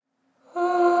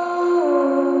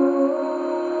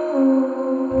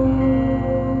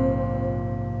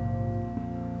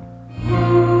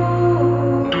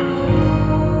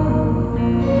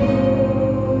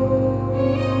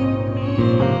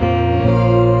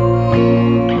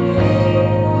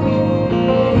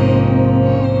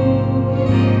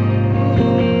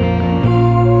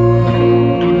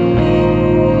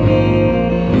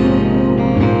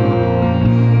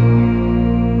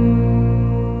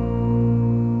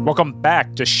Welcome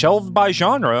back to Shelved by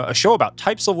Genre, a show about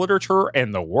types of literature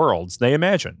and the worlds they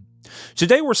imagine.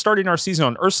 Today we're starting our season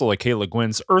on Ursula K. Le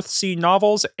Guin's Earthsea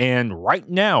novels, and right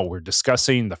now we're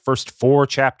discussing the first 4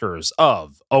 chapters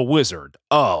of A Wizard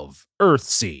of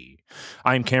Earthsea.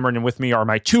 I'm Cameron, and with me are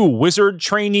my 2 wizard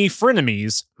trainee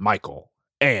frenemies, Michael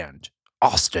and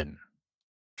Austin.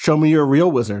 Show me you're a real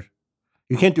wizard.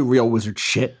 You can't do real wizard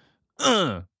shit.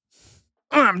 I'm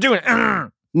doing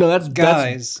it. No, that's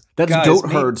guys, goat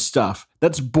herd stuff.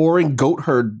 That's boring goat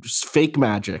herd fake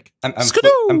magic.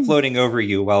 I'm floating over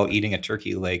you while eating a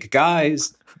turkey leg.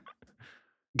 Guys.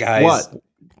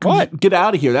 What? Get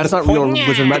out of here. That's not real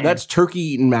wizard magic. That's turkey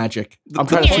eating magic. I'm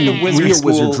trying to see real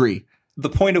wizardry. The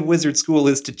point of wizard school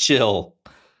is to chill.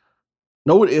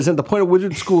 No, it isn't. The point of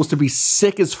wizard school is to be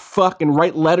sick as fuck and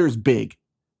write letters big.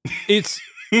 It's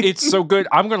so good.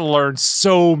 I'm going to learn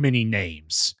so many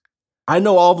names. I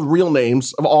know all the real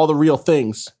names of all the real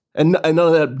things, and none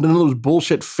of those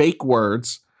bullshit fake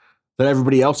words that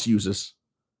everybody else uses.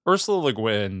 Ursula Le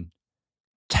Guin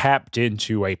tapped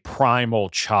into a primal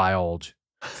child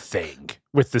thing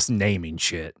with this naming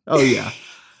shit. Oh yeah,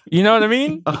 you know what I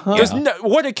mean? Because Yeah.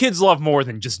 what do kids love more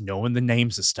than just knowing the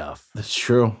names of stuff? That's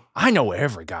true. I know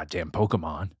every goddamn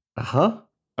Pokemon. I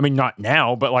mean, not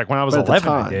now, but like when I was But at the 11,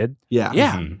 I time. did. Yeah.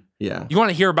 Yeah. Mhm. Yeah. You want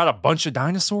to hear about a bunch of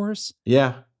dinosaurs?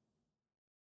 Yeah.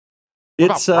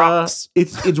 What It's about rocks?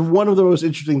 it's one of the most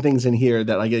interesting things in here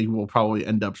that I guess we'll probably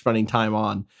end up spending time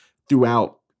on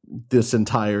throughout this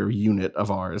entire unit of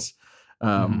ours.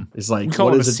 Is like, We call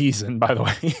what it a is it? season, by the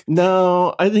way.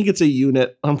 No, I think it's a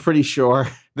unit. I'm pretty sure.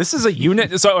 This is a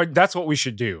unit, so that's what we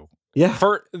should do. Yeah.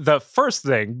 For the first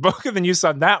thing, Book of the New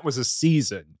Sun, that was a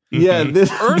season. Yeah.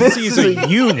 This Earthsea is is a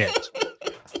unit.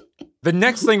 The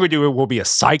next thing we do will be a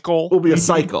cycle. will be a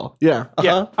cycle. Yeah.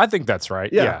 Yeah, I think that's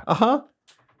right. Yeah.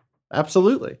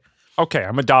 Absolutely. Okay,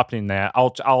 I'm adopting that.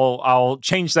 I'll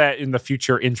change that in the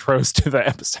future intros to the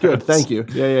episodes. Good. Thank you.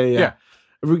 Yeah. Yeah.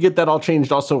 If we get that all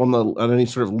changed also on any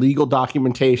sort of legal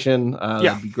documentation,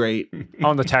 that'd be great.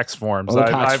 On the tax forms. On the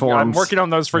tax I'm forms. working on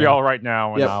those for y'all right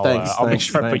now, and Yep, I'll make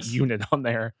sure I put thanks. unit on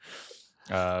there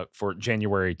for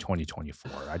January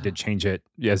 2024. I did change it,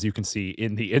 as you can see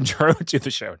in the intro to the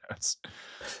show notes.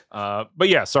 But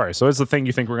yeah, sorry. So is the thing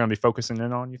you think we're going to be focusing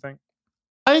in on, you think?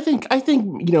 I think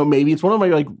maybe it's one of my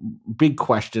like big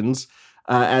questions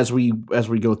as we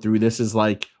go through this is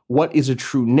like, what is a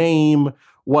true name?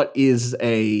 What is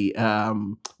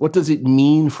what does it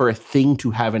mean for a thing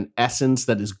to have an essence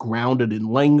that is grounded in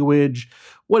language?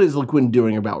 What is Le Guin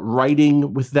doing about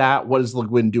writing with that? What is Le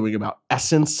Guin doing about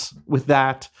essence with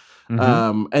that?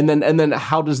 Mhm. And then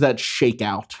how does that shake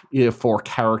out for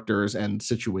characters and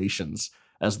situations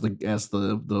as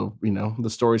the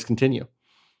stories continue?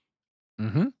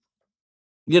 Mm-hmm.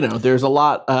 There's a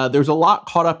lot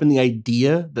caught up in the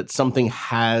idea that something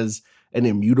has an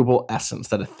immutable essence,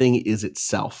 that a thing is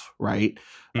itself, right?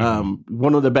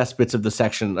 One of the best bits of the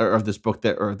section or of this book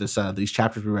these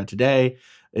chapters we read today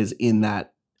is in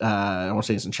that I want to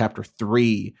say it's in chapter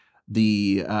 3,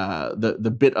 the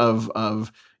bit of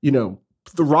the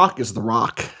rock is the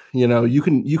rock. You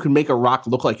can make a rock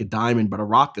look like a diamond, but a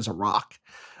rock is a rock.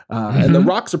 And the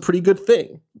rock's a pretty good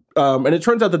thing. And it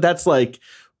turns out that that's like,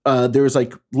 there's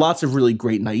like lots of really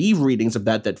great naive readings of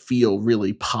that feel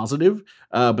really positive.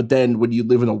 But then when you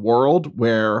live in a world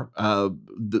where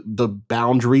the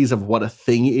boundaries of what a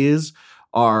thing is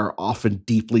are often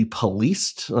deeply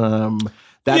policed,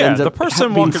 that ends the up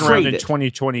person being walking around in freighted.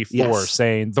 2024 Yes.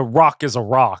 saying the rock is a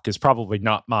rock is probably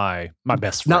not my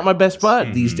best friend. Not my best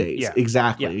bud these days. Yeah.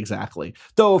 Exactly.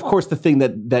 Though, of course, the thing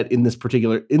that in this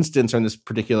particular instance or in this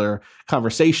particular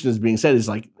conversation is being said is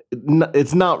like,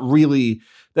 it's not really,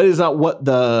 that is not what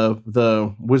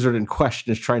the wizard in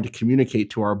question is trying to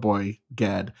communicate to our boy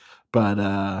Gad. But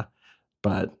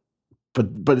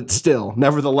it's still,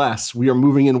 nevertheless, we are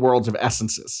moving in worlds of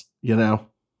essences,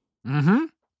 Mm-hmm.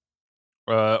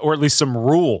 Or at least some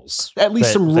rules. At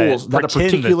least some rules that a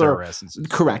pretend particular that they're essences.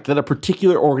 correct, that a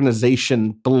particular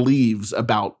organization believes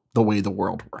about the way the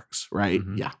world works, right?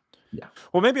 Mhm. Yeah.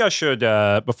 Well, maybe I should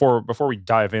before we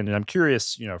dive in, and I'm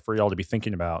curious, for y'all to be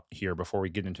thinking about here before we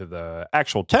get into the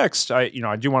actual text. I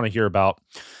do want to hear about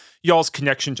y'all's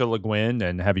connection to Le Guin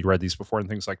and have you read these before and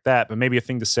things like that. But maybe a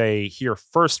thing to say here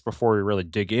first before we really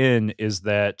dig in is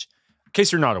that, in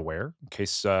case you're not aware, in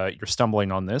case you're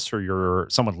stumbling on this or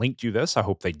someone linked you this, I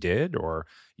hope they did, or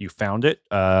you found it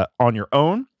on your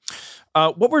own.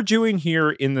 What we're doing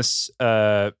here in this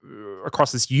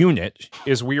across this unit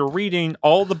is we are reading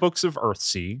all the books of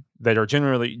Earthsea that are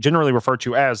generally referred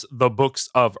to as the books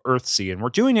of Earthsea, and we're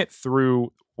doing it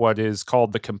through what is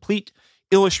called the Complete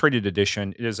Illustrated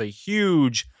Edition. It is a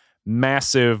huge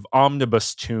massive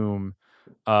omnibus tomb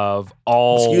of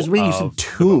all. Excuse me, you said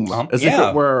tomb, as if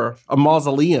it were a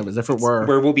mausoleum, as if it were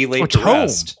where we'll be laid to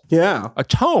rest. Yeah, a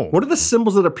tome. What are the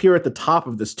symbols that appear at the top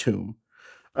of this tomb?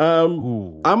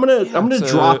 I'm gonna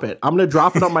drop it. I'm gonna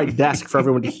drop it on my desk for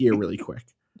everyone to hear really quick.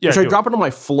 Yeah, should I drop it on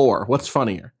my floor? What's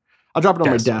funnier? I'll drop it on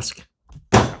my desk.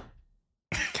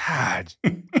 God,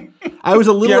 I was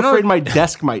a little afraid my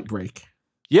desk might break.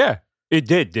 Yeah, it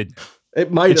did. It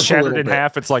might have shattered in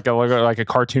half. It's like a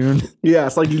cartoon. Yeah,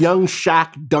 it's like young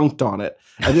Shaq dunked on it.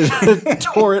 I just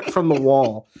tore it from the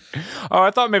wall. Oh,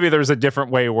 I thought maybe there was a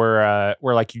different way where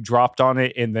like you dropped on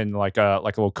it and then like a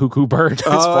little cuckoo bird is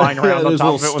flying around on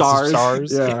top of it with some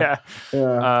stars. Yeah.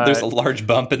 There's a large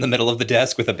bump in the middle of the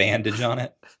desk with a bandage on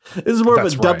it. This is more of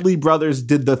a Dudley Brothers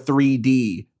did the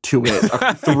 3D to it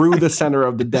through the center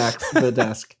of the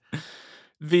desk.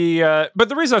 But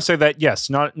the reason I say that, yes,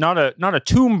 not a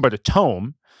tomb, but a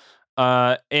tome.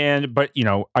 But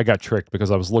I got tricked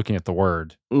because I was looking at the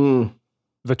word,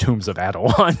 the tombs of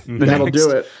Adawan. That'll do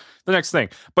it. The next thing,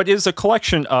 but it is a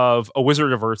collection of A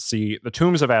Wizard of Earthsea, The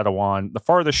Tombs of Adawan, The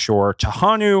Farthest Shore,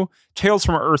 Tahanu, Tales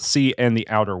from Earthsea, and The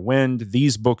Outer Wind.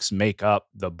 These books make up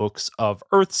the books of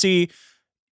Earthsea.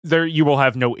 There, you will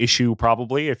have no issue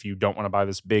probably if you don't want to buy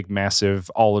this big,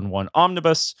 massive, all-in-one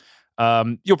omnibus.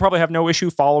 You'll probably have no issue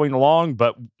following along,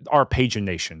 but our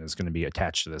pagination is going to be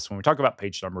attached to this. When we talk about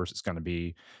page numbers, it's going to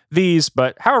be these,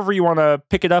 but however you want to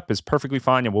pick it up is perfectly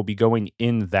fine, and we'll be going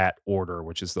in that order,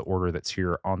 which is the order that's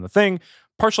here on the thing.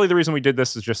 Partially the reason we did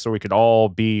this is just so we could all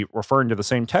be referring to the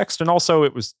same text, and also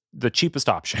it was the cheapest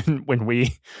option when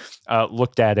we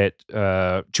looked at it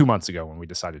 2 months ago when we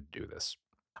decided to do this.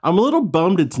 I'm a little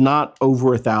bummed it's not over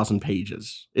 1,000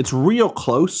 pages. It's real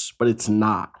close, but it's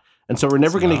not. And so we're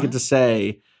never going to get to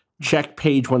say, check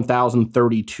page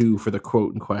 1032 for the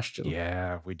quote in question.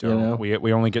 Yeah, we don't. You know?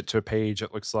 We only get to a page,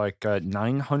 it looks like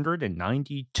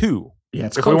 992. Yeah,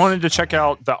 it's if close. we wanted to check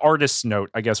out the artist's note,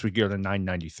 I guess we'd go to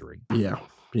 993. Yeah.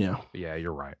 Yeah,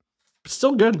 you're right.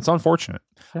 Still good. It's unfortunate.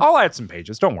 Yeah. I'll add some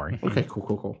pages. Don't worry. Okay,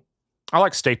 cool. I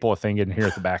like staple a thing in here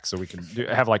at the back so we can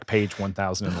have like page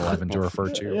 1011 to refer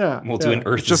to. Yeah. We'll do an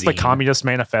Earthsea. It's just the Communist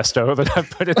Manifesto that I've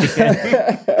put at the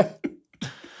end.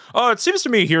 Oh, it seems to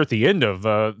me here at the end of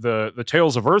the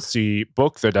Tales of Earthsea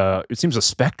book that it seems a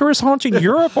specter is haunting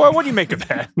Europe. What do you make of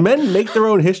that? Men make their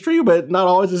own history, but not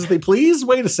always as they please.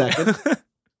 Wait a second.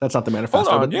 That's not the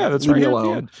manifesto. Hold on. Yeah, that's right.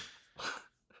 Alone.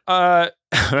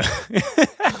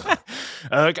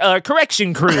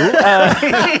 Correction, crew.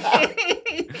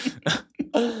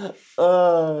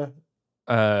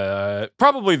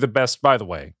 Probably the best, by the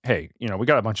way. Hey, we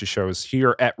got a bunch of shows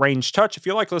here at Range Touch. If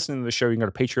you like listening to the show, you can go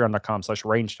to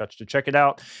patreon.com/Range Touch to check it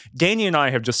out. Danny and I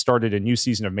have just started a new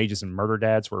season of Mages and Murder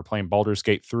Dads. We're playing Baldur's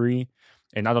Gate 3.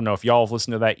 And I don't know if y'all have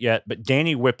listened to that yet, but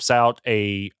Danny whips out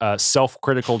a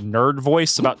self-critical nerd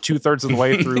voice about 2/3 of the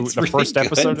way through the first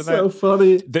episode of that. So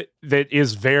funny. That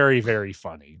is very, very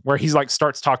funny. Where he's like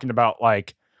starts talking about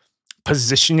like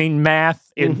positioning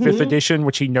math in 5th edition,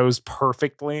 which he knows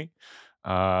perfectly.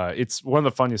 It's one of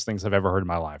the funniest things I've ever heard in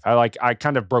my life. I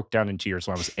kind of broke down in tears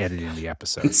when I was editing the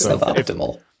episode. It's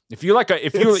suboptimal. It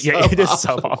is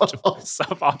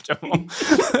suboptimal.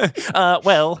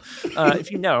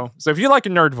 So if you like a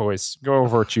nerd voice, go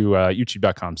over to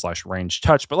youtube.com/Range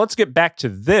Touch. But let's get back to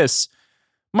this.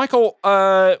 Michael,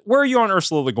 where are you on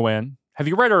Ursula Le Guin? Have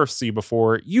you read Earthsea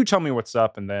before? You tell me what's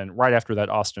up, and then right after that,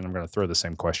 Austin, I'm going to throw the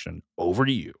same question over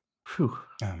to you.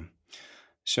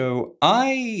 So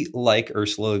I like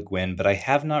Ursula Le Guin, but I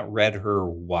have not read her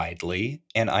widely,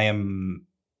 and I am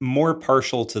more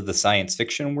partial to the science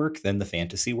fiction work than the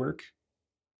fantasy work.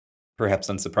 Perhaps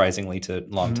unsurprisingly to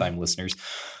longtime listeners.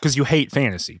 Because you hate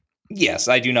fantasy. Yes,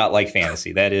 I do not like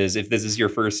fantasy. That is, if this is your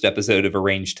first episode of a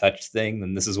Range Touch thing,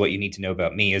 then this is what you need to know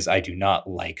about me, is I do not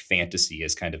like fantasy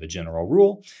as kind of a general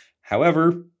rule.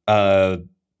 However, I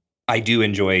do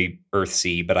enjoy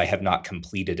Earthsea, but I have not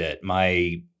completed it.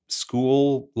 My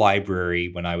school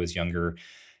library when I was younger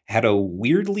had a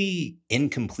weirdly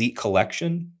incomplete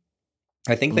collection.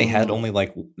 I think they had only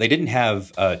they didn't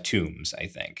have Tombs, I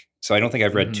think. So I don't think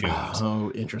I've read Tombs.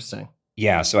 Oh, interesting.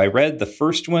 Yeah, so I read the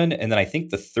first one, and then I think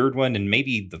the third one, and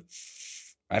maybe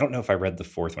I don't know if I read the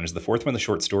fourth one. Is the fourth one the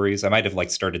short stories? I might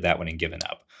have started that one and given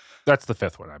up. That's the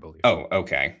fifth one, I believe. Oh,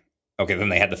 okay. Okay, then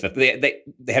they had the fifth. They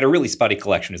had a really spotty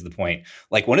collection is the point.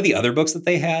 One of the other books that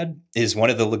they had is one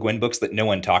of the Le Guin books that no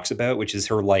one talks about, which is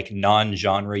her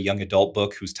non-genre young adult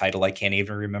book whose title I can't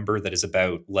even remember, that is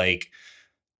about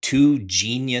two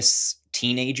genius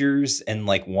teenagers and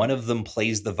one of them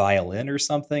plays the violin or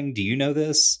something. Do you know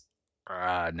this?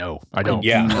 No, I don't.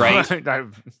 Yeah, right.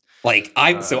 Like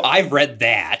so I've read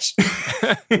that.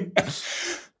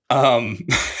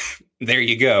 There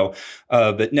you go.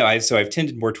 But no, I've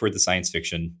tended more toward the science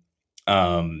fiction.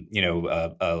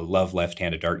 Love, Left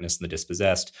Hand of Darkness, and The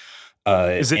Dispossessed.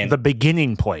 Is it The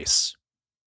Beginning Place?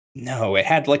 No, it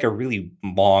had like a really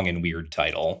long and weird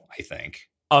title, I think.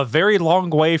 A Very Long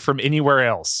Way from Anywhere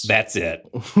Else. That's it.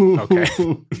 Okay.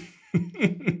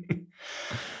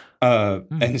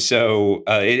 And so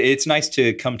it's nice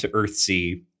to come to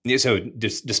Earthsea. So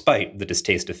despite the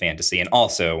distaste of fantasy, and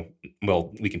also,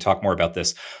 well, we can talk more about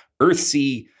this,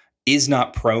 Earthsea is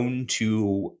not prone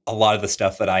to a lot of the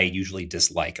stuff that I usually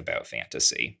dislike about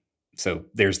fantasy. So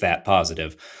there's that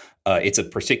positive. It's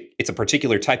a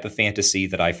particular type of fantasy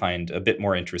that I find a bit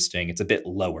more interesting. It's a bit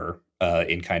lower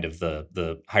in kind of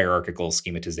the hierarchical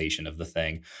schematization of the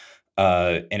thing.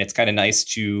 And it's kind of nice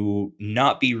to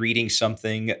not be reading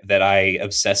something that I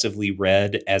obsessively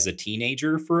read as a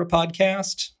teenager for a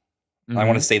podcast. Mm-hmm. I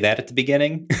want to say that at the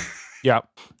beginning. Yeah.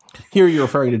 Here you're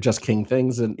referring to Just King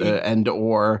things and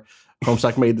or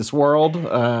Homestuck Made This World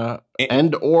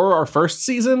and or our first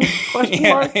season?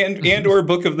 and or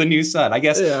Book of the New Sun. I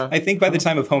guess I think by the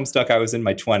time of Homestuck I was in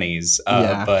my 20s.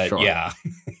 Yeah.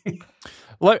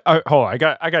 Hold on, I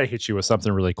got to hit you with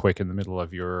something really quick in the middle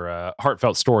of your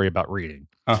heartfelt story about reading.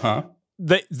 Uh-huh.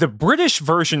 The British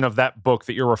version of that book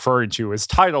that you're referring to is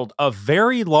titled A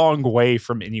Very Long Way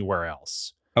from Anywhere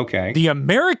Else. Okay. The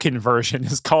American version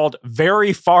is called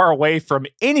Very Far Away from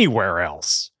Anywhere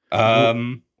Else.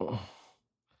 It's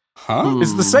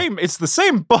the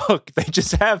same book. They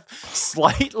just have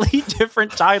slightly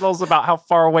different titles about how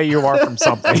far away you are from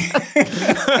something.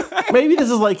 Maybe this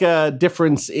is like a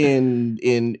difference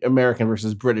in American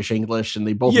versus British English, and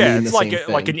they both mean the same thing.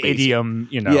 Like an idiom,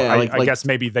 Yeah, I guess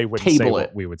maybe they wouldn't say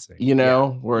what we would say.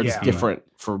 Where it's different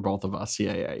for both of us.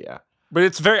 Yeah. But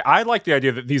it's I like the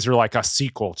idea that these are like a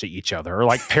sequel to each other, or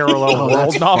like parallel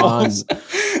world novels.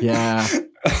 Yeah.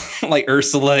 Like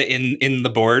Ursula in the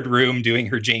boardroom doing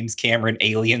her James Cameron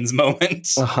Aliens moment.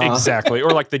 Exactly.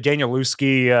 Or like the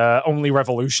Danielewski Only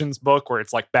Revolutions book, where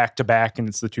it's like back to back and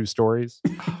it's the two stories.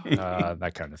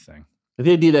 That kind of thing.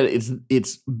 The idea that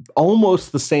it's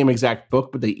almost the same exact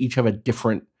book, but they each have a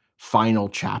different final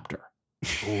chapter.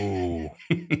 Ooh.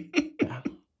 Yeah.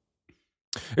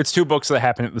 It's two books that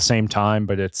happen at the same time,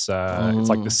 but it's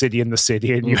like the city and the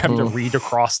city, and you have to read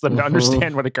across them to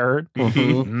understand what occurred.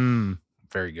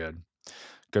 Very good.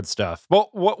 Good stuff. Well,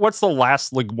 what's the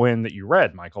last Le Guin that you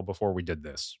read, Michael, before we did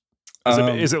this?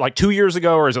 Is it like 2 years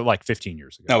ago, or is it like 15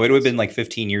 years ago? No, it would have been like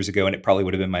 15 years ago, and it probably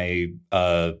would have been my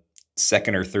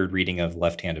second or third reading of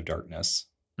Left Hand of Darkness.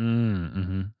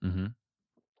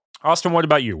 Austin, what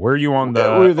about you? Where are you on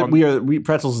the... We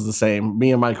Pretzels is the same.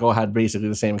 Me and Michael had basically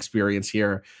the same experience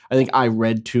here. I think I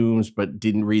read Tombs, but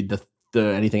didn't read the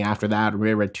anything after that.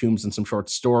 We read Tombs and some short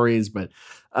stories, but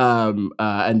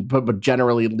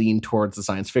generally leaned towards the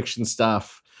science fiction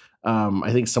stuff.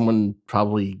 I think someone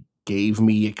probably gave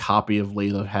me a copy of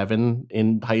Layla of Heaven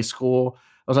in high school.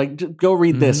 I was like, go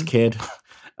read this, kid.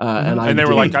 And they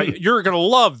were like, you're going to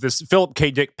love this Philip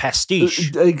K. Dick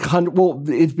pastiche. Well,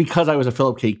 it's because I was a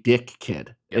Philip K. Dick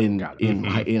kid in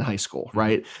high school,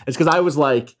 right? It's because I was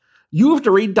like, you have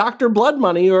to read Dr. Blood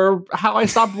Money or How I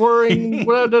Stopped Worrying,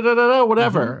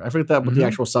 whatever. I forget what the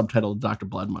actual subtitle of Dr.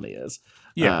 Blood Money is.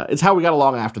 Yeah. It's How We Got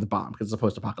Along After the Bomb, because it's a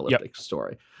post-apocalyptic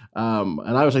story.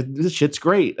 And I was like, this shit's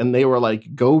great. And they were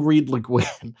like, go read Le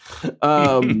Guin.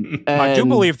 I do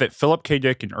believe that Philip K.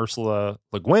 Dick and Ursula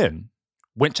Le Guin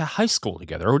went to high school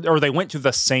together, or they went to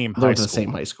the same high school. To the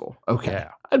same high school. Okay.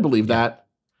 Yeah. I'd believe that.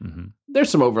 There's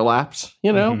some overlaps,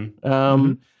 but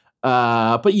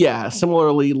yeah,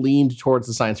 similarly leaned towards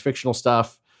the science fictional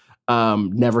stuff.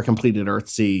 Never completed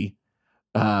Earthsea.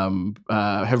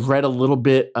 Have read a little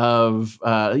bit of,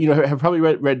 have probably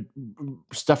read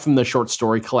stuff from the short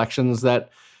story collections that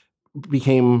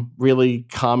became really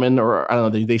common, or I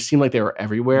don't know, they seem like they were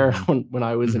everywhere when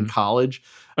I was in college.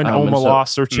 An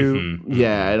Omelas or two.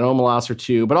 Yeah, an Omelas or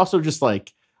two, but also just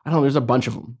like, I don't know, there's a bunch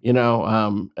of them,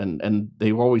 and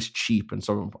they were always cheap, and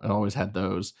so I always had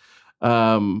those.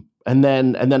 And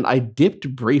then I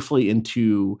dipped briefly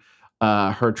into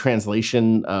her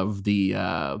translation of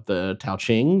the Tao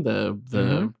Ching, I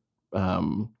don't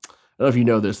know if you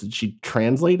know this, that she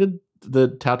translated the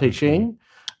Tao Te Ching.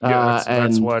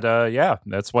 Yeah,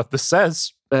 that's what this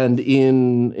says.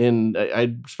 And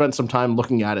I spent some time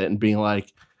looking at it and being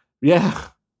like, yeah,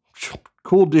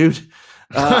 cool, dude.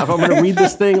 If I'm going to read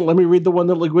this thing, let me read the one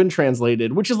that Le Guin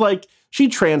translated, which is like, she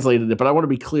translated it, but I want to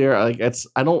be clear. Like,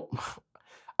 I don't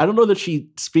know that she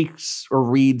speaks or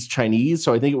reads Chinese.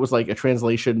 So I think it was like a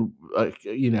translation,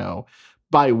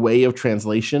 by way of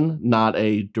translation, not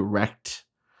a direct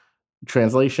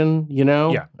translation, you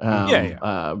know?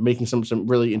 Making some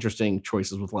really interesting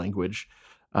choices with language.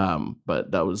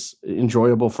 But that was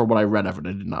enjoyable for what I read of it.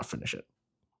 I did not finish it.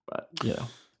 But, you know.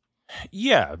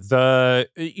 Yeah,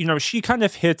 she kind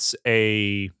of hits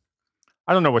a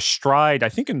stride, I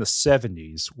think in the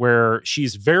 70s, where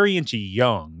she's very into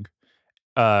Jung,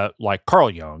 like Carl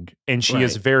Jung, and she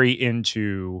is very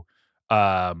into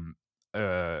the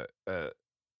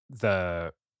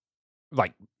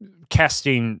like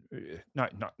casting,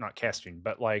 not casting,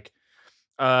 but like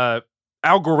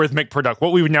algorithmic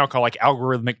what we would now call like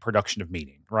algorithmic production of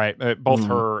meaning, right? Both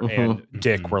her and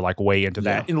Dick were like way into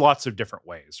that in lots of different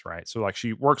ways, right? So like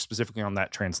she worked specifically on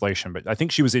that translation, but I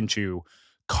think she was into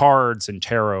cards and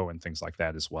tarot and things like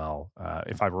that as well,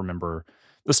 if I remember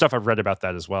the stuff I've read about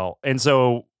that as well. And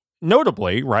so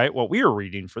notably, right, what we were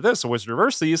reading for this, A Wizard of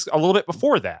Earthsea, is a little bit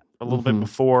before that, a little bit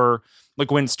before Le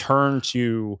Guin's turn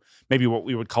to maybe what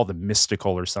we would call the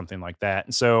mystical or something like that.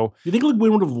 And so you think Le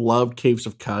Guin would have loved Caves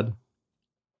of Cud?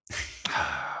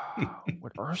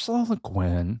 Would Ursula Le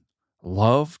Guin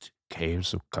loved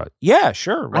Caves of Cud? Yeah,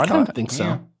 sure. Why I kind not? of think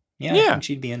so. Yeah, I think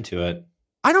she'd be into it.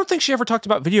 I don't think she ever talked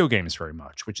about video games very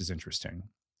much, which is interesting.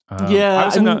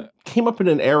 Came up in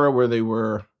an era where they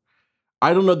were.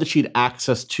 I don't know that she had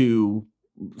access to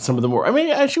some of the more. I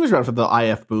mean, she was around for the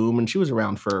IF boom, and she was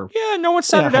around for. Yeah, no one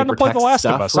sat her down to play The Last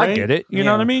of Us. Right? I get it. You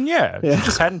know what I mean? Yeah, she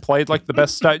just hadn't played like the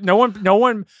best stuff. No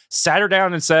one sat her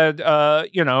down and said,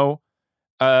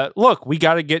 look, we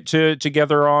got to get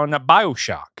together on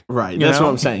BioShock. Right. That's what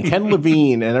I'm saying. Ken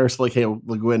Levine and Ursula K.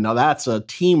 Le Guin. Now that's a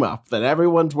team up that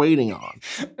everyone's waiting on.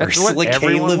 Ursula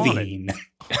K. Levine.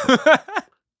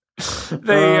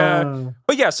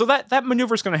 But yeah, so that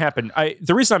maneuver is going to happen.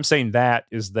 The reason I'm saying that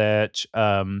is that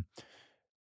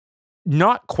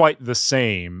not quite the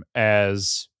same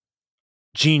as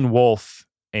Gene Wolfe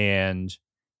and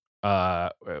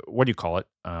what do you call it?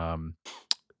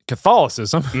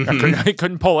 Catholicism. I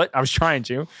couldn't pull it. I was trying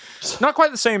to. Not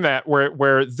quite the same that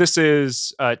where this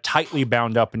is tightly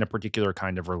bound up in a particular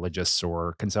kind of religious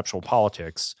or conceptual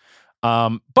politics.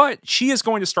 But she is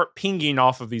going to start pinging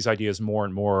off of these ideas more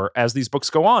and more as these books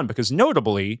go on, because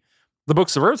notably, the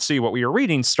books of Earthsea, what we are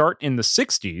reading, start in the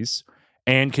 60s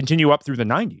and continue up through the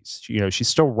 90s. You know, she's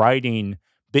still writing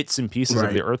bits and pieces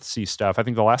of the Earthsea stuff. I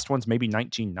think the last one's maybe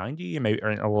 1990, maybe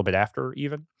or a little bit after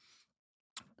even.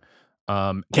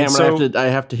 Cameron, I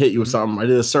have to hit you with something. I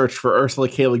did a search for Ursula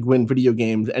K. Le Guin video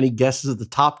games. Any guesses at the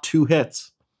top 2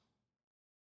 hits?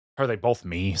 Are they both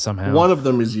me somehow? One of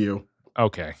them is you.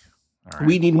 Okay. All right.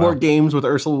 We need more games with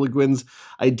Ursula Le Guin's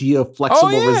idea of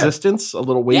flexible resistance, a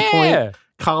little waypoint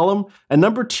column. And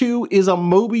number 2 is a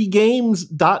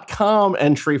MobyGames.com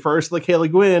entry for Ursula K. Le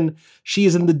Guin. She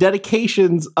is in the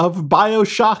dedications of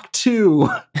BioShock 2.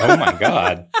 Oh my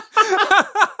God.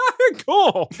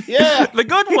 Cool. Yeah. The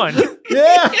good one.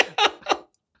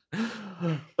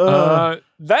 Yeah.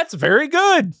 That's very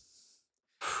good.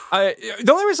 The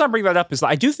only reason I bring that up is that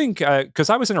I do think, because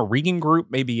I was in a reading group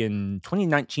maybe in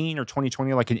 2019 or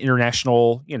 2020, like an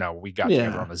international, we got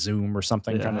together on a Zoom or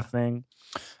something kind of thing.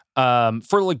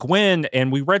 For Le Guin,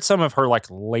 and we read some of her like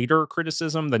later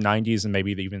criticism, the 90s, and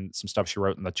maybe even some stuff she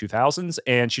wrote in the 2000s.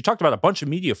 And she talked about a bunch of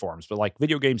media forms, but like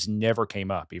video games never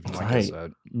came up, even like as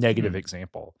a negative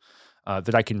example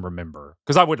that I can remember,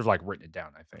 because I would have like written it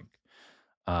down, I think.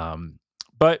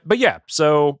 But yeah,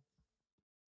 so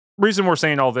reason we're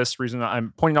saying all this, reason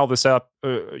I'm pointing all this up,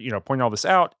 pointing all this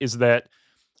out, is that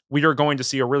we are going to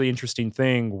see a really interesting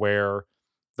thing where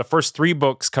the first 3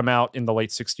 books come out in the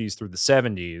late 60s through the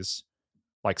 70s,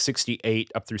 like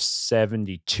 68 up through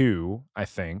 72, I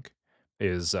think,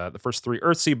 is the first 3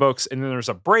 Earthsea books. And then there's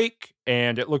a break,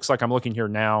 and it looks like I'm looking here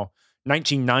now,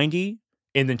 1990,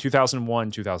 and then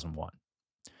 2001.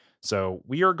 So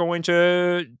we are going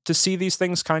to see these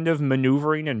things kind of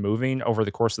maneuvering and moving over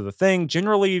the course of the thing.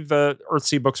 Generally, the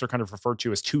Earthsea books are kind of referred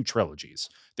to as 2 trilogies,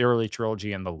 the early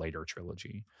trilogy and the later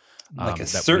trilogy. Like a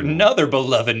certain other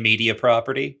beloved media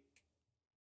property.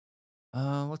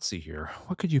 Let's see here.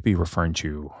 What could you be referring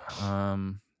to?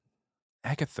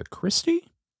 Agatha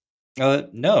Christie?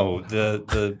 No,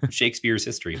 the Shakespeare's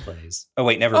history plays. Oh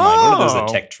wait, never mind. One of those is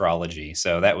a tetralogy.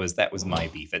 So that was my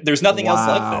beef. There's nothing else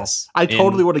like this. I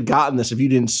totally would have gotten this if you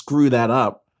didn't screw that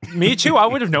up. Me too. I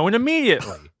would have known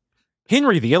immediately.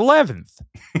 Henry the 11th.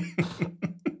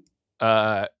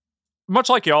 Much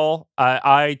like y'all,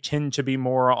 I tend to be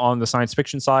more on the science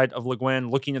fiction side of Le Guin.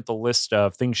 Looking at the list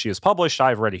of things she has published,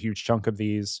 I've read a huge chunk of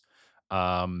these.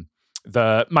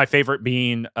 My favorite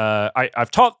being,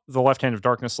 I've taught The Left Hand of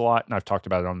Darkness a lot, and I've talked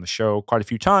about it on the show quite a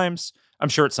few times. I'm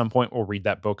sure at some point we'll read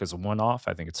that book as a one-off.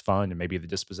 I think it's fun, and maybe The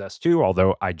Dispossessed too,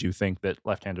 although I do think that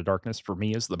Left Hand of Darkness for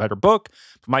me is the better book.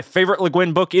 But my favorite Le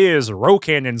Guin book is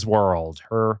Rocannon's World,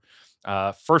 her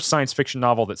first science fiction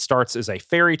novel that starts as a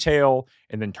fairy tale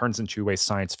and then turns into a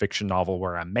science fiction novel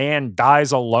where a man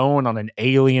dies alone on an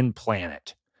alien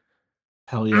planet.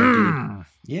 Hell yeah, dude.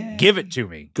 Yeah. Give it to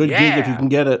me. Good gig if you can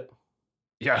get it.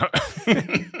 Yeah.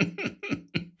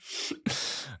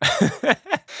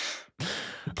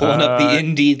 Pulling up the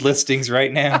Indeed listings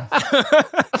right now.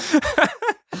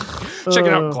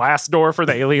 Checking out Glassdoor for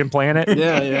the alien planet.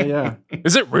 Yeah.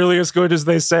 Is it really as good as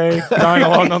they say? Dying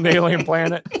alone on the alien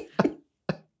planet.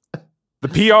 The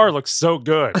PR looks so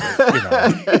good.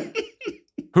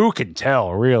 Who can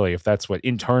tell, really, if that's what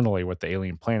the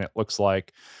alien planet looks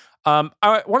like? I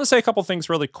want to say a couple things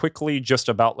really quickly just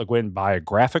about Le Guin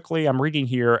biographically. I'm reading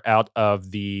here out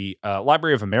of the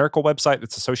Library of America website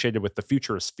that's associated with The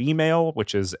Future is Female,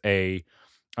 which is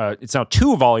it's now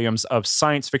 2 volumes of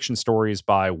science fiction stories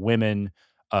by women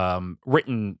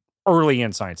written early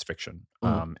in science fiction.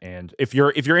 And if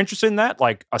you're interested in that,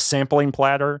 like a sampling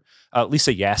platter,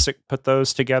 Lisa Yasek put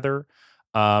those together.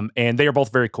 And they are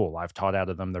both very cool. I've taught out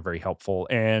of them. They're very helpful.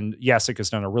 And Yasek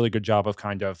has done a really good job of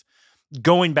kind of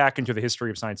going back into the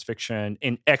history of science fiction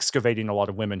and excavating a lot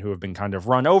of women who have been kind of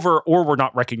run over or were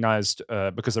not recognized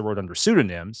because they wrote under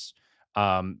pseudonyms.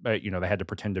 But, they had to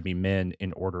pretend to be men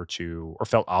in order to, or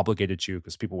felt obligated to,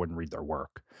 because people wouldn't read their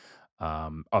work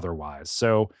otherwise.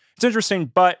 So it's interesting.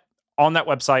 But on that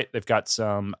website, they've got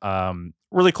some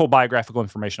really cool biographical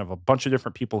information of a bunch of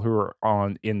different people who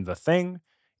are in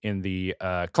the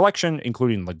collection,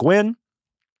 including Le Guin.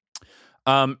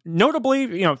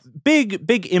 Notably,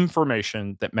 big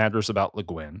information that matters about Le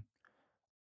Guin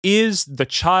is the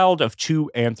child of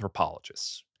 2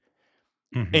 anthropologists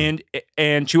and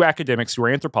 2 academics who are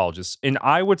anthropologists. And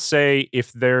I would say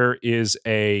if there is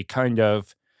a kind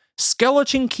of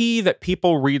skeleton key that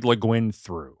people read Le Guin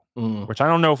through, which I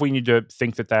don't know if we need to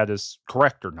think that is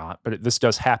correct or not, but this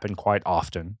does happen quite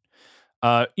often.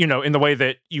 In the way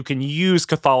that you can use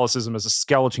Catholicism as a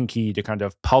skeleton key to kind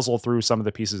of puzzle through some of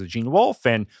the pieces of Gene Wolfe,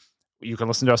 and you can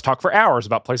listen to us talk for hours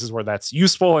about places where that's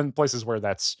useful and places where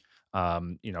that's,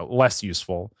 less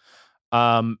useful.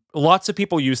 Lots of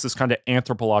people use this kind of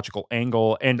anthropological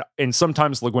angle, and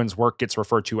sometimes Le Guin's work gets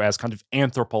referred to as kind of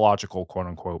anthropological, quote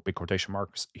unquote, big quotation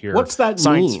marks here. What's that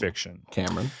science mean, fiction,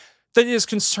 Cameron? That is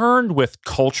concerned with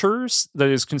cultures, that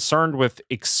is concerned with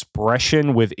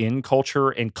expression within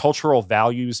culture and cultural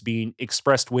values being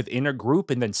expressed within a group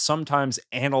and then sometimes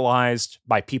analyzed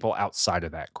by people outside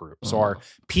of that group. So our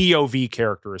POV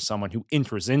character is someone who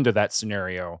enters into that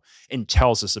scenario and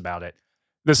tells us about it.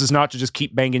 This is not to just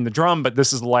keep banging the drum, but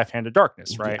this is the Left Hand of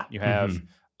Darkness, right? Yeah. You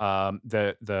have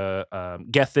the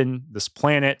Gethin, this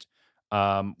planet,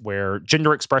 where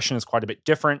gender expression is quite a bit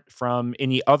different from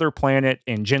any other planet,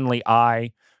 and Jinli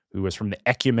I, who is from the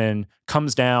Ecumen,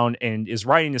 comes down and is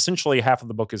writing essentially half of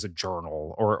the book as a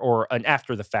journal or an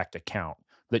after-the-fact account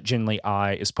that Jinli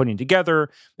I is putting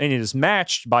together, and it is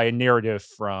matched by a narrative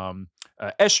from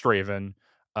Estraven,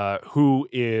 who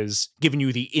is giving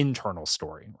you the internal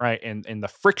story, right? And the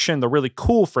friction, the really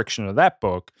cool friction of that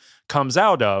book comes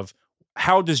out of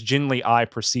how does Jinli I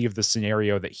perceive the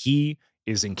scenario that he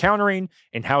is encountering,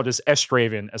 and how does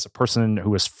Estraven, as a person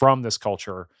who is from this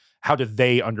culture, how do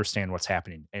they understand what's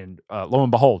happening? And lo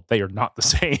and behold, they are not the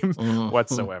same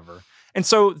whatsoever. And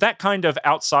so that kind of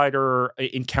outsider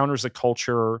encounters a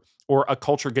culture, or a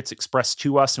culture gets expressed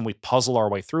to us and we puzzle our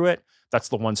way through it. That's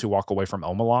the ones who walk away from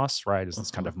Omelas, right? Is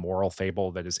this kind of moral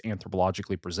fable that is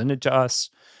anthropologically presented to us.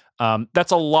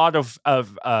 That's a lot of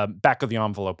back of the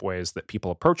envelope ways that people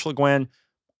approach Le Guin.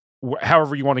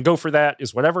 However you want to go for that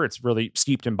is whatever. It's really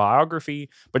steeped in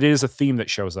biography, but it is a theme that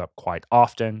shows up quite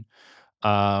often.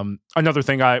 Another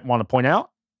thing I want to point out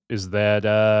is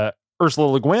that Ursula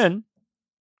Le Guin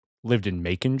lived in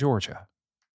Macon, Georgia,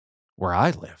 where I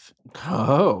live.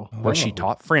 Where she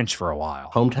taught French for a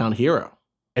while. Hometown hero.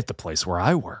 At the place where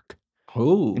I work.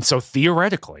 Oh. And so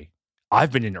theoretically,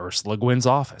 I've been in Ursula Le Guin's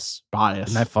office. Bias.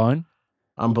 Isn't that fun?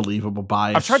 Unbelievable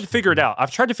bias. I've tried to figure it out.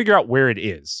 I've tried to figure out where it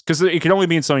is, because it can only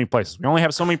be in so many places. We only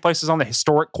have so many places on the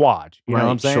historic quad. You know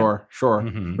what I'm saying? Sure.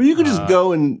 Well, you could just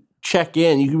go and check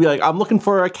in. You could be like, I'm looking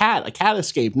for a cat. A cat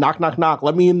escaped. Knock, knock, knock.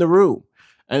 Let me in the room.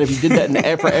 And if you did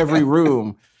that for every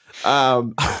room,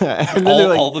 and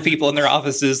then all the people in their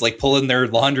offices like pulling their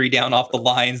laundry down off the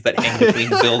lines that hang between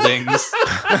buildings.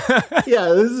 Yeah,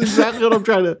 this is exactly what I'm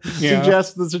trying to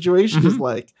suggest the situation is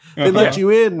like. They let you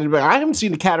in and be like, I haven't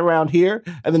seen a cat around here.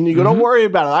 And then you go, don't worry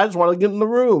about it. I just want to get in the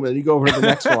room. And you go over to the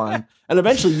next one. And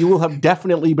eventually you will have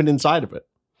definitely been inside of it.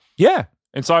 Yeah.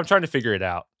 And so I'm trying to figure it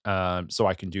out. so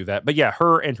I can do that. But yeah,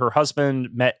 her and her husband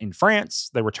met in France.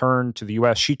 They returned to the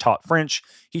U.S. She taught French.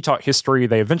 He taught history.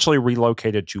 They eventually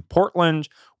relocated to Portland,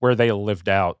 where they lived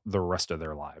out the rest of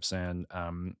their lives. And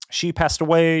she passed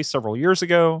away several years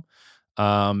ago.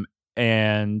 And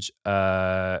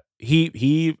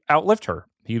he outlived her.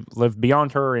 He lived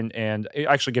beyond her, and it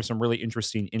actually gave some really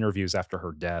interesting interviews after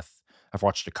her death. I've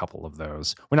watched a couple of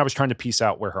those when I was trying to piece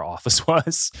out where her office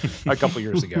was a couple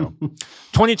years ago.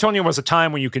 2020 was a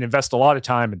time when you can invest a lot of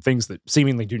time in things that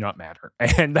seemingly do not matter.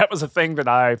 And that was a thing that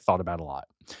I thought about a lot,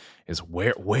 is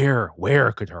where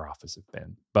could her office have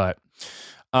been? But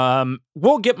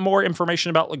we'll get more information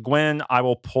about Le Guin. I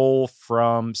will pull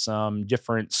from some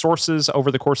different sources over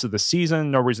the course of the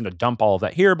season. No reason to dump all of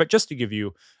that here, but just to give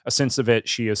you a sense of it,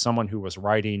 she is someone who was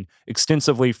writing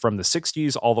extensively from the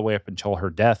 60s all the way up until her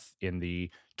death in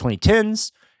the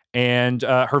 2010s. And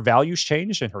her values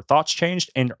changed and her thoughts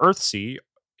changed. And Earthsea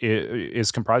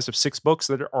is comprised of 6 books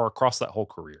that are across that whole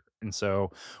career. And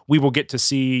so we will get to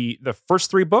see the first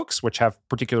 3 books, which have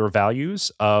particular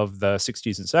values of the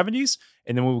 60s and 70s.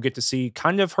 And then we will get to see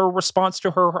kind of her response to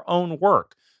her own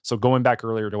work. So going back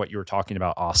earlier to what you were talking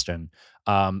about, Austin,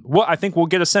 well, I think we'll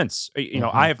get a sense. You know,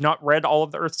 I have not read all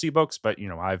of the Earthsea books, but, you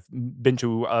know, I've been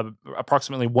to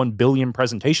approximately 1 billion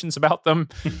presentations about them.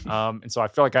 And so I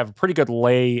feel like I have a pretty good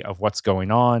lay of what's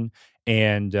going on.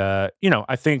 And, you know,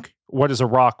 I think what is a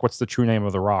rock? What's the true name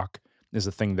of the rock? Is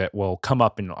a thing that will come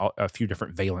up in a few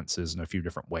different valences in a few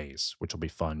different ways, which will be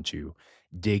fun to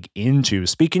dig into.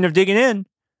 Speaking of digging in,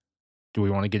 do we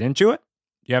want to get into it?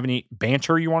 Do you have any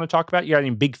banter you want to talk about? You got any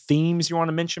big themes you want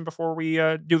to mention before we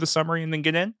do the summary and then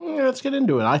get in? Yeah, let's get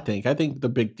into it. I think the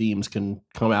big themes can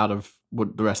come out of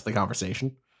what the rest of the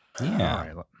conversation. Yeah. All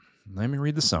right. Let me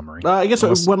read the summary. I guess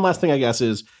one last thing, I guess,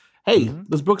 is, hey,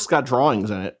 this book's got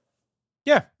drawings in it.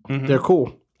 Yeah. They're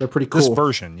cool. They're pretty cool. This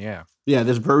version, yeah. Yeah,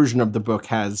 this version of the book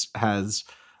is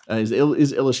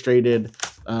illustrated.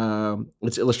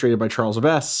 It's illustrated by Charles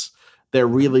Vess. They're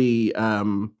really,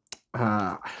 kind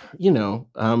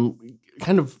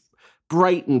of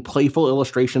bright and playful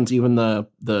illustrations. Even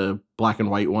the black and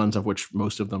white ones, of which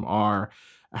most of them are,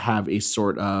 have a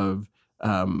sort of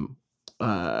a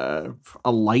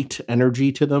light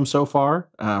energy to them so far.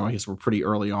 I guess we're pretty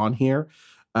early on here.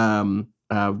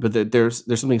 But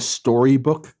there's something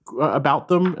storybook about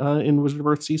them in Wizard of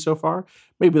Earthsea so far.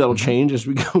 Maybe that'll change as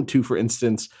we go to, for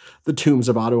instance, the Tombs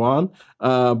of Aduan.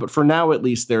 But for now, at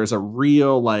least, there's a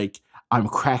real, like, I'm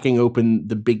cracking open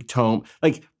the big tome.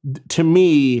 Like, to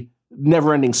me,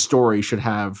 Neverending Story should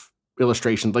have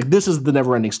illustrations. Like, this is the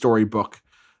Neverending Story book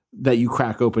that you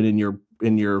crack open in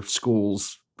your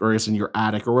schools, or it's in your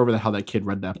attic, or wherever the hell that kid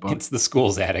read that book. It's the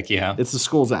school's attic, yeah. It's the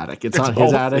school's attic. It's not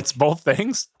his attic. It's both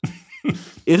things.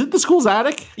 Is it the school's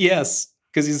attic? Yes,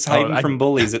 because he's hiding from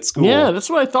bullies at school. Yeah,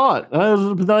 that's what I thought.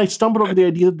 But then I stumbled over the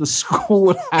idea that the school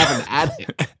would have an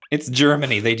attic. It's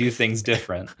Germany. They do things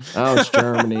different. Oh, it's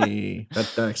Germany.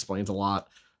 That explains a lot.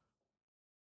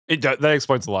 That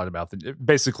explains a lot about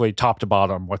basically top to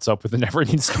bottom what's up with the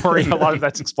Neverending Story. A lot of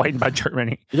that's explained by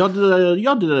Germany. Y'all did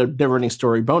a Neverending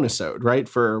Story bonus ode, right?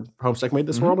 For Homestuck Made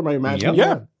This World, am I imagining? Yep.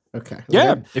 Yeah. Okay.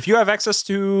 Yeah. If you have access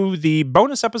to the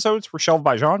bonus episodes for Shelved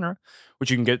by Genre, which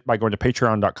you can get by going to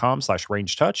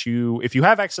patreon.com/rangetouch, if you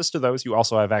have access to those, you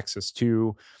also have access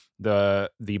to the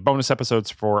bonus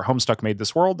episodes for Homestuck Made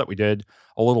This World that we did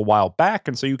a little while back.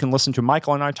 And so you can listen to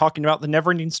Michael and I talking about the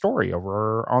Neverending Story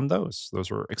over on those. Those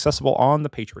are accessible on the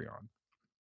Patreon.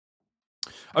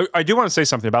 I do want to say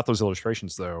something about those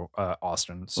illustrations, though,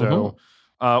 Austin. So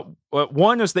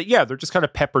one is that, yeah, they're just kind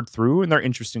of peppered through and they're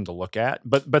interesting to look at,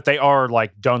 but they are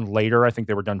like done later. I think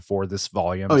they were done for this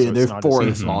volume. Oh, yeah, so they're for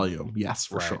this volume. Yes,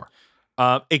 for sure.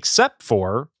 Except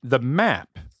for the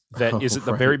map that is at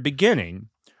the very beginning,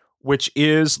 which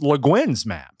is Le Guin's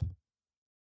map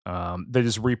that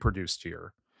is reproduced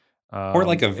here. Or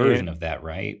like a version of that,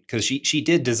 right? Because she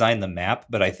did design the map,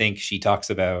 but I think she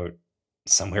talks about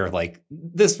somewhere like,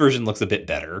 this version looks a bit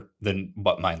better than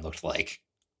what mine looked like.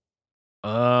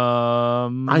 I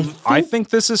think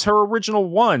this is her original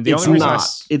one.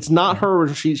 It's not her.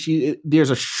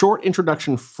 There's a short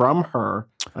introduction from her.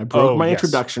 I broke my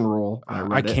introduction rule.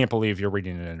 I can't believe you're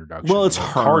reading an introduction. Well, it's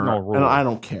her cardinal rule, and I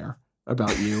don't care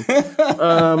about you.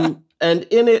 And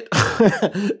in it,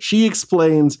 she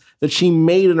explains that she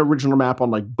made an original map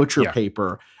on like butcher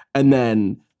paper, and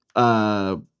then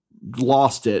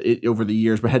lost it over the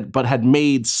years, but had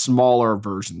made smaller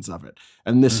versions of it.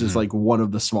 And this is like one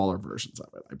of the smaller versions of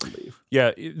it, I believe.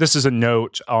 Yeah, this is a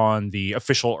note on the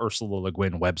official Ursula Le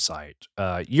Guin website.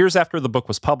 Years after the book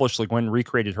was published, Le Guin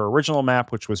recreated her original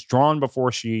map, which was drawn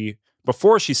before she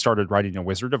started writing A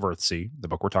Wizard of Earthsea, the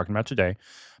book we're talking about today,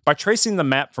 by tracing the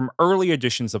map from early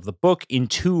editions of the book in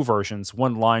 2 versions,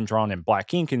 one line drawn in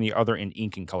black ink and the other in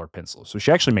ink and color pencil. So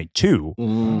she actually made 2.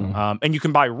 And you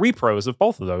can buy repros of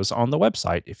both of those on the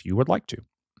website if you would like to.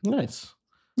 Nice.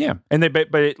 Yeah. And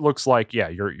but it looks like, yeah,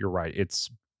 you're right. It's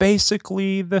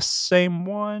basically the same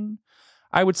one.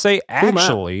 I would say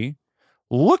actually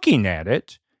looking at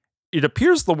it, it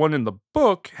appears the one in the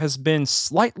book has been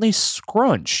slightly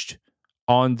scrunched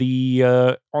on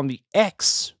the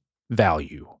X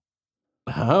value.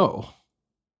 Oh,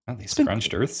 they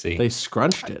scrunched Earthsea. They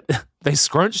scrunched it. They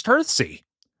scrunched Earthsea.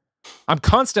 I'm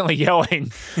constantly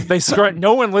yelling. They scrunch.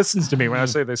 No one listens to me when I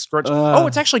say they scrunch.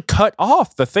 It's actually cut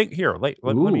off. The thing here. Let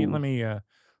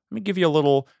me give you a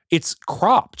little. It's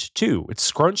cropped too. It's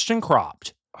scrunched and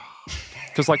cropped.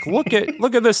 Because look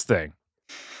at this thing.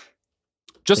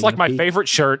 Just like my favorite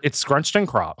shirt, it's scrunched and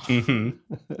cropped.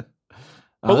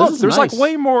 But look, there's nice.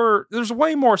 There's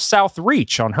way more South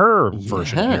Reach on her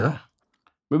version here.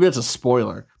 Maybe that's a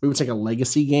spoiler. Maybe it's like a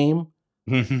legacy game.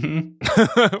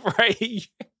 Right.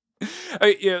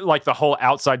 Like the whole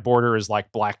outside border is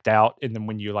blacked out, and then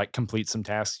when you complete some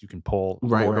tasks, you can pull the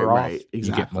border off. Exactly.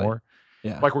 You get more.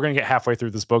 Yeah. We're gonna get halfway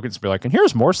through this book and it's be and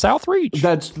here's more South Reach.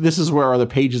 This is where the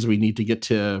pages we need to get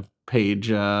to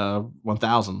page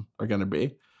 1000 are gonna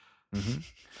be. Mm-hmm.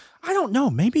 I don't know.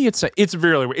 Maybe it's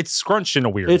really it's scrunched in a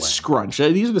weird way. It's scrunched.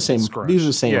 These are the same. These are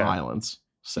the same islands.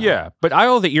 So. Yeah, but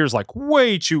Isle of the Ear's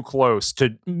way too close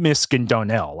to Misk and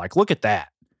Donnell. Look at that.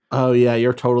 Oh yeah,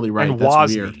 you're totally right. And That's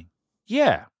Wozni. Weird.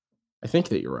 Yeah, I think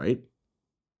that you're right.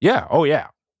 Yeah. Oh yeah.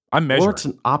 I'm measuring. Or it's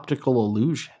an optical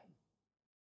illusion.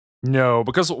 No,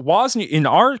 because Wozni in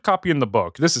our copy in the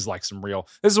book, this is some real.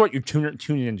 This is what you tune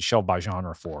in into Shelf by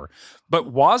Genre for.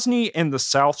 But Wozni and the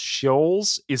South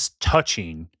Shoals is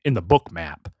touching in the book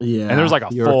map. Yeah, and there's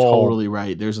you're totally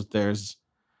right. There's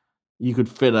you could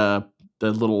fit the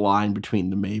little line between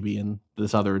them maybe in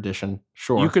this other edition.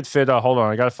 Sure, you could fit hold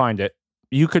on, I gotta find it.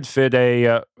 You could fit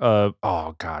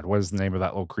oh god, what is the name of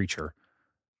that little creature?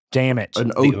 Damn it.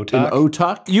 An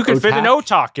otak? You could fit an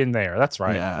otak in there. That's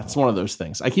right. Yeah, it's one of those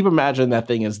things. I keep imagining that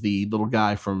thing as the little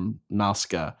guy from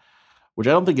Nazca, which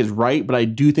I don't think is right, but I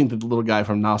do think that the little guy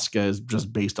from Nazca is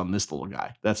just based on this little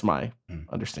guy. That's my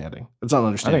understanding. It's not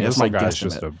understanding. That's my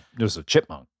guesstimate. Just a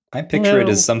chipmunk. I picture it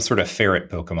as some sort of ferret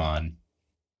Pokemon.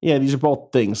 Yeah, these are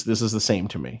both things. This is the same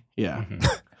to me. Yeah. Mm-hmm.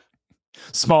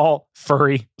 Small,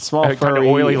 furry, furry, kind of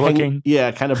oily looking.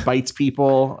 Yeah, kind of bites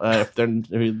people if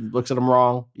he looks at them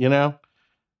wrong.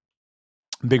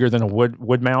 Bigger than a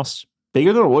wood mouse.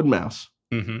 Bigger than a wood mouse.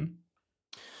 Mm-hmm.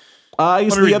 I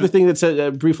guess the other thing that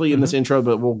said briefly in this intro,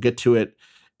 but we'll get to it,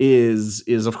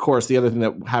 is of course the other thing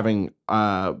that having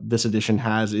this edition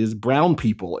has is brown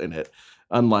people in it,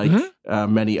 unlike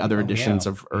many other editions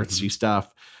of Earthsea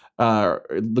stuff.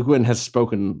 Le Guin has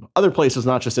spoken other places,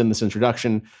 not just in this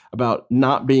introduction, about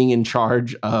not being in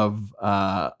charge of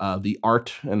the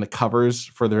art and the covers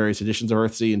for the various editions of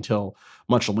Earthsea until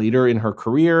much later in her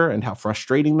career, and how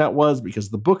frustrating that was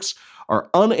because the books are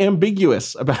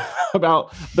unambiguous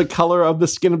about the color of the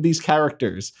skin of these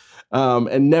characters.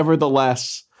 And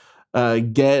nevertheless,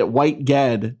 White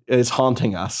Ged is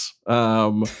haunting us.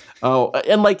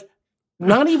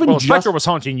 Not even Spectre was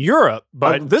haunting Europe,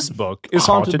 but this book is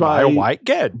haunted by a White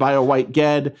Ged. By a White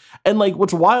Ged. And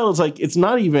what's wild is it's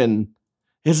not even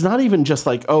just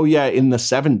oh yeah, in the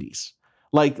 70s.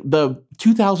 The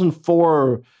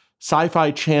 2004 Sci-Fi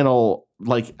Channel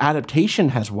adaptation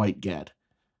has White Ged.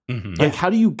 Mm-hmm. How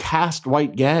do you cast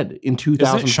White Ged in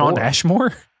 2004? Is it Shawn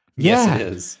Ashmore? Yes, it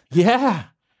is. Yeah.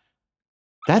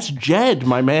 That's Jed,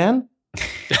 my man.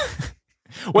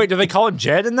 Wait, do they call him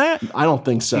Jed in that? I don't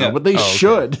think so, but they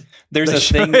should. There's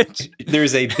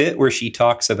there's a bit where she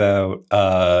talks about,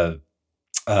 I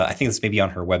think it's maybe on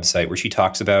her website, where she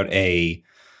talks about a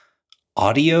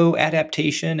audio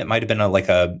adaptation. It might have been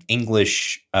a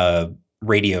English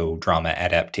radio drama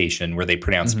adaptation where they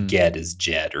pronounce Ged as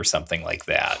Jed or something like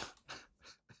that.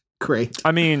 Great.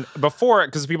 I mean, before,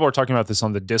 because people are talking about this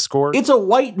on the Discord. It's a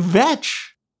white vetch.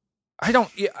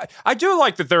 I do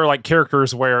like that there are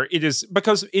characters where it is,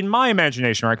 because in my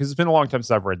imagination, right, because it's been a long time since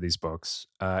I've read these books,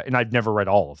 and I've never read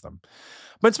all of them,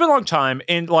 but it's been a long time,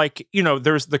 and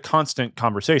there's the constant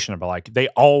conversation about they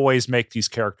always make these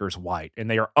characters white, and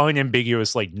they are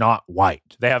unambiguously not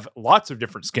white. They have lots of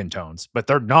different skin tones, but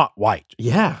they're not white.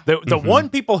 Yeah. The one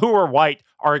people who are white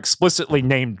are explicitly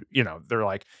named,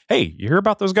 they're hey, you hear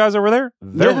about those guys over there?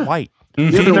 They're white.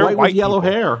 Yeah, they're white with yellow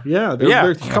hair. Yeah,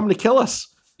 they're coming to kill us.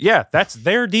 Yeah, that's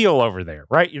their deal over there,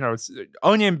 right? It's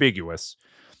unambiguous.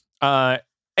 And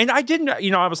I didn't,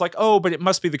 I was oh, but it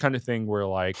must be the kind of thing where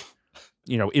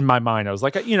in my mind, I was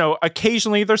like,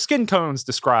 occasionally their skin tones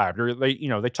described, or they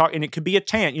talk, and it could be a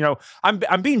tan.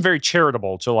 I'm being very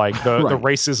charitable to like the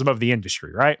racism of the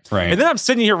industry, right? Right. And then I'm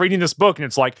sitting here reading this book, and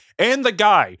it's like, and the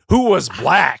guy who was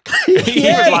black, he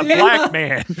was a black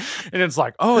man, and it's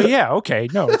like, oh yeah, okay,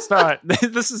 no, it's not.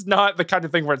 This is not the kind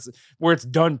of thing where it's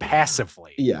done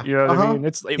passively. Yeah, you know what I mean?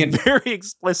 It's very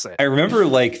explicit. I remember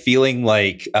like feeling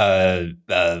like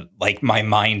my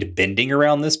mind bending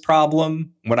around this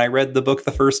problem when I read the book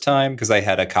the first time, because I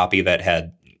had a copy that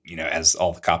had, as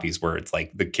all the copies were, it's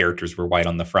like the characters were white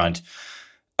on the front.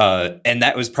 And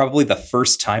that was probably the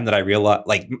first time that I realized,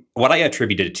 like, what I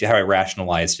attributed it to, how I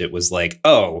rationalized it was like,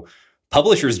 oh,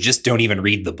 publishers just don't even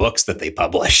read the books that they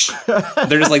publish.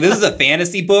 They're just like, this is a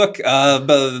fantasy book.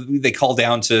 But they call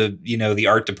down to, the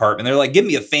art department. They're like, give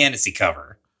me a fantasy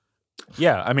cover.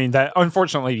 Yeah, I mean, that,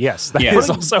 unfortunately, yes. That is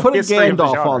also put a history of the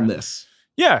Gandalf genre. on this.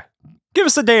 Yeah, give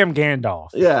us a damn Gandalf.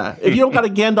 Yeah, if you don't got a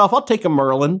Gandalf, I'll take a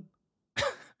Merlin.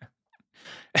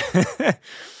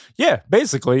 Yeah,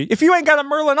 basically, if you ain't got a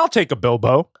Merlin, I'll take a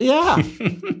Bilbo. Yeah,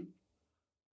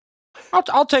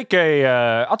 I'll take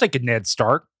a Ned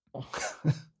Stark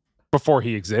before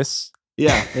he exists.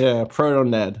 yeah, Proto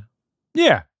Ned.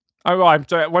 Yeah.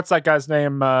 What's that guy's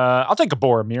name? I'll take a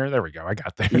Boromir. There we go. I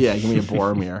got there. Yeah, give me a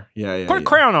Boromir. Yeah. Put a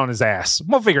crown on his ass.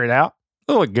 We'll figure it out.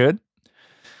 It'll look good.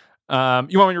 You want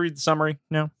me to read the summary?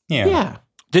 No? Yeah.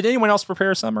 Did anyone else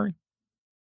prepare a summary?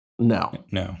 No.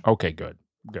 Okay, good.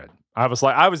 I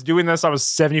was doing this. I was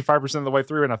 75% of the way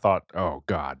through, and I thought, oh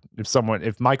God,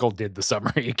 if Michael did the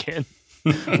summary again,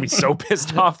 I'd be so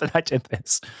pissed off that I did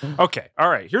this. Okay. All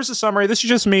right. Here's the summary. This is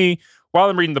just me while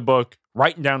I'm reading the book,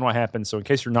 writing down what happened. So in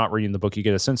case you're not reading the book, you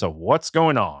get a sense of what's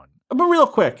going on. But real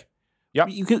quick. Yep.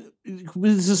 You could.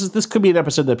 This could be an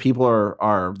episode that people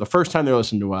are the first time they're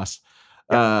listening to us,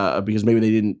 because maybe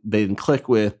they didn't click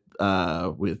with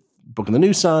Book of the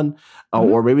New Sun,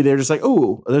 or maybe they're just like,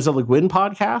 oh, there's a Le Guin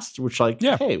podcast, which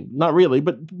hey, not really,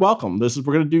 but welcome. We're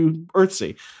gonna do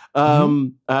Earthsea.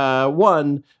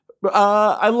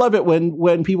 I love it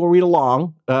when people read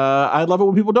along. I love it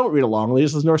when people don't read along. They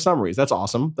just listen to our summaries. That's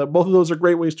awesome. That both of those are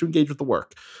great ways to engage with the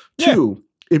work. Yeah. 2,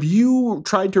 if you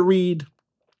tried to read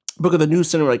Book of the New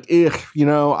Sun, like,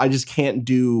 I just can't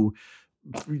do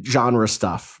genre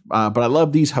stuff. But I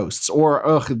love these hosts.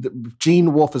 Or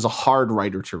Gene Wolfe is a hard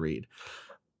writer to read.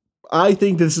 I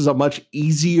think this is a much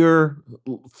easier,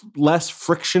 less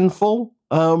frictionful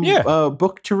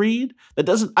book to read. That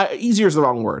doesn't easier is the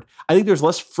wrong word. I think there's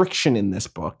less friction in this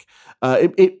book.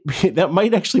 That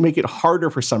might actually make it harder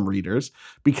for some readers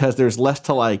because there's less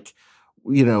to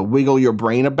wiggle your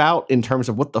brain about in terms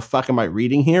of what the fuck am I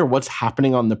reading here? What's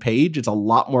happening on the page? It's a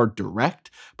lot more direct.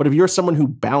 But if you're someone who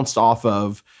bounced off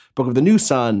of Book of the New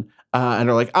Sun and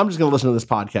are like, I'm just going to listen to this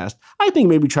podcast, I think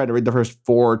maybe trying to read the first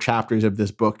 4 chapters of this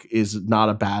book is not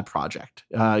a bad project.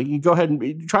 You go ahead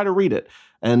and try to read it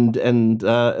and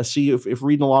see if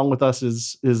reading along with us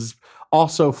is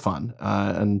also fun,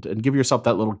 and give yourself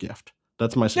that little gift.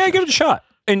 That's my suggestion. Yeah, give it a shot.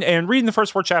 And reading the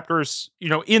first 4 chapters,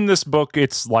 in this book,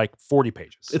 it's like 40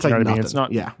 pages. It's like nothing. It's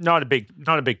not a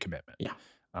big commitment. Yeah.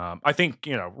 I think,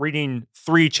 reading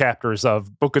 3 chapters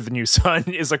of Book of the New Sun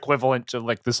is equivalent to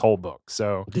like this whole book.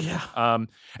 So,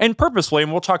 and purposefully,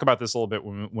 and we'll talk about this a little bit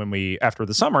when we, after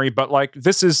the summary, but like,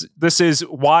 this is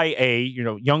YA,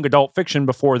 young adult fiction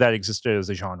before that existed as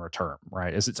a genre term,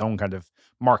 right? As its own kind of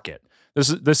market.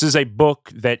 This is a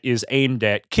book that is aimed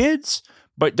at kids,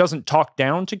 but doesn't talk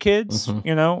down to kids.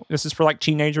 This is for like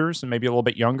teenagers and maybe a little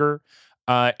bit younger,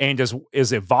 and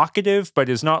is evocative, but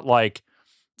is not like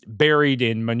buried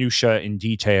in minutia in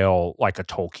detail like a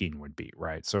Tolkien would be,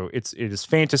 right? So it is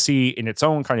fantasy in its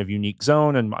own kind of unique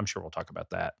zone, and I'm sure we'll talk about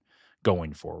that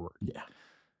going forward. Yeah.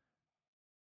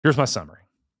 Here's my summary.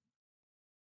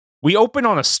 We open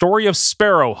on a story of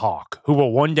Sparrowhawk, who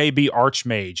will one day be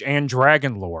Archmage and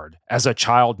Dragon Lord as a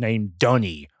child named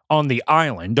Dunny on the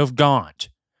island of Gaunt.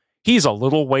 He's a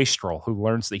little wastrel who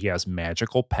learns that he has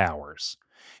magical powers.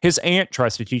 His aunt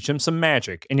tries to teach him some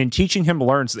magic, and in teaching him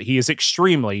learns that he is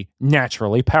extremely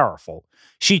naturally powerful.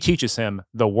 She teaches him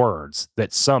the words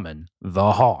that summon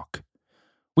the hawk.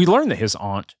 We learn that his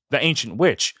aunt, the ancient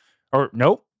witch,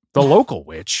 the local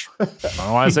witch,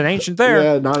 I said ancient there.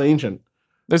 Yeah, not ancient.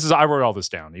 I wrote all this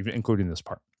down, even including this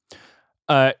part.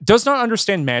 Does not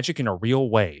understand magic in a real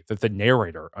way that the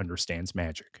narrator understands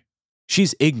magic.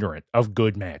 She's ignorant of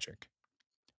good magic.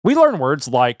 We learn words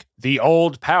like the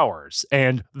old powers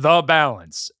and the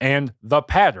balance and the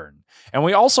pattern And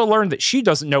we also learn that she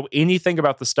doesn't know anything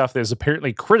about the stuff that is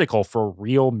apparently critical for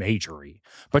real magery.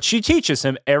 But she teaches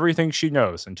him everything she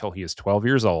knows until he is 12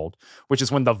 years old, which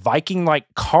is when the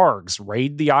Viking-like Kargs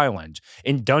raid the island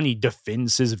and Dunny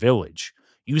defends his village.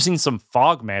 Using some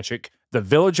fog magic, the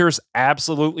villagers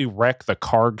absolutely wreck the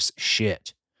Kargs'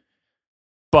 shit.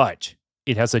 But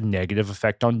it has a negative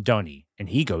effect on Dunny, and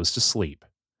he goes to sleep.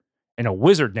 And a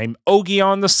wizard named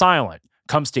Ogion the Silent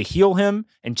comes to heal him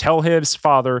and tell his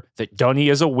father that Dunny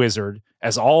is a wizard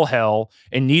as all hell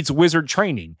and needs wizard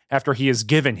training after he is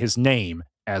given his name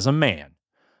as a man.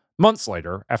 Months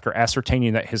later, after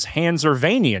ascertaining that his hands are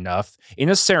veiny enough, in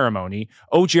a ceremony,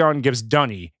 Ogion gives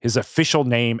Dunny his official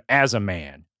name as a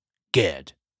man,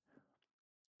 Ged.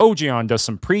 Ogion does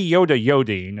some pre-Yoda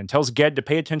yodeing and tells Ged to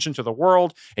pay attention to the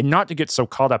world and not to get so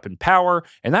caught up in power,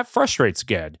 and that frustrates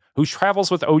Ged, who travels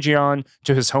with Ogion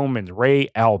to his home in Ray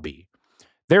Alby.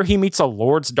 There he meets a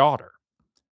lord's daughter.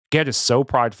 Ged is so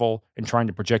prideful and trying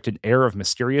to project an air of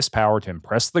mysterious power to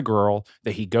impress the girl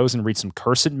that he goes and reads some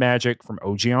cursed magic from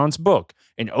Ogion's book,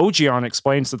 and Ogion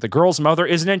explains that the girl's mother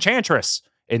is an enchantress,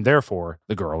 and therefore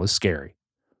the girl is scary.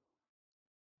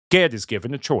 Ged is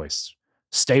given a choice.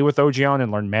 Stay with Ogion and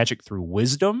learn magic through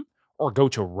wisdom, or go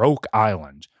to Roke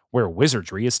Island, where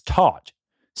wizardry is taught.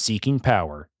 Seeking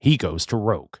power, he goes to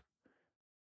Roke.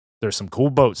 There's some cool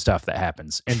boat stuff that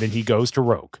happens, and then he goes to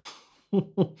Roke.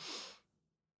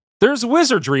 There's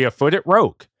wizardry afoot at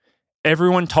Roke.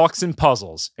 Everyone talks in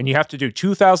puzzles, and you have to do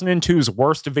 2002's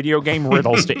worst video game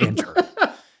riddles to enter.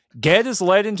 Ged is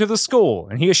led into the school,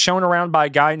 and he is shown around by a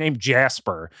guy named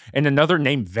Jasper and another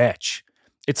named Vetch.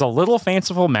 It's a little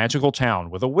fanciful magical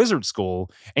town with a wizard school,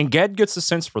 and Ged gets a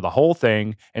sense for the whole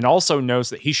thing and also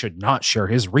knows that he should not share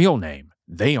his real name.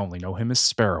 They only know him as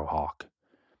Sparrowhawk.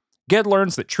 Ged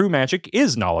learns that true magic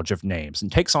is knowledge of names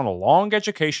and takes on a long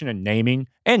education in naming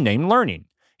and name learning.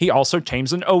 He also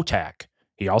tames an otak.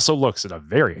 He also looks at a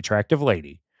very attractive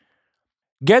lady.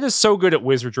 Ged is so good at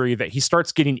wizardry that he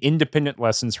starts getting independent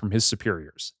lessons from his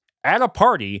superiors. At a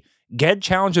party, Ged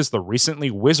challenges the recently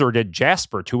wizarded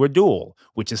Jasper to a duel,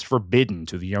 which is forbidden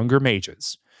to the younger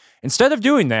mages. Instead of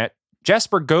doing that,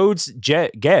 Jasper goads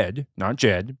Ged, not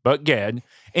Jed, but Ged,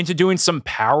 into doing some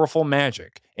powerful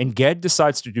magic, and Ged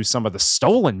decides to do some of the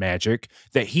stolen magic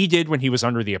that he did when he was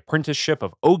under the apprenticeship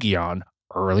of Ogion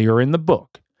earlier in the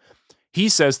book. He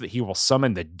says that he will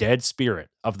summon the dead spirit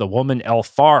of the woman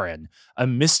Elfarin, a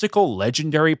mystical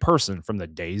legendary person from the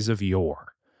days of yore.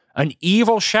 An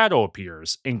evil shadow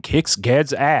appears and kicks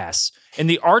Ged's ass, and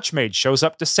the Archmage shows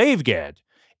up to save Ged.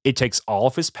 It takes all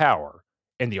of his power,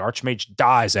 and the Archmage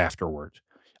dies afterward.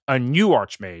 A new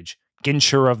Archmage,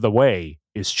 Ginshur of the Way,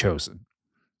 is chosen.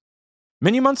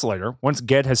 Many months later, once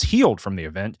Ged has healed from the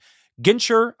event,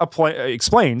 Ginshur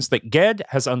explains that Ged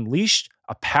has unleashed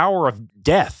a power of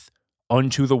death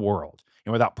unto the world,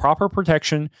 and without proper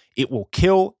protection, it will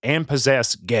kill and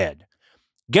possess Ged.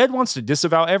 Ged wants to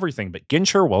disavow everything, but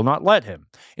Ginshur will not let him.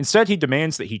 Instead, he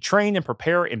demands that he train and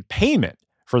prepare in payment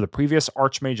for the previous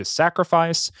Archmage's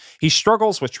sacrifice. He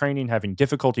struggles with training, having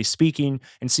difficulty speaking,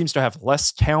 and seems to have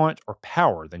less talent or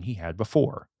power than he had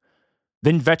before.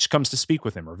 Then Vetch comes to speak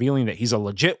with him, revealing that he's a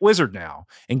legit wizard now,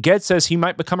 and Ged says he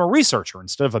might become a researcher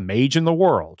instead of a mage in the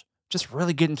world. Just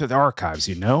really get into the archives,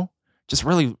 you know? Just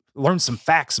really learn some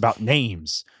facts about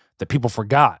names that people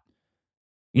forgot.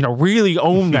 You know, really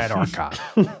own that archive.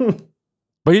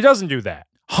 But he doesn't do that.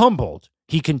 Humbled,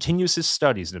 he continues his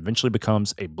studies and eventually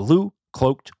becomes a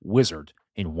blue-cloaked wizard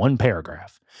in one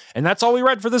paragraph. And that's all we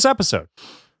read for this episode.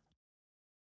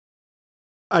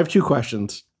 I have two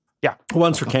questions. Yeah.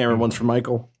 One's for Cameron, one's for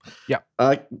Michael. Yeah.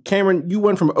 Cameron, you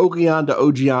went from Ogion to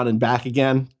Ogion and back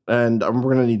again, and we're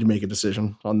going to need to make a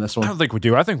decision on this one. I don't think we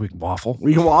do. I think we can waffle.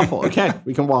 We can waffle. Okay,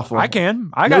 we can waffle. I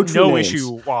can. I got no names.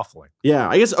 issue waffling. Yeah,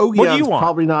 I guess Ogion's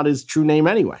probably not his true name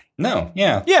anyway. No,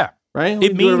 yeah. Yeah. Right?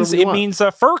 It means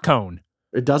a fur cone.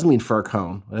 It does mean fur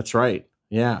cone. That's right.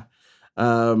 Yeah.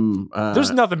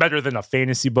 There's nothing better than a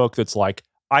fantasy book that's like,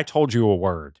 I told you a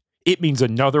word. It means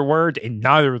another word, and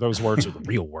neither of those words are the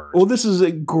real word. Well, this is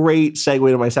a great segue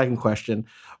to my second question.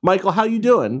 Michael, how you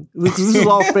doing? This is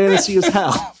all fantasy as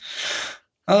hell.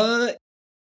 Did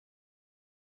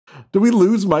we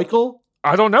lose Michael?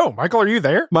 I don't know. Michael, are you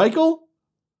there? Michael?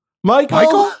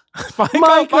 Michael?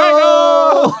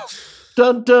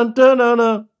 Dun, dun, dun, dun,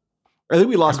 dun. I think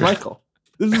we lost Michael.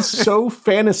 This is so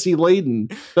fantasy laden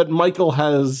that Michael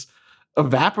has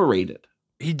evaporated.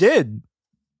 He did.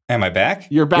 Am I back?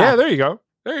 You're back. Yeah, there you go.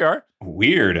 There you are.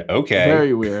 Weird. Okay.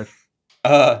 Very weird.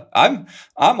 I'm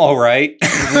all right.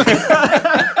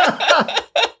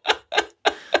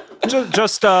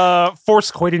 just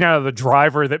force quitting out of the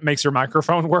driver that makes your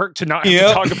microphone work to not have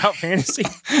to talk about fantasy.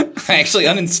 I actually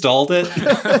uninstalled it.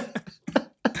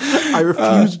 I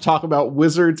refuse to talk about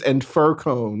wizards and fur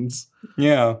cones.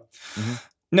 Yeah. Mm-hmm.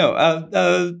 No,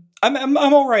 I'm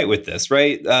all right with this,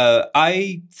 right?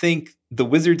 I think the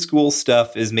wizard school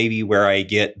stuff is maybe where I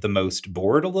get the most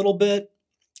bored a little bit.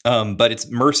 But it's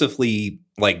mercifully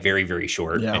like very, very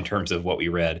short in terms of what we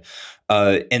read.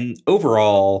 And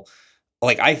overall,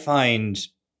 like I find,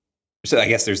 so I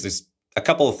guess there's a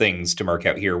couple of things to mark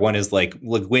out here. One is like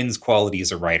Le Guin's quality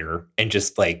as a writer and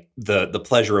just like the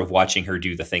pleasure of watching her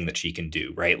do the thing that she can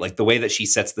do, right? Like the way that she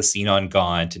sets the scene on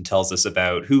Gaunt and tells us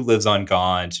about who lives on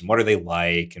Gaunt and what are they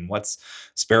like and what's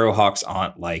Sparrowhawk's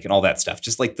aunt like and all that stuff.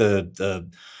 Just like the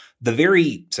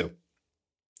very, so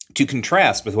to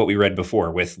contrast with what we read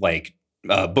before with like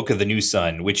Book of the New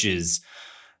Sun, which is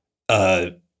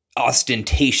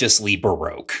ostentatiously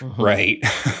Baroque, right?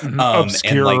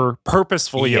 Obscure, and like,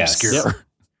 purposefully obscure.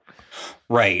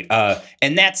 Right.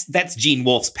 And that's Gene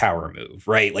Wolfe's power move,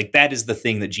 right? Like that is the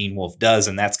thing that Gene Wolfe does.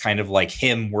 And that's kind of like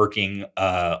him working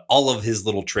all of his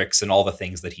little tricks and all the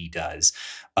things that he does.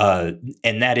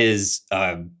 And that is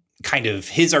kind of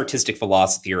his artistic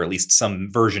philosophy, or at least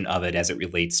some version of it as it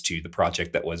relates to the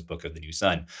project that was Book of the New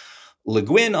Sun. Le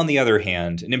Guin, on the other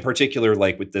hand, and in particular,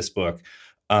 like with this book,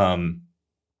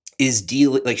 is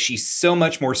dealing like she's so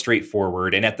much more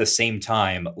straightforward, and at the same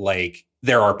time, like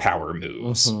there are power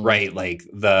moves, right? Like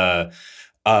the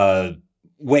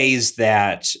ways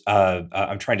that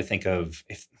I'm trying to think of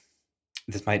if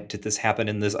did this happen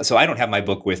in this? So I don't have my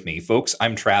book with me, folks.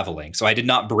 I'm traveling, so I did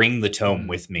not bring the tome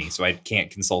with me, so I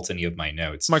can't consult any of my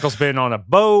notes. Michael's been on a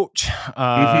boat.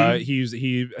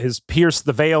 He has pierced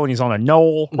the veil and he's on a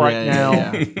knoll right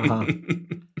now. Yeah.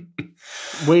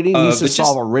 Waiting to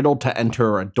solve a riddle to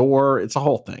enter a door. It's a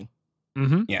whole thing.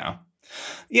 Yeah.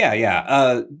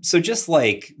 So just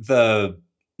like the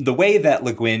way that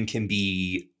Le Guin can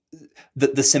be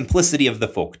the simplicity of the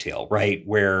folktale, right?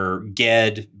 Where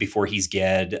Ged, before he's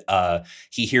Ged,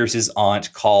 he hears his aunt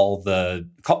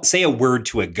say a word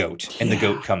to a goat, and the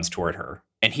goat comes toward her.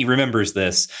 And he remembers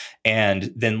this.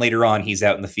 And then later on, he's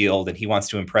out in the field and he wants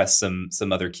to impress some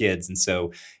other kids. And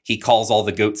so he calls all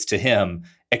the goats to him,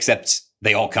 except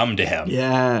they all come to him.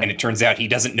 Yeah. And it turns out he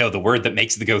doesn't know the word that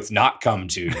makes the goats not come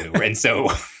to you. And so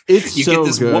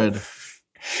it's good.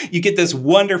 You get this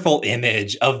wonderful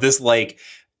image of this, like,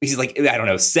 he's like, I don't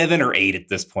know, 7 or 8 at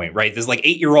this point, right? This like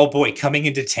 8-year-old boy coming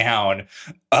into town,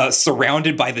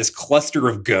 surrounded by this cluster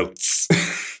of goats.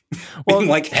 Well,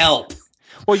 like, help.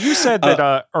 Well, you said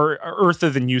that Earth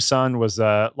of the New Sun was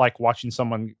like watching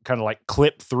someone kind of like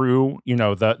clip through,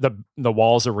 the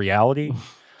walls of reality.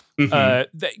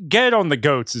 Ged on the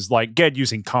goats is like Ged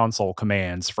using console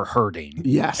commands for herding.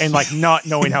 Yes. And like not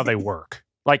knowing how they work.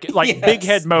 Like yes. Big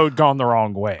head mode gone the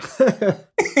wrong way.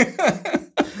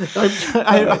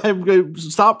 I'm going to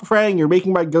stop praying. You're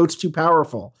making my goats too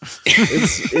powerful.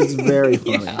 It's very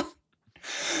funny. Yeah.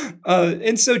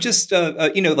 And so just,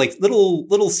 like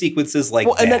little sequences like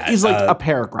that. And that is like a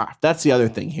paragraph. That's the other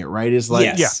thing here, right? Is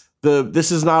like,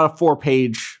 this is not a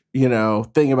 4-page,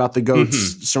 thing about the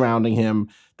goats surrounding him.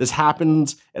 This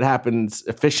happens. It happens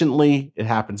efficiently. It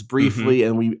happens briefly.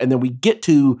 And then we get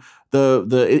to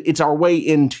it's our way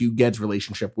into Ged's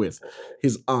relationship with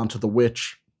his aunt, the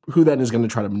witch, who then is going to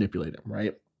try to manipulate him,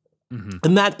 right?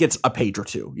 And that gets a page or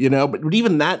two, but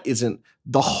even that isn't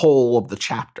the whole of the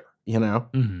chapter,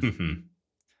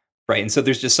 Right. And so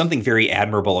there's just something very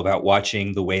admirable about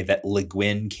watching the way that Le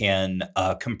Guin can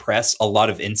compress a lot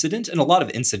of incident, and a lot of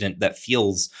incident that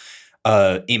feels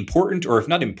important, or if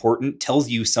not important, tells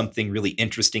you something really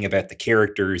interesting about the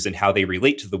characters and how they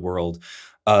relate to the world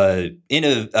in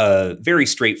a very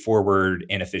straightforward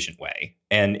and efficient way.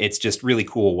 And it's just really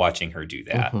cool watching her do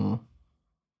that.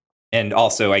 And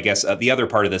also, I guess the other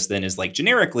part of this then is like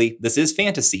generically, this is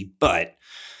fantasy, but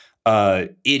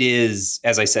it is,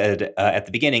 as I said at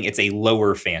the beginning, it's a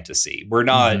lower fantasy. We're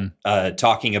not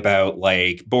talking about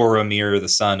like Boromir, the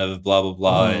son of blah, blah,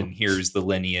 blah, and here's the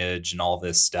lineage and all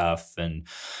this stuff. And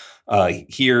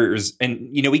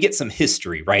we get some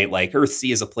history, right? Like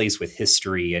Earthsea is a place with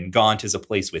history and Gaunt is a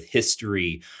place with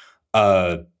history.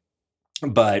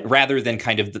 But rather than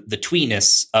kind of the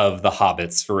tweeness of the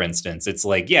hobbits, for instance, it's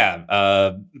like,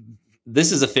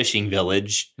 this is a fishing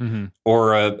village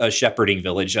or a shepherding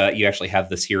village. You actually have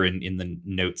this here in the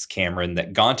notes, Cameron,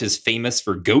 that Gaunt is famous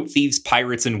for goat thieves,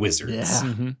 pirates, and wizards.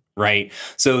 Right.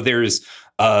 So there's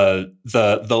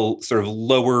the sort of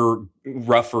lower,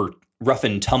 rougher rough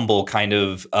and tumble kind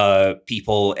of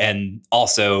people, and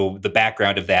also the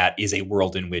background of that is a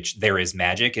world in which there is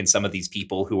magic, and some of these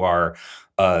people who are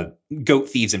goat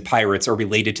thieves and pirates are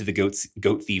related to the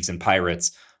goat thieves and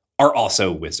pirates are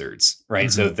also wizards, right?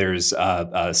 Mm-hmm. So there's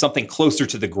something closer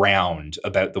to the ground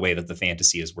about the way that the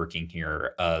fantasy is working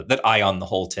here that I, on the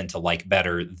whole, tend to like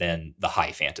better than the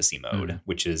high fantasy mode,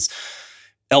 which is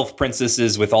elf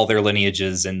princesses with all their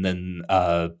lineages, and then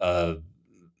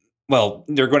well,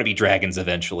 they're going to be dragons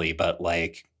eventually, but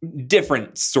like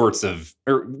different sorts of,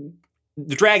 or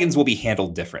the dragons will be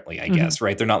handled differently, I guess,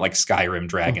 right? They're not like Skyrim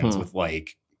dragons with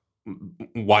like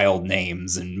wild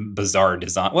names and bizarre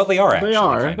design. Well, they are actually. They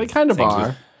are. They kind of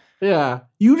are. Yeah.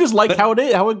 You just like how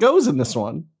it goes in this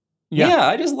one. Yeah,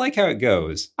 I just like how it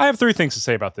goes. I have 3 things to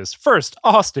say about this. First,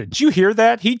 Austin, did you hear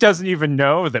that? He doesn't even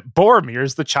know that Boromir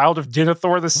is the child of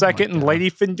Denethor II and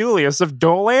Lady Findulius of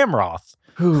Dol Amroth.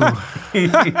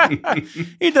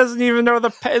 He doesn't even know the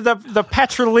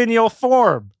patrilineal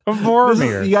form of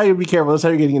Boromir. You gotta be careful. That's how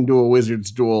you're getting into a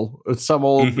wizard's duel. Some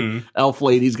old elf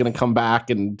lady's gonna come back,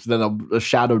 and then a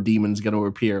shadow demon's gonna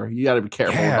appear. You gotta be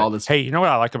careful with all this. Hey, you know what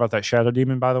I like about that shadow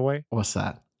demon, by the way? What's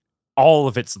that? All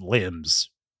of its limbs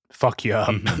fuck you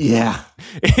up. Yeah.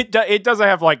 It doesn't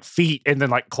have like feet and then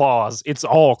like claws. It's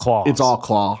all claws. It's all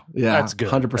claw. Yeah. That's good.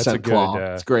 100% claw.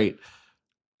 It's great.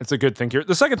 It's a good thing here.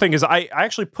 The second thing is I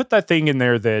actually put that thing in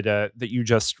there that you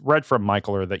just read from,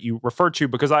 Michael, or that you referred to,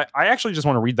 because I actually just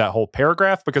want to read that whole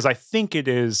paragraph, because I think it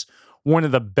is one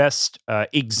of the best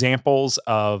examples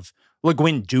of Le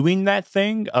Guin doing that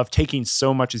thing, of taking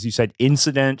so much, as you said,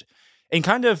 incident and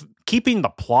kind of keeping the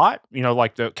plot,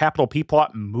 like the capital P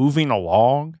plot, moving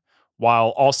along, while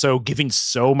also giving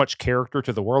so much character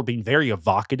to the world, being very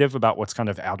evocative about what's kind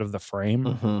of out of the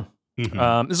frame. This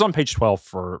is on page 12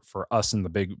 for us in the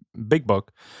big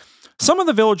book. Some of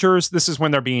the villagers, this is when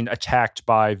they're being attacked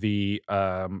by the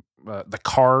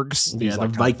Kargs. These the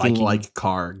Viking-like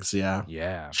Kargs, yeah.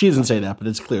 Yeah. She doesn't say that, but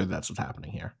it's clear that's what's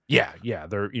happening here. Yeah.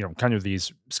 They're, kind of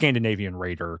these Scandinavian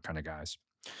raider kind of guys.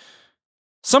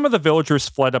 Some of the villagers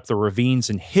fled up the ravines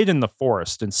and hid in the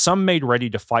forest, and some made ready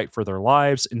to fight for their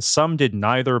lives, and some did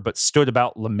neither, but stood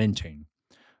about lamenting.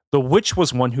 The witch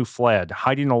was one who fled,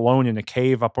 hiding alone in a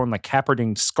cave up on the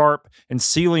Caperding Scarp and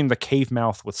sealing the cave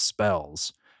mouth with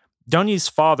spells. Dunny's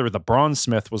father, the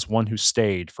bronzesmith, was one who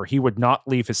stayed, for he would not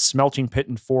leave his smelting pit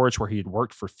and forge where he had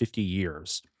worked for 50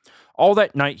 years. All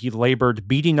that night he labored,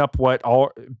 beating up what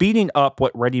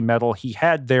ready metal he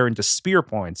had there into spear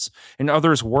points, and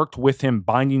others worked with him,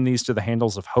 binding these to the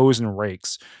handles of hoes and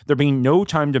rakes, there being no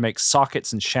time to make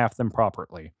sockets and shaft them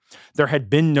properly. There had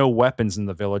been no weapons in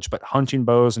the village but hunting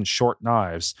bows and short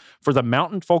knives, for the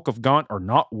mountain folk of Gaunt are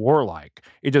not warlike.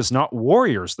 It is not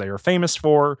warriors they are famous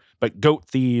for, but goat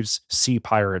thieves, sea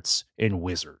pirates, and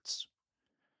wizards.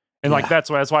 And that's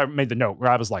why I made the note,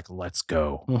 where I was like, let's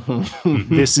go.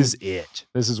 This is it.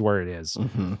 This is where it is.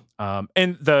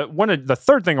 And the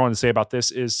third thing I want to say about this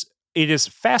is, it is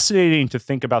fascinating to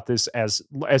think about this as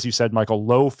you said, Michael,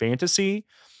 low fantasy,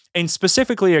 and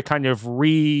specifically a kind of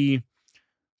reconfiguring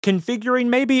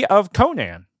maybe of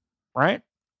Conan, right?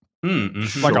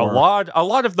 Like a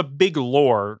lot of the big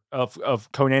lore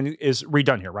of Conan is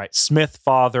redone here, right? Smith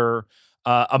father,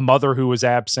 a mother who was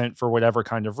absent for whatever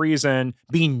kind of reason,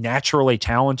 being naturally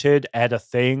talented at a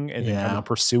thing and then kind of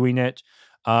pursuing it.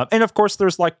 And of course,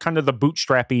 there's like kind of the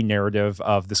bootstrappy narrative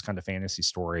of this kind of fantasy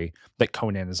story that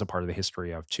Conan is a part of the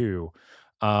history of too.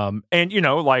 And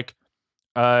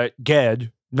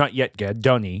Ged, not yet Ged,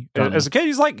 Dunny. As a kid,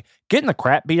 he's like getting the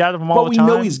crap beat out of him all the time.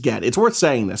 But we know he's Ged. It's worth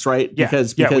saying this, right?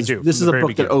 Because this is a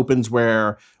book that opens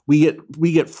where we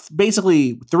get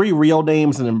basically 3 real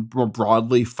names and then more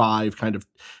broadly 5 kind of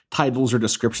titles or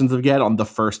descriptions of Ged on the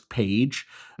first page.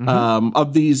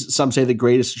 Of these, some say the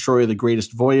greatest destroyer, the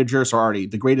greatest voyager,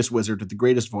 the greatest wizard, the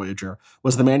greatest voyager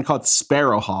was the man called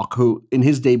Sparrowhawk, who in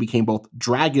his day became both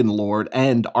Dragon Lord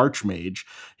and Archmage.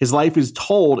 His life is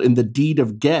told in the Deed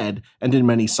of Ged and in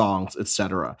many songs,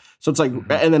 etc. So it's like,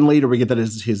 and then later we get that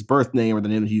his birth name, or the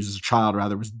name that he used as a child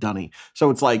rather, was Dunny. So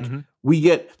it's like,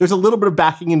 there's a little bit of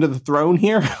backing into the throne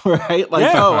here, right? Like,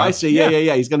 I see.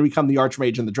 Yeah. He's going to become the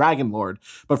Archmage and the Dragon Lord,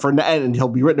 but and he'll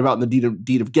be written about in the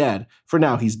Deed of Ged. For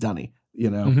now, he's Dunny,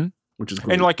 which is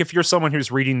great. And like, if you're someone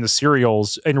who's reading the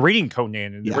serials and reading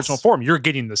Conan in the original form, you're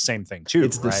getting the same thing too.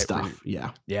 It's this stuff.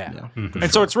 Yeah.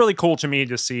 And so it's really cool to me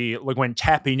to see Le Guin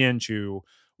tapping into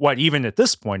what, even at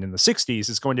this point in the 60s,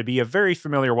 is going to be a very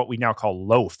familiar, what we now call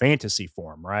low fantasy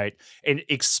form, right? And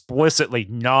explicitly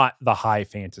not the high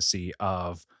fantasy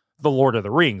of the Lord of the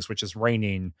Rings, which is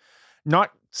reigning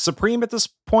not supreme at this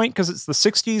point because it's the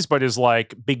 60s, but is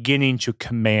like beginning to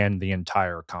command the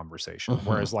entire conversation.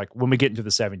 Whereas like when we get into the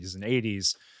 70s and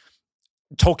 80s,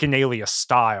 Tolkienalia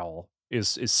style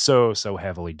is so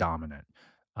heavily dominant.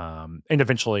 And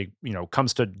eventually,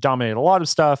 comes to dominate a lot of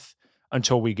stuff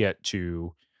until we get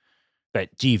to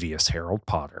that devious Harold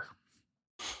Potter.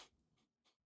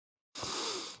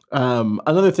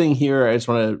 Another thing here, I just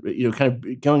want to, kind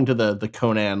of going to the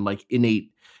Conan, like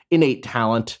innate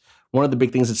talent. One of the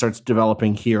big things that starts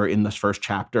developing here in this first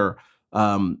chapter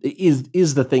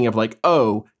is the thing of like,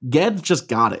 oh, Ged's just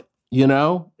got it.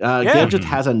 Ged just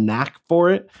has a knack for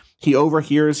it. He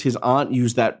overhears his aunt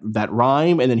use that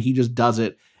rhyme, and then he just does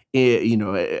it.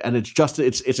 And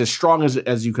it's as strong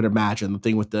as you could imagine. The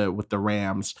thing with the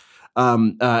rams,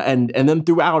 and then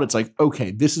throughout, it's like,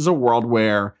 okay, this is a world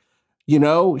where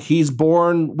he's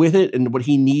born with it, and what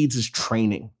he needs is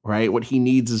training, right? What he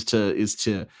needs is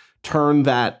to turn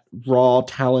that raw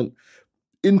talent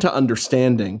into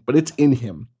understanding, but it's in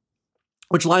him,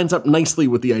 which lines up nicely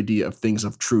with the idea of things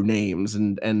of true names,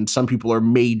 and some people are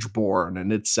mage born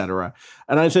and etc.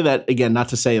 And I say that again, not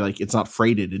to say like it's not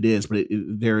freighted, it is, but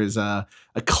there is a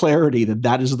clarity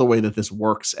that is the way that this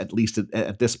works, at least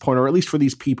at this point, or at least for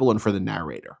these people and for the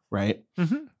narrator, right?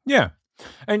 Mm-hmm. Yeah.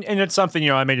 And it's something,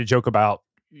 I made a joke about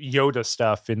Yoda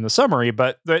stuff in the summary,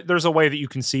 but there's a way that you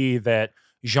can see that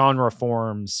genre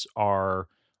forms are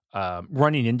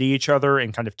running into each other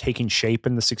and kind of taking shape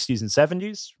in the 60s and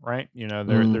 70s, right?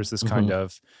 There's this kind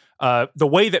of the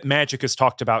way that magic is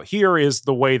talked about here is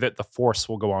the way that the Force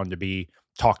will go on to be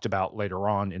talked about later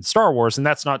on in Star Wars. And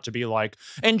that's not to be like,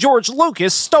 and George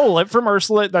Lucas stole it from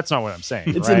Ursula. That's not what I'm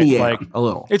saying. It's right? in the air, like, a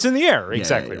little. It's in the air,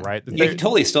 exactly, yeah. right? You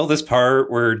totally stole this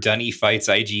part where Dunny fights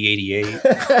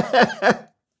IG-88.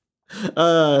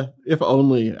 If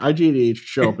only IG-88 should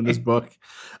show up in this book.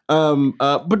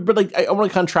 But like I want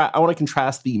to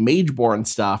contrast the Mageborn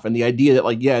stuff and the idea that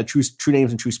like true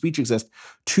names and true speech exist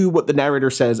to what the narrator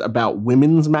says about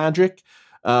women's magic.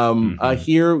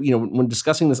 Here, when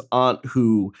discussing this aunt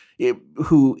who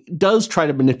does try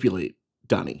to manipulate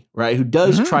Dunny, right? Who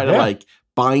does try to like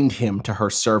bind him to her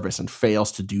service and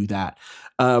fails to do that.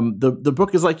 The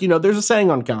book is like, there's a saying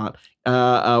on Gaunt,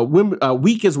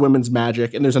 weak is women's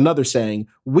magic, and there's another saying,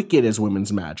 wicked is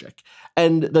women's magic.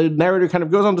 And the narrator kind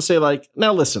of goes on to say like,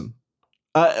 now listen,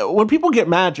 when people get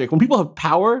magic, when people have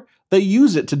power, they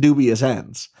use it to dubious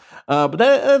ends. But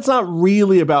that's not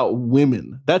really about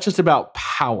women. That's just about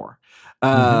power.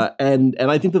 And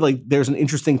I think that like there's an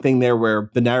interesting thing there where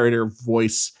the narrator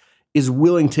voice is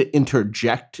willing to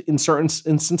interject in certain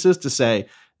instances to say,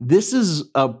 this is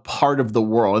a part of the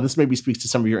world. And this maybe speaks to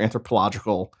some of your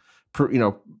anthropological,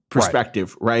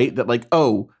 perspective, right? That like,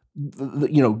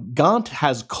 Gaunt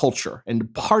has culture,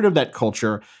 and part of that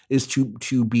culture is to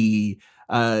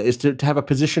have a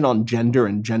position on gender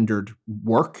and gendered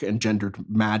work and gendered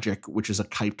magic, which is a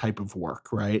type of work,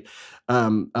 right?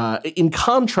 In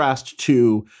contrast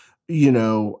to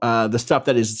the stuff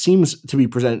that seems to be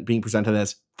being presented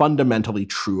as fundamentally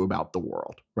true about the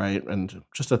world, right? And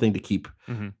just a thing to keep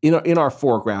in our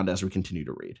foreground as we continue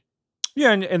to read.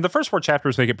 Yeah, and the first 4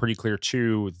 chapters make it pretty clear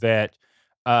too that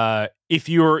if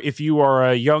you are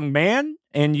a young man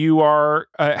and you are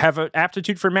have an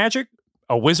aptitude for magic,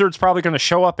 a wizard's probably going to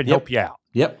show up and help you out.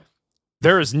 Yep.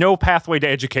 There is no pathway to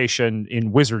education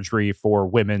in wizardry for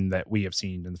women that we have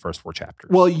seen in the first 4 chapters.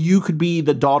 Well, you could be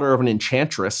the daughter of an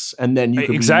enchantress, and then you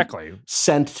could be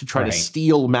sent to try to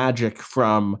steal magic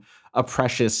from a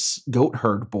precious goat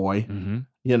herd boy.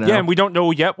 Yeah, and we don't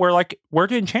know yet where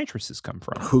do enchantresses come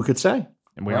from? Who could say?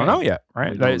 And we don't know yet,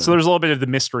 right? So there's a little bit of the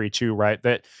mystery too, right?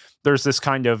 That there's this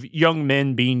kind of young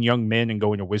men being young men and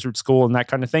going to wizard school and that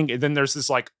kind of thing. And then there's this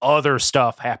like other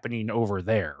stuff happening over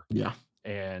there. Yeah.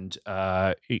 And,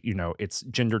 it's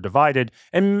gender divided.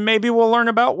 And maybe we'll learn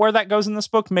about where that goes in this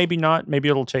book. Maybe not. Maybe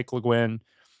it'll take Le Guin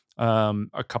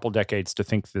a couple decades to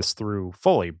think this through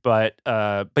fully. But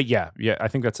yeah, I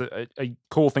think that's a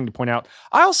cool thing to point out.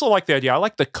 I also like the idea. I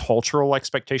like the cultural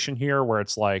expectation here where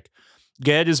it's like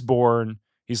Ged is born.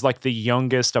 He's like the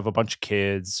youngest of a bunch of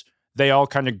kids. They all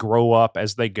kind of grow up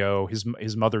as they go.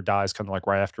 His mother dies kind of like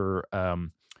right after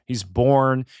he's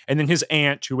born. And then his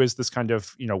aunt, who is this kind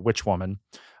of, witch woman,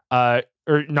 or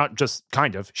not just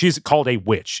kind of, she's called a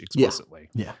witch explicitly.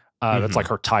 Yeah. That's like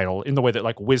her title in the way that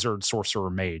like wizard, sorcerer,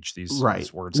 mage, these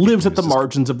words. Lives at the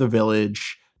margins of the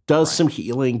village, does some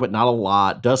healing, but not a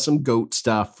lot, does some goat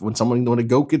stuff. When a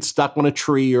goat gets stuck on a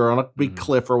tree or on a big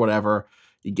cliff or whatever,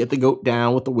 you get the goat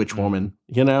down with the witch woman,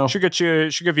 She'll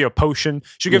give you a potion.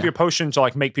 She'll give you a potion to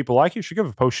like make people like you. She'll give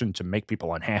a potion to make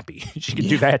people unhappy. She can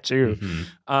do that too.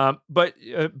 But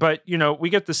we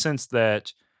get the sense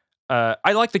that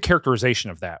I like the characterization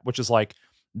of that, which is like,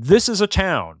 this is a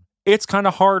town. It's kind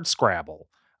of hard Scrabble.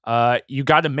 You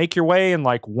got to make your way. And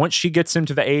like, once she gets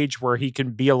into the age where he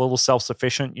can be a little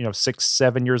self-sufficient, 6,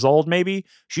 7 years old, maybe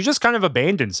she just kind of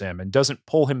abandons him and doesn't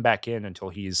pull him back in until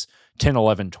he's 10,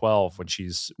 11, 12,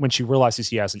 when she realizes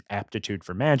he has an aptitude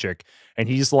for magic. And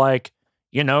he's like,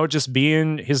 just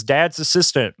being his dad's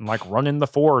assistant and like running the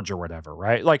forge or whatever.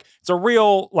 Right. Like, it's a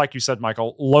real, like you said,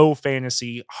 Michael, low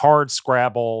fantasy, hard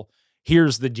Scrabble.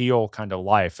 Here's the deal kind of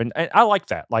life. And I like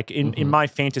that. Like in my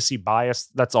fantasy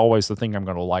bias, that's always the thing I'm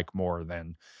going to like more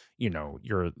than,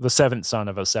 you're the seventh son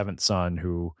of a seventh son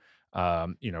who,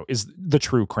 is the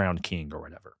true crowned king or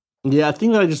whatever. Yeah. I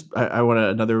think that I want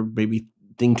another maybe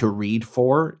thing to read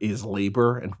for is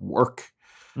labor and work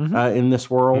in this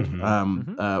world.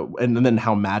 And then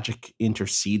how magic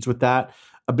intercedes with that.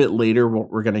 A bit later,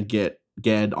 we're going to get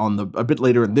Ged a bit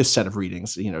later in this set of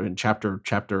readings, in chapter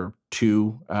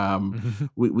 2,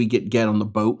 we get Ged on the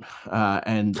boat,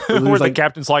 and where the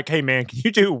captain's like, "Hey man, can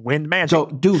you do wind magic? So,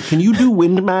 dude, can you do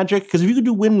wind magic? Because if you could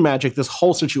do wind magic, this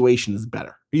whole situation is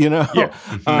better. Yeah,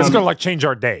 it's gonna like change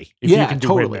our day if you can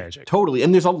do wind magic. Totally.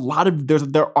 And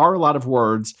there are a lot of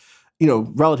words,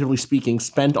 relatively speaking,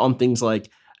 spent on things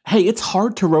like, "Hey, it's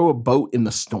hard to row a boat in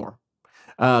the storm."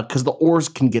 Because the oars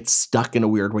can get stuck in a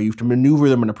weird way. You have to maneuver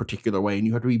them in a particular way, and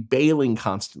you have to be bailing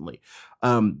constantly.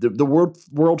 The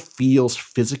world feels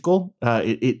physical.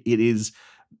 It is,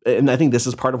 and I think this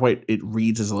is part of why it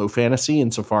reads as low fantasy,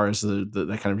 insofar as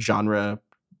the kind of genre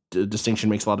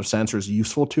distinction makes a lot of sense or is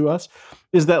useful to us,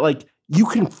 is that like you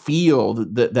can feel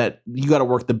that you got to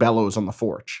work the bellows on the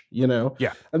forge,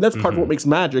 Yeah. And that's part of what makes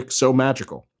magic so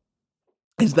magical.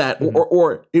 Is that,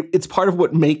 or it's part of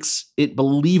what makes it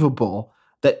believable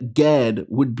that Ged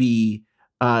would be,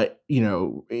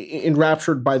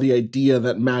 enraptured by the idea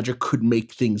that magic could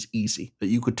make things easy, that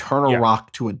you could turn a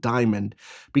rock to a diamond,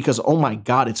 because, oh my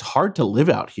God, it's hard to live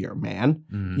out here, man.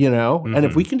 And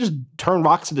if we can just turn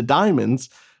rocks into diamonds,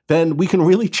 then we can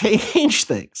really change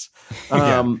things.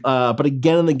 But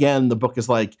again and again, the book is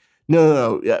like,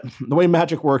 no. The way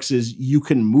magic works is you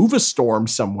can move a storm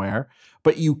somewhere,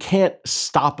 but you can't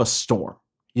stop a storm.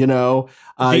 The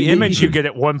image you get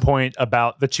at one point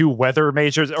about the two weather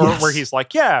majors, or where he's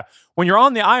like, when you're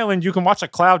on the island, you can watch a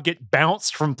cloud get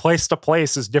bounced from place to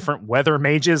place as different weather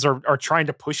mages are trying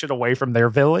to push it away from their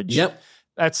village. Yep.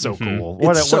 That's so cool.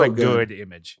 What a good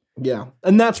image. Yeah.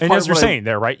 And that's part as you're saying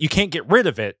there, right? You can't get rid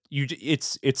of it.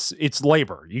 It's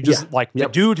labor. You just the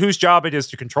dude whose job it is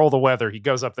to control the weather. He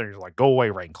goes up there and he's like, "Go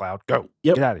away, rain cloud. Go.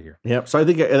 Get out of here." Yep. So I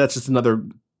think that's just another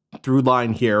through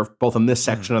line here, both in this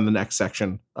section and the next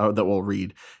section that we'll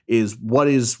read, is what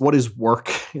is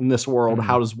work in this world?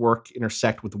 How does work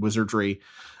intersect with wizardry?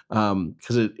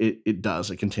 Because it does.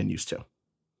 It continues to.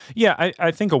 Yeah,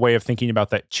 I think a way of thinking about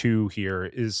that too here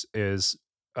is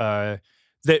that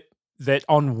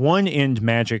on one end,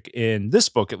 magic in this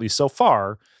book, at least so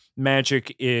far,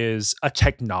 magic is a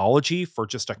technology for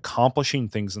just accomplishing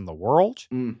things in the world.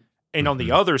 And on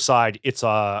the other side, it's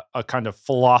a kind of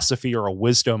philosophy or a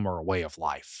wisdom or a way of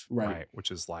life, right?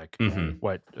 Which is like,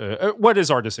 what is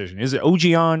our decision? Is it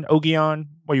Ogion? What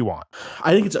do you want?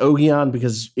 I think it's Ogion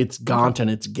because it's Gaunt and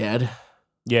it's Ged.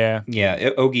 Yeah.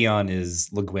 Ogion is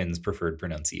Le Guin's preferred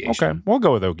pronunciation. Okay, we'll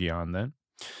go with Ogion then.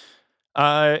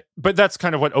 But that's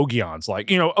kind of what Ogion's like.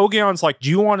 Ogion's like, do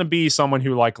you want to be someone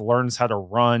who like learns how to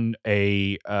run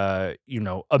a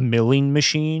milling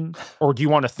machine, or do you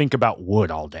want to think about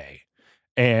wood all day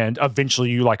and eventually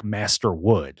you like master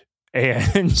wood?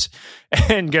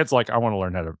 And Ged's like, I want to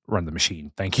learn how to run the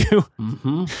machine. Thank you.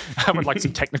 I would like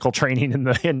some technical training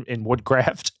in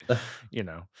woodcraft,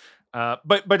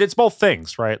 But it's both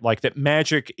things, right? Like that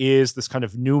magic is this kind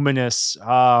of numinous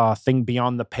thing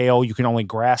beyond the pale. You can only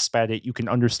grasp at it. You can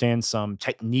understand some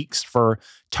techniques for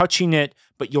touching it,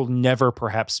 but you'll never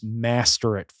perhaps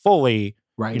master it fully.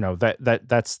 Right.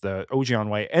 That's the Ogion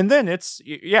way. And then it's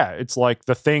like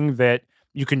the thing that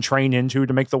you can train into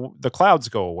to make the clouds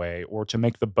go away, or to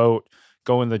make the boat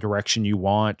go in the direction you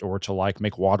want, or to like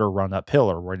make water run uphill,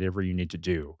 or whatever you need to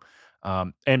do.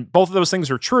 And both of those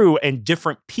things are true, and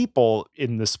different people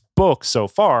in this book so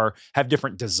far have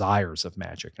different desires of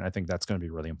magic. And I think that's going to be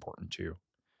really important too.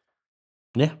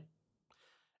 Yeah.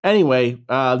 Anyway,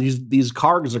 these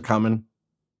cargs are coming.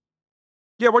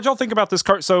 Yeah. What y'all think about this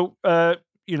card? So,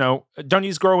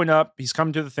 Dunny's growing up. He's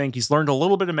come to the thing. He's learned a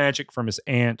little bit of magic from his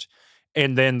aunt.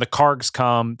 And then the Kargs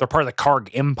come. They're part of the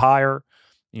Karg Empire.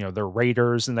 They're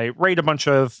raiders, and they raid a bunch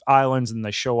of islands, and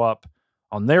they show up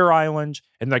on their island,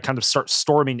 and they kind of start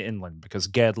storming inland because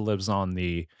Ged lives on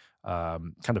the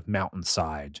kind of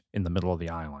mountainside in the middle of the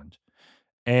island.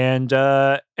 And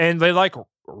they like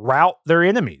rout their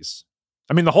enemies.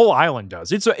 I mean, the whole island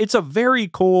does. It's a very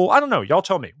cool. I don't know. Y'all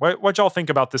tell me what y'all think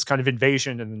about this kind of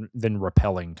invasion and then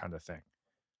repelling kind of thing.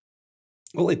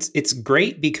 Well, it's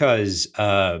great because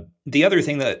the other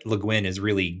thing that Le Guin is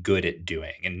really good at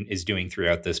doing and is doing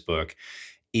throughout this book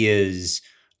is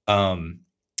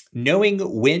knowing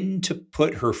when to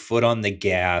put her foot on the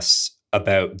gas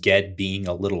about Ged being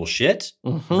a little shit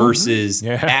versus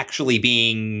actually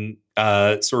being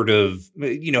sort of,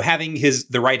 having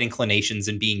the right inclinations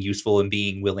and being useful and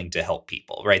being willing to help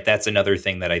people, right? That's another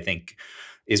thing that I think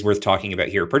is worth talking about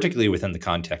here, particularly within the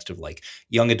context of like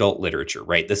young adult literature,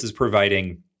 right?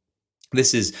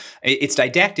 It's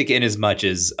didactic in as much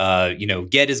as,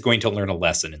 Ged is going to learn a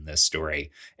lesson in this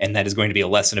story, and that is going to be a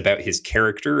lesson about his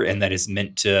character, and that is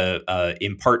meant to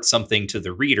impart something to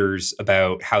the readers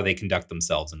about how they conduct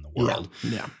themselves in the world.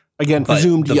 Yeah. Again,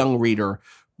 presumed young reader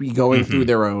be going through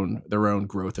their own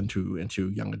growth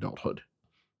into young adulthood.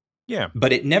 Yeah.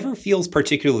 But it never feels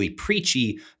particularly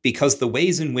preachy because the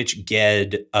ways in which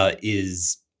Ged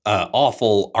is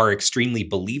awful are extremely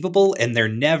believable, and they're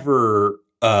never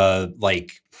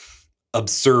like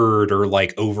absurd or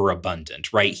like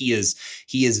overabundant, right? He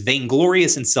is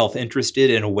vainglorious and self-interested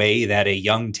in a way that a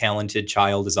young, talented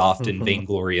child is often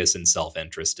vainglorious and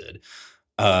self-interested.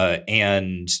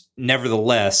 And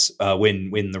nevertheless,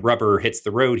 when the rubber hits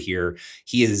the road here,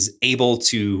 he is able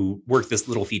to work this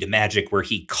little feat of magic where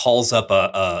he calls up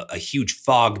a huge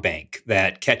fog bank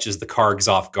that catches the Kargs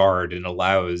off guard and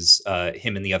allows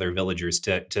him and the other villagers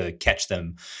to catch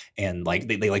them, and like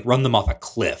they like run them off a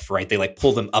cliff, right? They like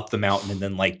pull them up the mountain and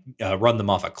then like run them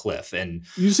off a cliff. And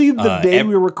you see, the day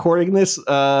we were recording this,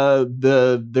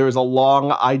 there was a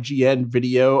long IGN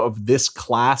video of this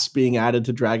class being added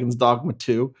to Dragon's Dogma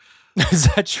 2. Is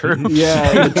that true?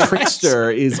 Yeah, the trickster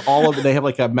is all of it. They have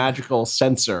like a magical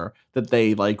sensor that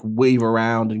they like wave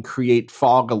around and create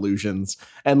fog illusions.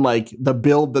 And like the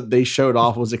build that they showed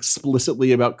off was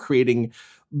explicitly about creating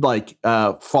like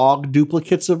fog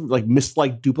duplicates of like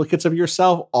mist-like duplicates of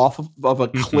yourself off of a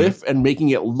cliff and making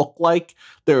it look like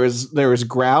there is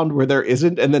ground where there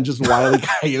isn't, and then just wildly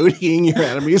coyoteing your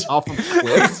enemies off of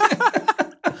cliffs.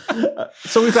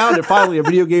 So we found it finally, a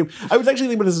video game. I was actually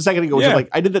thinking about this a second ago, which is like,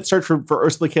 I did that search for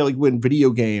Ursula K. Le Guin video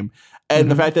game, and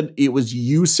the fact that it was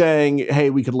you saying, hey,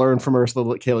 we could learn from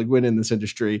Ursula K. Le Guin in this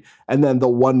industry, and then the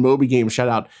one Moby game shout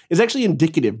out is actually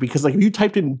indicative, because like if you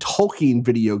typed in Tolkien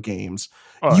video games,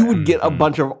 you would get a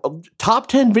bunch of top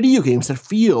 10 video games that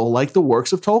feel like the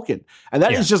works of Tolkien. And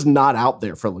that is just not out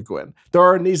there for Le Guin.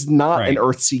 Is not an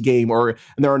Earthsea game, and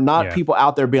there are not people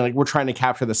out there being like, we're trying to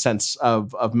capture the sense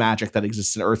of magic that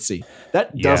exists in Earthsea.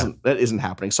 That isn't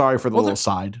happening. Sorry for the little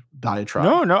side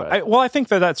diatribe. No. I think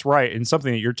that's right. And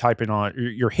something that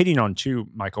you're hitting on too,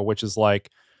 Michael, which is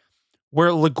like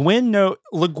where Le Guin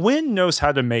knows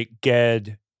how to make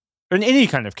Ged, and any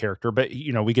kind of character, but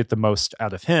we get the most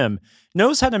out of him,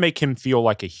 knows how to make him feel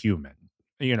like a human.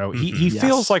 He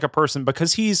feels like a person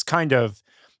because he's kind of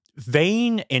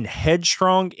vain and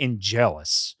headstrong and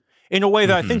jealous in a way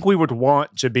that I think we would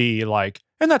want to be like,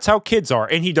 and that's how kids are.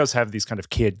 And he does have these kind of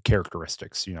kid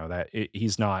characteristics, that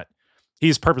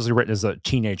he's purposely written as a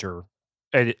teenager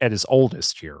at his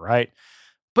oldest here, right?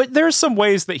 But there's some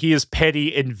ways that he is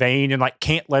petty and vain and like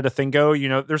can't let a thing go.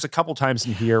 There's a couple times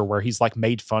in here where he's like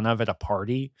made fun of at a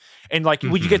party. And like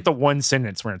when you get the one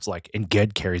sentence where it's like, and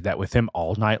Ged carried that with him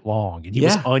all night long. And he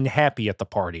was unhappy at the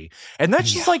party. And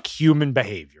that's just like human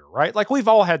behavior, right? Like we've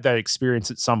all had that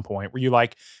experience at some point where you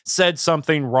like said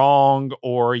something wrong,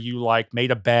 or you like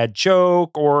made a bad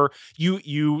joke, or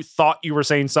you thought you were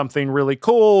saying something really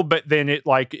cool, but then it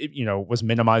was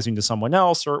minimizing to someone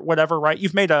else or whatever, right?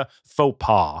 You've made a faux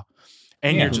pas.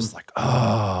 And you're just like,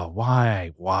 oh,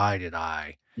 why did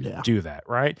I do that,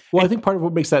 right? Well, I think part of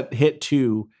what makes that hit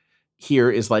too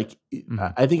here is like,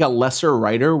 I think a lesser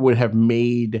writer would have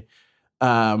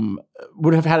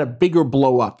had a bigger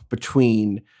blow up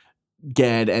between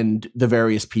Ged and the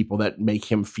various people that make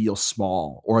him feel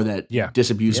small, or that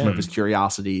disabuse him of his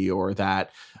curiosity, or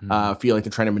that feel like they're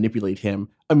trying to manipulate him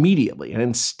immediately. And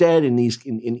instead, in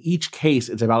each case,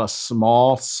 it's about a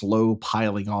small, slow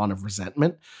piling on of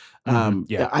resentment.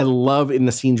 I love in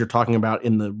the scenes you're talking about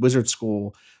in the wizard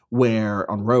school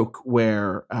on Roke,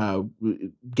 where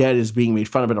Ged is being made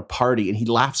fun of at a party, and he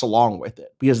laughs along with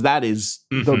it, because that is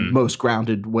the most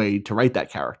grounded way to write that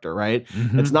character, right?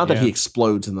 It's not that he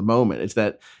explodes in the moment. It's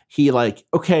that he like,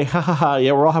 okay,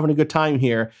 yeah, we're all having a good time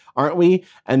here, aren't we?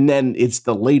 And then it's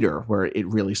the later where it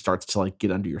really starts to like get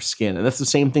under your skin. And that's the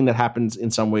same thing that happens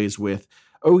in some ways with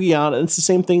Ogion, and it's the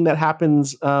same thing that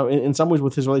happens in some ways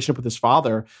with his relationship with his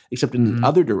father, except in the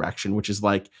other direction, which is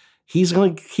like he's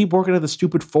going to keep working at the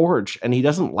stupid forge, and he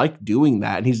doesn't like doing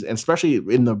that. And especially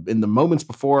in the moments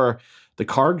before the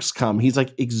Kargs come, he's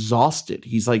like exhausted.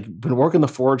 He's like been working the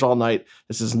forge all night.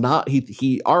 This is not,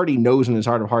 he already knows in his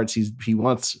heart of hearts he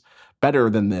wants better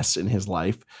than this in his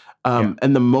life.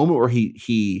 And the moment where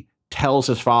he tells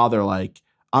his father, like,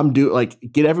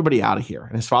 get everybody out of here.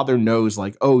 And his father knows,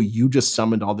 like, oh, you just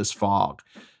summoned all this fog,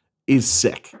 is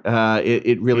sick.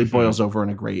 It really boils over in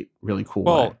a great, really cool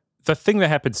way. The thing that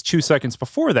happens 2 seconds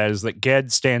before that is that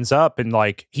Ged stands up and,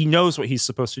 like, he knows what he's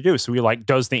supposed to do. So he, like,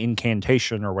 does the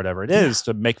incantation or whatever it is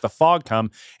to make the fog come.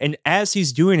 And as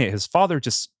he's doing it, his father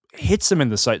just hits him in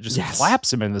the side, just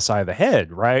claps him in the side of the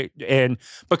head, right? And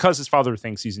because his father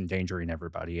thinks he's endangering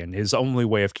everybody, and his only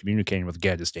way of communicating with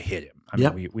Ged is to hit him. I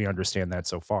mean, we understand that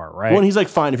so far, right? Well, and he's like,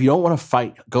 fine, if you don't want to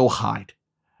fight, go hide.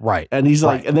 Right. And he's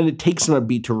like, and then it takes him a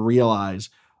beat to realize,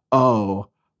 oh,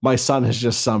 my son has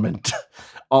just summoned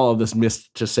all of this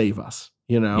mist to save us,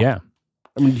 you know? Yeah.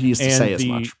 I mean, he used to say as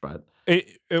much, but.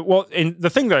 Well, and the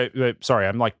thing that sorry,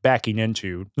 I'm like backing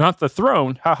into, not the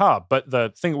throne, but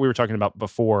the thing that we were talking about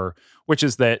before, which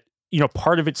is that, you know,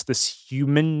 part of it's this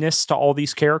humanness to all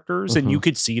these characters, and you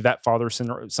could see that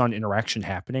father-son interaction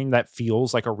happening. That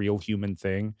feels like a real human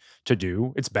thing to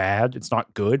do. It's bad, it's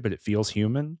not good, but it feels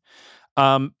human.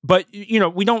 But you know,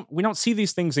 we don't see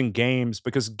these things in games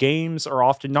because games are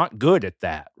often not good at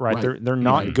that, right? They're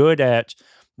not good at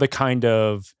the kind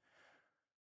of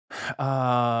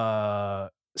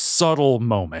subtle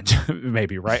moment,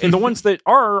 maybe, right? And the ones that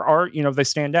are, you know, they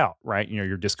stand out, right? You know,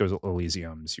 your Disco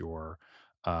Elysiums, your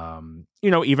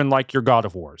you know, even like your God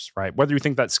of Wars, right? Whether you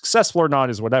think that's successful or not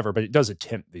is whatever, but it does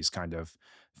attempt these kind of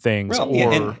things. Well,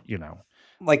 or, you know.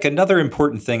 Like another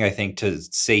important thing I think to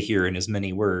say here in as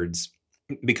many words,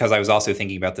 because I was also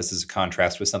thinking about this as a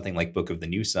contrast with something like Book of the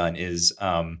New Sun, is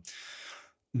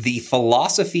the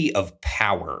philosophy of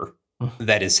power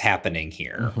that is happening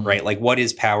here, right? Like, what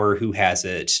is power? Who has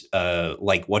it?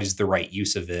 Like, what is the right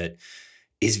use of it?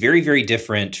 Is very, very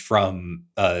different from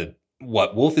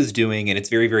what Wolf is doing, and it's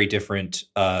very, very different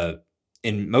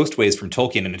in most ways from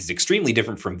Tolkien, and it's extremely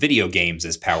different from video games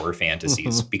as power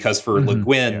fantasies. Because for Le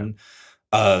Guin,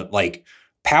 like,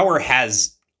 power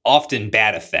has often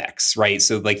bad effects, right?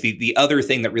 So like the other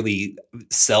thing that really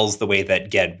sells the way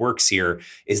that Ged works here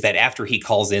is that after he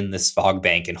calls in this fog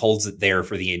bank and holds it there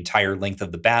for the entire length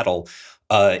of the battle,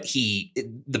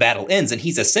 the battle ends and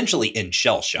he's essentially in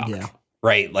shell shock.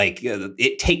 Right? Like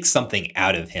it takes something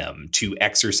out of him to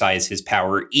exercise his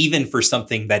power, even for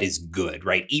something that is good,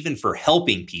 right? Even for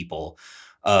helping people,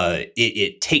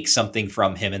 it takes something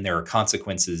from him, and there are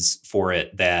consequences for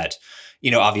it that, you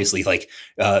know, obviously, like,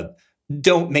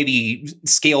 don't maybe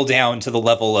scale down to the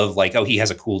level of like, oh, he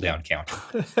has a cooldown counter.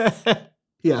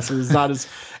 Yes, it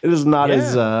is not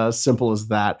as simple as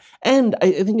that. And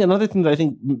I think another thing that I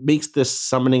think makes this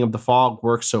summoning of the fog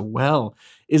work so well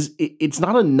is it's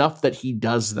not enough that he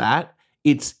does that.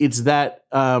 It's that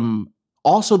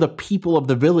also the people of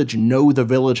the village know the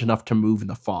village enough to move in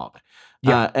the fog.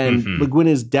 And Le Guin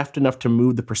is deft enough to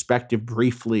move the perspective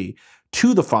briefly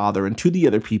to the father and to the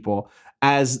other people.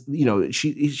 As you know,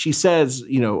 she says,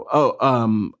 you know,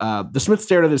 the smith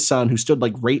stared at his son, who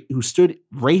stood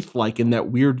wraith-like in that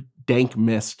weird dank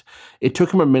mist. It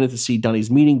took him a minute to see Dunny's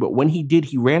meaning, but when he did,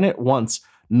 he ran at once,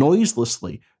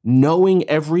 noiselessly, knowing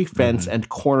every fence and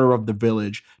corner of the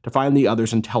village to find the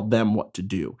others and tell them what to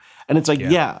do. And it's like,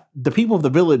 the people of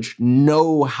the village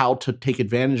know how to take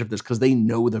advantage of this because they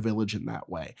know the village in that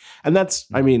way. And that's,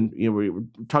 I mean, you know, we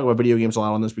talk about video games a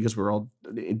lot on this because we're all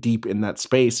deep in that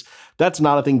space. That's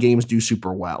not a thing games do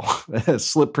super well.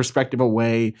 Slip perspective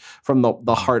away from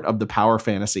the heart of the power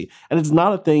fantasy. And it's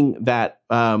not a thing that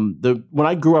when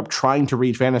I grew up trying to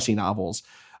read fantasy novels,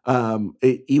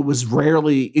 it was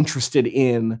rarely interested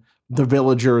in the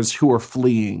villagers who are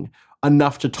fleeing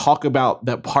enough to talk about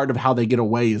that part of how they get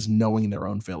away is knowing their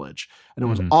own village. And it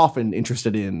was often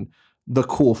interested in the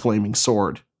cool flaming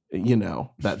sword, you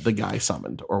know, that the guy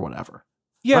summoned or whatever.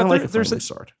 Yeah, there's a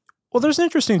sword. Well, there's an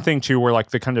interesting thing too, where like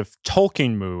the kind of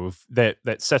Tolkien move that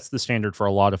sets the standard for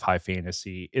a lot of high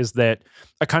fantasy is that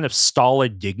a kind of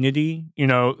stolid dignity, you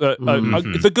know,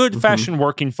 the good fashioned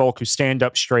working folk who stand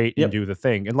up straight and do the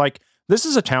thing. And like, this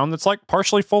is a town that's like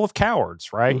partially full of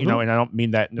cowards, right? You know, and I don't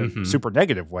mean that in a super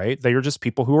negative way. They are just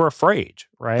people who are afraid,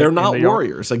 right? They're not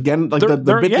warriors. Again, like the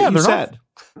bit that you said.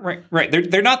 Right.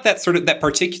 They're not that sort of that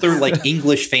particular like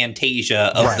English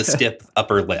fantasia of the stiff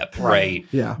upper lip, right?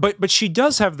 Yeah. But she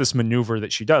does have this maneuver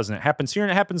that she does, and it happens here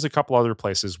and it happens a couple other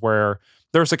places where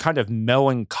there's a kind of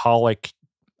melancholic,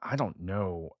 I don't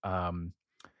know,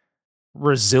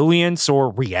 resilience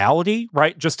or reality,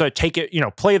 right? Just to take it,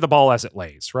 play the ball as it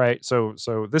lays, right? So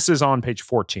this is on page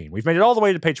 14. We've made it all the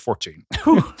way to page 14.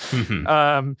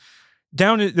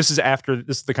 This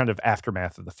is the kind of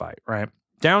aftermath of the fight, right?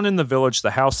 Down in the village,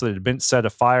 the house that had been set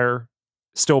afire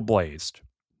still blazed.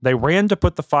 They ran to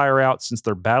put the fire out since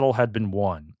their battle had been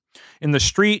won. In the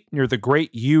street near the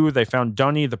great yew, they found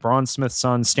Dunny, the bronzesmith's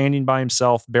son, standing by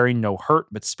himself, bearing no hurt,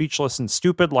 but speechless and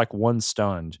stupid like one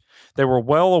stunned. They were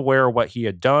well aware what he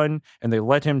had done, and they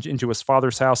led him into his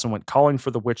father's house and went calling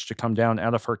for the witch to come down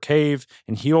out of her cave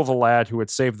and heal the lad who had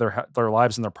saved their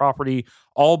lives and their property,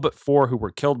 all but 4 who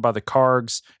were killed by the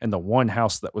Kargs and the one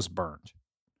house that was burned.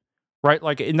 Right?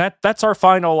 Like, and that's our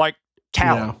final,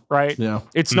 tally, right? Yeah.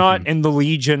 It's not, and the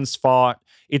legions fought.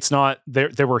 It's not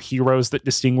there were heroes that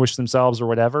distinguished themselves or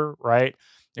whatever, right?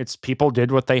 It's people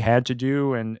did what they had to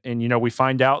do, and we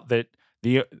find out that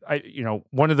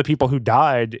one of the people who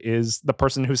died is the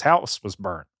person whose house was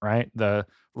burnt, right? The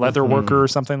leather worker or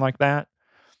something like that.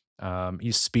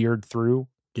 He's speared through,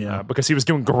 because he was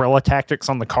doing guerrilla tactics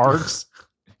on the Kargs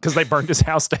because they burned his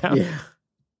house down. Yeah,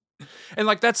 and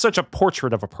that's such a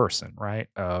portrait of a person, right?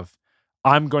 Of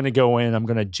I'm going to go in, I'm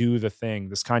going to do the thing.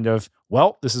 This kind of,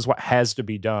 this is what has to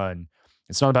be done.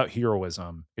 It's not about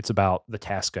heroism. It's about the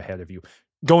task ahead of you.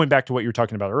 Going back to what you were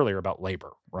talking about earlier about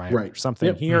labor, right? There's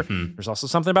something here. There's also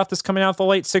something about this coming out of the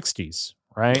late 60s,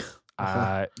 right?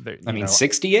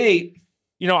 68.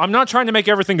 I'm not trying to make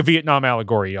everything a Vietnam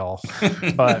allegory, y'all.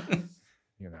 But,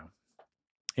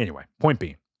 anyway, point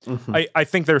being. I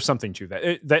think there's something to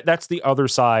that. That's the other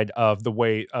side of the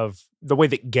way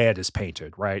that Ged is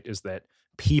painted, right? Is that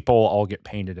people all get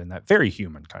painted in that very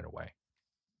human kind of way.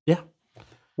 Yeah.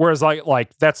 Whereas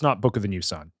like that's not Book of the New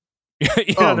Sun. You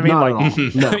know what I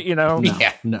mean?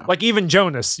 No. Like even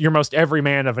Jonas, your most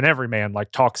everyman of an everyman,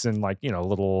 talks in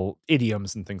little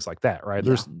idioms and things like that, right?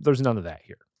 There's none of that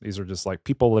here. These are just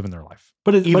people living their life.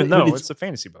 But it's a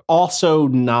fantasy book. Also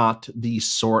not the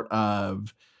sort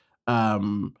of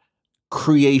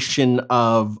creation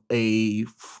of a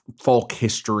folk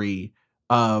history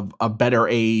of a better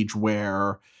age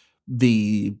where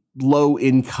the low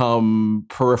income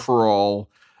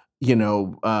peripheral,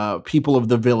 people of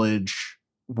the village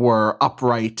were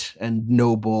upright and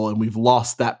noble, and we've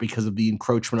lost that because of the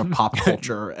encroachment of pop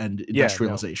culture and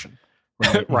industrialization.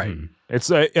 Right. Right. It's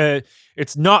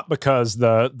not because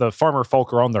the farmer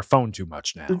folk are on their phone too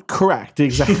much now. Correct.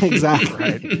 Exactly.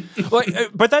 Right.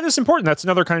 But that is important. That's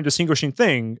another kind of distinguishing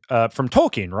thing from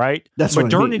Tolkien, right? That's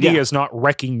modernity what I mean. is not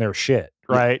wrecking their shit,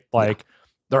 right?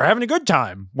 They're having a good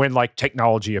time when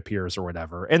technology appears or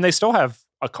whatever, and they still have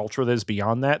a culture that is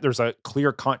beyond that. There's a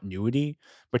clear continuity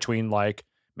between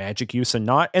magic use and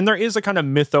not, and there is a kind of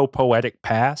mythopoetic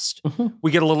past.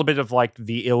 We get a little bit of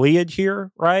the Iliad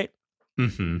here, right?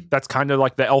 That's kind of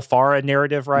the Elphara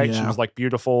narrative, right? Yeah. She was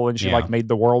beautiful and she made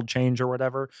the world change or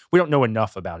whatever. We don't know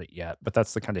enough about it yet, but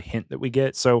that's the kind of hint that we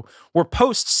get. So we're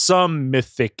post some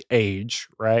mythic age,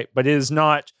 right? But it is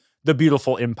not the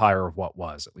beautiful empire of what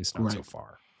was, at least not so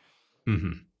far.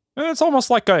 And it's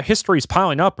almost like history's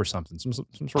piling up or something. Some sort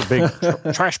of big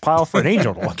trash pile for an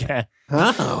angel to look at.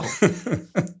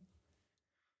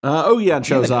 Ogion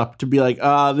shows up to be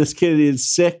this kid is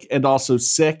sick and also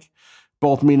sick.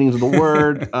 Both meanings of the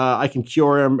word. I can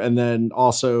cure him. And then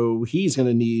also he's going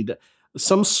to need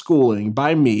some schooling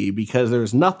by me because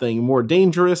there's nothing more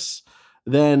dangerous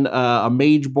than a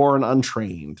mage born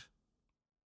untrained.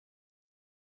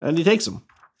 And he takes him.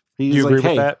 Do you agree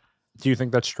with that? Do you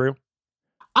think that's true?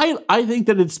 I think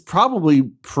that it's probably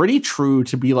pretty true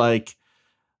to be I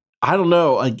don't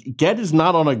know. Ged is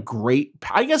not on a great...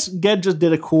 I guess Ged just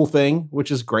did a cool thing, which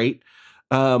is great.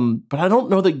 But I don't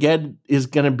know that Ged is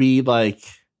going to be I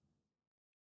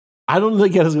don't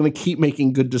think Ged is going to keep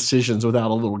making good decisions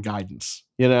without a little guidance,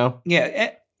 Yeah.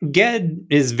 Ged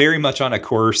is very much on a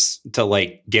course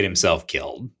to get himself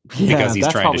killed because he's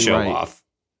trying to show off.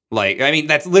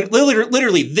 That's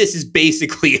literally this is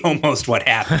basically almost what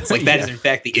happens. That is in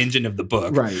fact the engine of the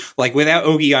book. Right. Without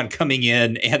Ogion coming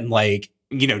in and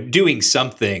doing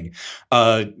something,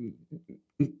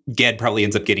 Ged probably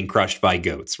ends up getting crushed by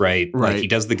goats, right? He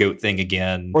does the goat thing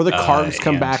again. Or the Kargs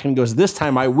come back and goes, this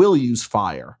time I will use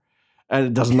fire. And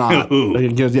it does not.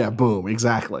 It goes, boom,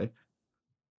 exactly.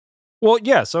 Well,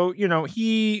 yeah, so,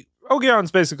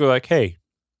 Ogion's basically hey,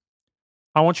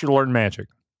 I want you to learn magic.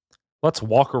 Let's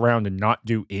walk around and not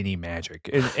do any magic.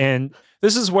 And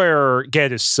this is where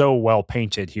Ged is so well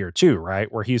painted here too,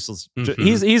 right? Where he's a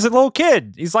little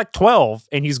kid. He's 12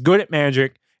 and he's good at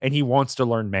magic and he wants to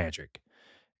learn magic.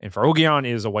 And for Ogion,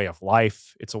 it is a way of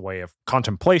life. It's a way of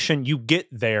contemplation. You get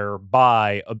there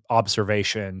by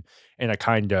observation and a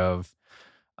kind of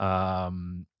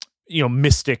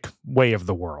mystic way of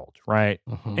the world, right?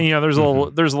 Mhm. And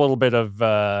there's a little bit of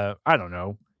I don't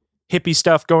know, hippie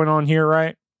stuff going on here,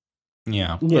 right?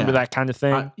 Yeah. Remember that kind of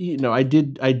thing? I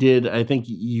did. I think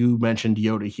you mentioned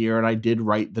Yoda here, and I did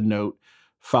write the note,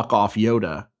 "Fuck off,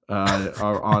 Yoda,"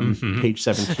 on page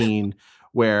 17,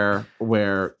 where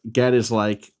Ged is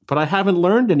like, "But I haven't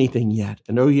learned anything yet,"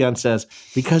 and Ogion says,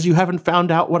 "Because you haven't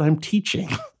found out what I'm teaching."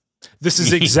 This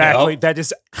is exactly that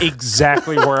is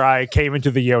exactly where I came into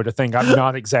the Yoda thing. I'm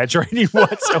not exaggerating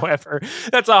whatsoever.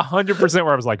 That's 100%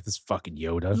 where I was like, "This fucking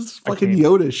Yoda, This is fucking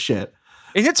Yoda shit."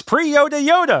 And it's pre-Yoda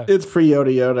Yoda. It's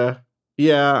pre-Yoda Yoda.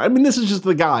 Yeah, I mean, this is just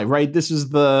the guy, right? This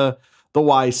is the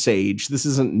wise sage. This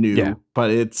isn't new,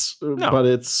 but it's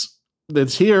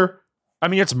here. I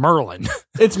mean, it's Merlin.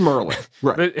 It's Merlin,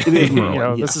 right? It is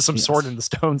Merlin. This is some sword in the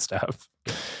stone stuff.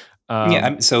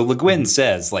 So Le Guin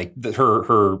says, like,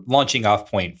 her launching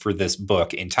off point for this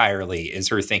book entirely is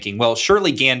her thinking, well,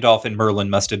 surely Gandalf and Merlin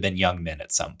must have been young men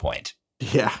at some point.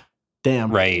 Yeah,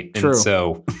 damn, right. True. And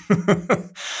so.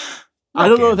 I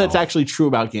don't know if that's actually true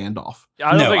about Gandalf.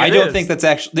 I don't think that's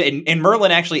actually. And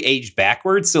Merlin actually aged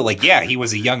backwards. So, like, yeah, he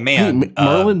was a young man. Hey,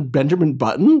 Merlin Benjamin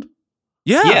Button?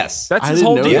 Yeah. Yes. That's his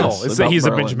whole deal. Is that he's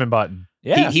Merlin. A Benjamin Button.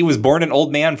 Yeah. He was born an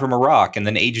old man from Iraq and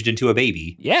then aged into a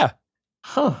baby. Yeah.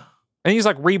 Huh. And he's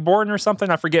like reborn or something.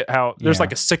 I forget how. There's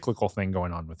like a cyclical thing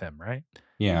going on with him, right?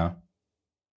 Yeah.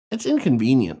 It's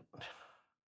inconvenient.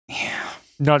 Yeah.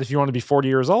 Not if you want to be 40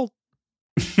 years old.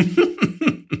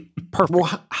 Perfect.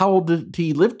 Well, how old did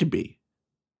he live to be?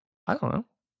 I don't know.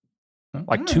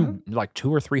 Like 200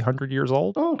 or 300 years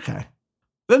old. Okay.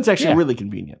 That's actually really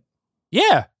convenient.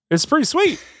 Yeah. It's pretty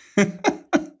sweet.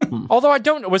 Although I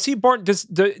don't know. Was he born?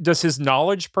 Does his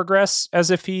knowledge progress as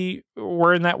if he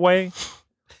were in that way?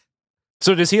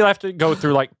 So does he have to go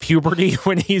through like puberty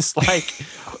when he's like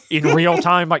in real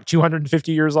time, like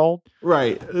 250 years old?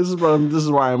 Right. This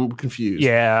is why I'm confused.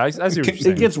 Yeah, I see what you're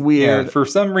saying. It gets weird. Yeah, for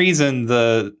some reason,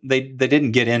 they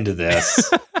didn't get into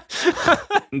this.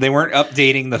 They weren't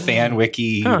updating the fan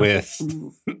wiki with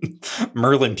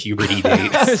Merlin puberty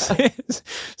dates.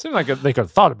 Seemed like they could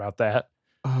have thought about that.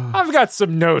 I've got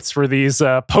some notes for these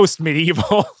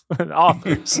post-medieval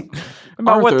authors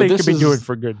about Arthur, what they could be doing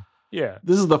for good. Yeah.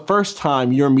 This is the first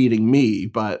time you're meeting me,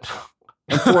 but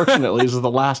unfortunately, this is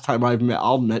the last time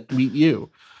I'll meet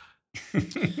you.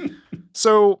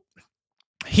 So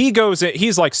he goes in,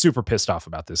 he's like super pissed off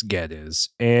about this, Ged is.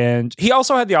 And he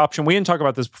also had the option, we didn't talk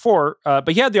about this before, but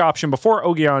he had the option before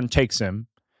Ogion takes him.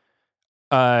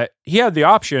 He had the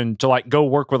option to like go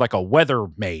work with like a weather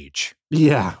mage.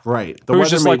 Yeah, right. The weather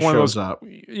just mage like one shows of those,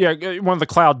 up. Yeah, one of the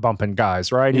cloud bumping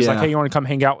guys, right? He's like, hey, you want to come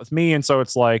hang out with me? And so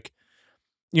it's like,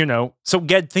 so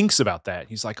Ged thinks about that.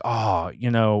 He's like,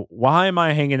 why am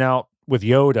I hanging out with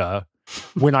Yoda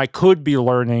when I could be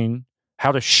learning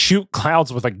how to shoot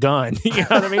clouds with a gun? You know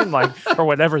what I mean? Like, or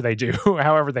whatever they do,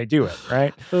 however they do it,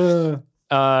 right?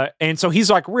 And so he's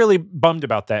like really bummed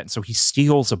about that. And so he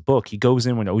steals a book. He goes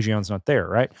in when Ogion's not there,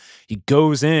 right? He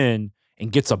goes in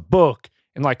and gets a book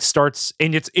and like starts,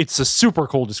 and it's a super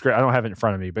cool description. I don't have it in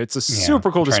front of me, but it's a super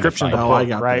cool description of the book, I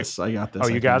got right? this. I got this. Oh,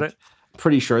 you got it?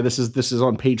 Pretty sure this is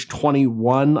on page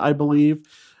 21, I believe.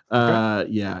 Okay.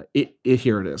 Yeah,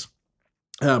 here it is.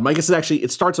 I guess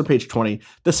it starts on page 20.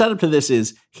 The setup to this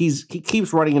is he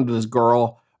keeps running into this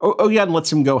girl. Ogion lets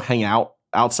him go hang out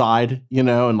outside,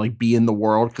 and like be in the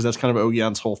world, because that's kind of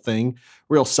Ogion's whole thing.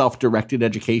 Real self-directed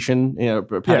education,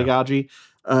 pedagogy.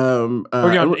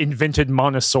 Ogion invented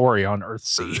Montessori on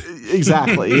Earthsea.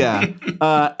 Exactly, yeah.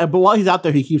 But while he's out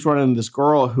there, he keeps running into this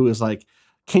girl who is like,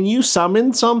 can you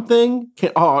summon something?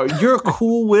 You're a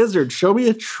cool wizard. Show me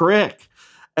a trick.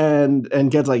 And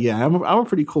Ged's like, yeah, I'm a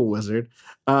pretty cool wizard.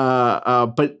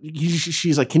 But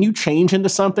she's like, can you change into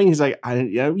something? He's like,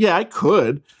 I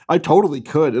could. I totally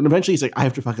could. And eventually he's like, I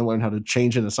have to fucking learn how to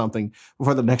change into something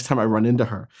before the next time I run into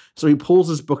her. So he pulls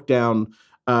his book down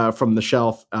from the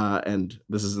shelf, and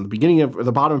this is in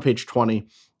the bottom of page 20.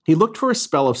 He looked for a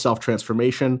spell of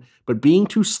self-transformation, but being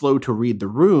too slow to read the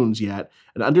runes yet,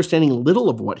 and understanding little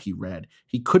of what he read,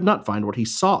 he could not find what he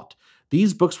sought.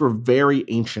 These books were very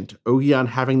ancient, Ogion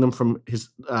having them from his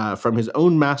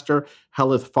own master,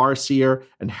 Helith Farseer,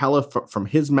 and Helith from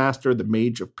his master, the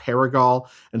Mage of Paragal,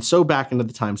 and so back into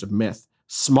the times of myth.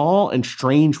 Small and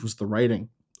strange was the writing,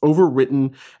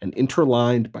 overwritten and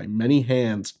interlined by many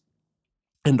hands,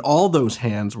 and all those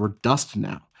hands were dust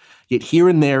now. Yet here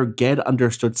and there, Ged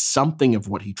understood something of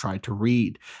what he tried to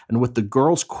read, and with the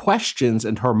girl's questions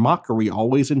and her mockery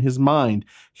always in his mind,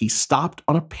 he stopped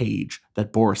on a page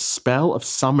that bore a spell of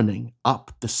summoning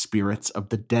up the spirits of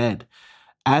the dead.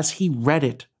 As he read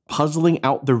it, puzzling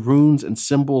out the runes and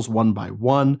symbols one by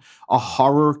one. A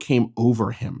horror came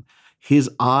over him. His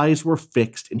eyes were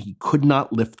fixed, and he could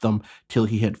not lift them till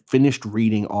he had finished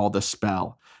reading all the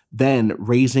spell. Then,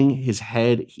 raising his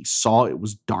head, he saw it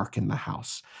was dark in the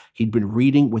house. He'd been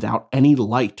reading without any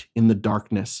light in the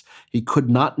darkness. He could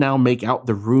not now make out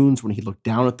the runes when he looked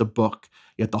down at the book,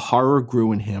 yet the horror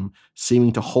grew in him,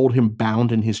 seeming to hold him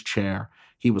bound in his chair.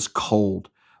 He was cold.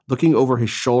 Looking over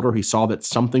his shoulder, he saw that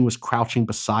something was crouching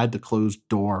beside the closed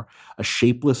door, a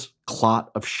shapeless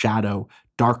clot of shadow,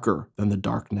 darker than the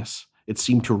darkness. It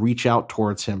seemed to reach out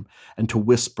towards him and to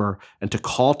whisper and to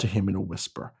call to him in a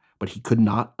whisper, but he could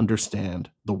not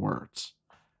understand the words.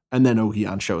 And then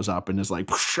Ogion shows up and is like,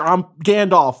 I'm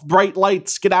Gandalf, bright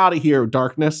lights, get out of here,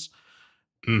 darkness.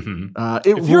 Mm-hmm.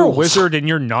 If you're a wizard and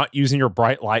you're not using your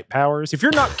bright light powers, if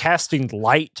you're not casting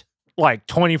light like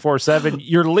 24/7,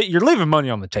 you're leaving money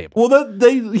on the table. Well,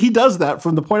 he does that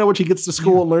from the point at which he gets to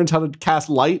school and learns how to cast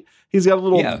light. He's got a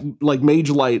little like mage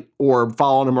light orb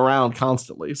following him around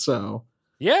constantly. So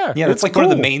yeah, that's like cool.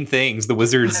 One of the main things the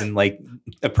wizards and like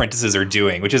apprentices are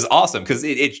doing, which is awesome because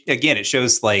it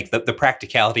shows like the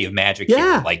practicality of magic. Yeah,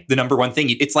 here. Like the number one thing,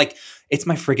 it's like it's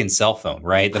my friggin' cell phone,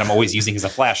 right? That I'm always using as a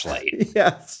flashlight.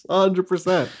 Yes,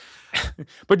 100%.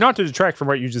 But not to detract from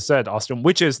what you just said, Austin,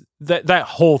 which is that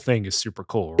whole thing is super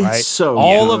cool, right? It's so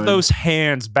all good. Of those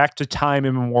hands back to time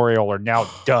immemorial are now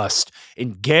dust,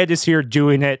 and Ged is here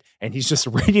doing it, and he's just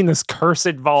reading this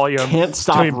cursed volume. Can't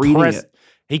stop reading it.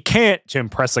 He can't to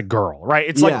impress a girl, right?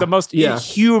 It's like the most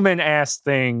inhuman ass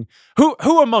thing.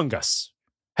 Who among us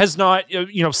has not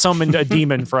summoned a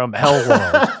demon from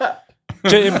Hellworld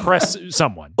to impress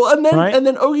someone? Well, and then right? and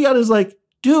then Ogion is like,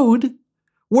 dude,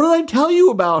 what did I tell you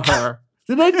about her?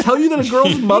 Did I tell you that a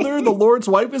girl's mother, the Lord's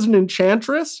wife, is an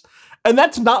enchantress? And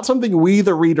that's not something we,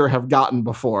 the reader, have gotten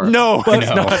before. No, it's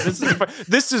not.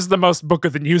 This is the most Book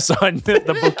of the New Sun that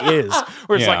the book is.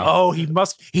 Where it's like, oh, he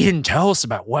didn't tell us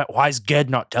about why is Ged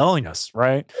not telling us,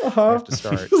 right? Uh-huh. Have to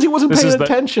start. Because he wasn't paying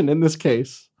attention in this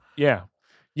case. Yeah.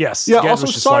 Yes. Yeah, Ged also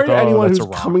was just sorry to anyone who's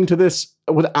rock. coming to this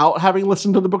without having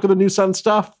listened to the Book of the New Sun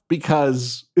stuff,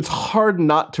 because it's hard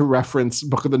not to reference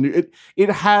Book of the New.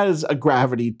 It has a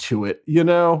gravity to it,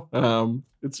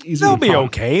 It's easy. They'll be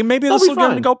okay. Maybe they'll still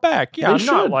get to go back. Yeah,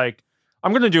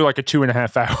 I'm going to do like a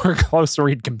 2.5 hour close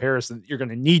read comparison that you're going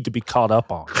to need to be caught up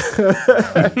on.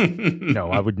 No,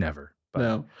 I would never. But.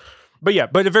 No. But yeah,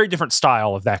 but a very different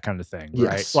style of that kind of thing,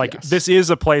 right? Like this is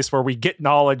a place where we get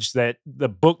knowledge that the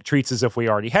book treats as if we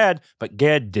already had, but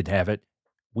Ged did have it.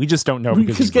 We just don't know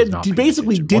because Ged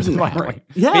basically didn't. Right.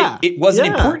 Yeah, it wasn't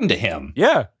important to him.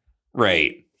 Yeah,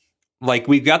 right. Like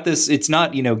we've got this. It's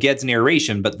not Ged's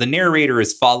narration, but the narrator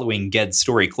is following Ged's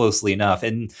story closely enough,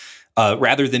 and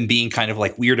rather than being kind of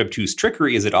like weird, obtuse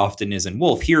trickery as it often is in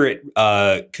Wolf, here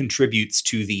it contributes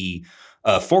to the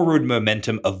forward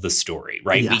momentum of the story,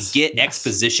 right? Yes, we get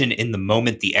exposition in the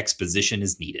moment the exposition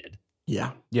is needed.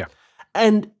 Yeah. Yeah.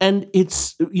 And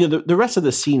it's, the rest of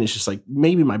the scene is just like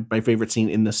maybe my favorite scene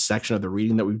in this section of the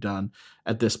reading that we've done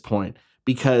at this point,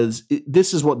 because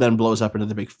this is what then blows up into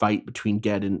the big fight between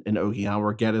Ged and Ogion,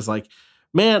 where Ged is like,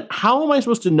 man, how am I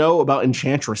supposed to know about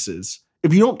enchantresses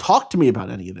if you don't talk to me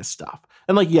about any of this stuff?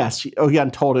 And like, yes,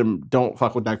 Ogion told him, don't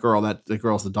fuck with that girl. That the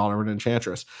girl's the daughter of an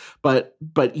enchantress. But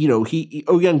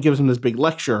Ogion gives him this big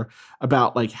lecture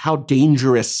about like how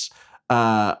dangerous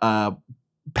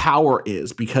power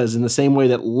is, because in the same way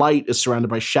that light is surrounded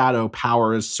by shadow,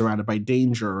 power is surrounded by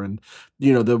danger. And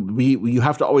you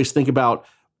have to always think about,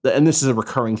 and this is a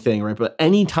recurring thing, right? But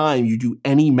anytime you do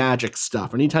any magic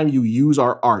stuff, anytime you use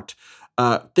our art,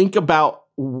 think about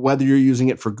whether you're using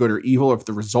it for good or evil, if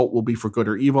the result will be for good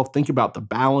or evil. Think about the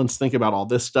balance. Think about all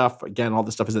this stuff. Again, all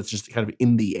this stuff that's just kind of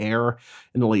in the air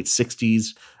in the late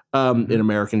 60s in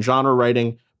American genre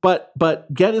writing. But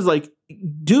Ged is like,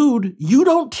 dude, you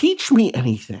don't teach me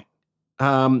anything.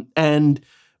 And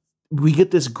we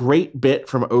get this great bit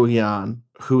from Ogion,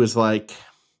 who is like,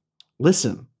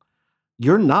 listen,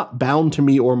 you're not bound to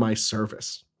me or my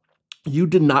service. You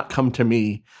did not come to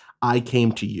me. I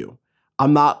came to you.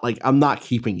 I'm not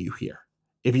keeping you here.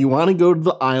 If you want to go to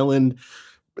the island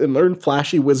and learn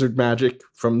flashy wizard magic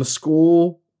from the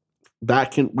school,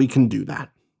 we can do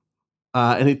that.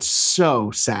 And it's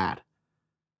so sad.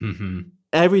 Mm-hmm.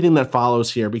 Everything that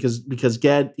follows here, because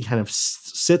Ged kind of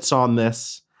sits on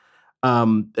this,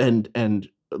 and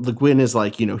Le Guin is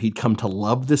like, he'd come to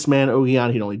love this man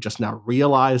Ogion. He'd only just now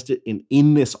realized it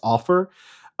in this offer.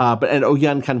 And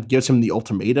Ogion kind of gives him the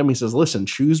ultimatum. He says, listen,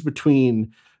 choose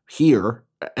between here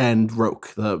and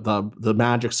Roke, the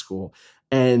magic school.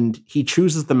 And he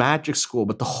chooses the magic school,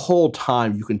 but the whole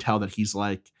time you can tell that he's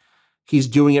like, he's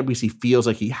doing it because he feels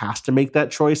like he has to make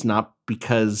that choice, not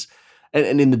because.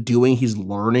 And in the doing, he's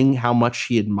learning how much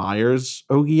he admires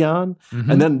Ogion.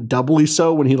 And then doubly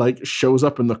so when he like shows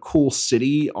up in the cool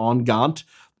city on Gaunt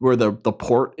where the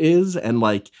port is. And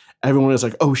like everyone is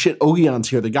like, oh shit, Ogion's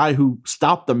here. The guy who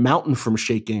stopped the mountain from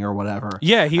shaking or whatever.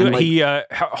 Yeah, he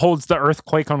holds the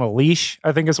earthquake on a leash,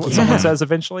 I think is what someone says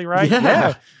eventually, right?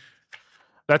 Yeah.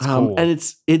 That's cool. And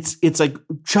it's like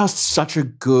just such a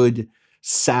good,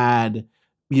 sad,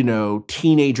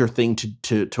 teenager thing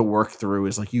to work through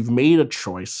is like, you've made a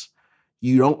choice.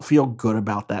 You don't feel good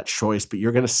about that choice, but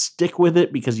you're going to stick with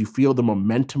it because you feel the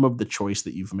momentum of the choice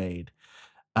that you've made.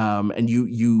 And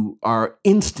you are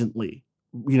instantly,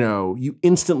 you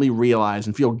instantly realize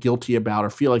and feel guilty about, or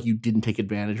feel like you didn't take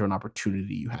advantage of an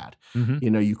opportunity you had.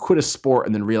 You quit a sport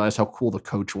and then realize how cool the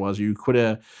coach was. Or you quit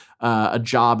a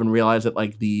job and realize that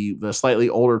like the slightly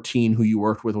older teen who you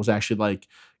worked with was actually like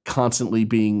constantly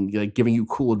being like giving you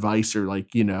cool advice or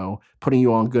like putting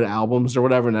you on good albums or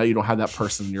whatever. Now you don't have that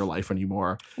person in your life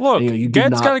anymore. Look,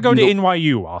 Ged's got to go to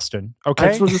NYU, Austin.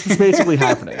 Okay, that's what's basically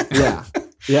happening.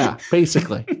 Yeah,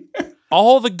 basically.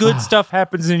 All the good stuff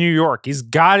happens in New York. He's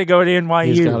got to go to NYU.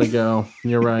 He's got to go.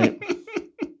 You're right.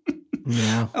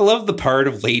 Yeah, I love the part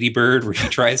of Lady Bird where she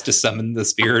tries to summon the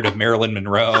spirit of Marilyn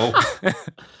Monroe.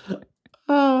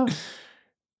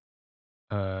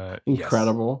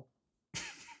 Incredible.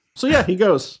 So yeah, he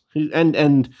goes,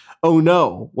 and oh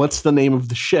no, what's the name of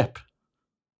the ship?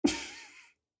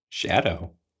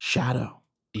 Shadow.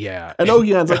 Yeah. And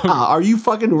Ogion's like, are you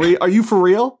fucking real? Are you for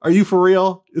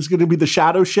real? It's going to be the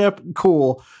Shadow ship?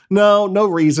 Cool. No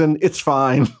reason. It's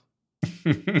fine.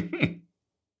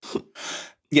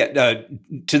 Yeah,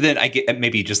 to then I get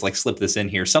maybe just like slip this in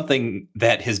here. Something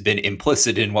that has been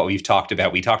implicit in what we've talked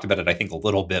about. We talked about it, I think, a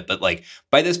little bit, but like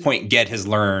by this point, Ged has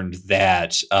learned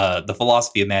that the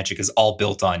philosophy of magic is all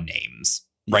built on names,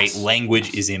 right?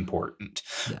 Language is important.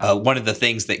 Yeah. One of the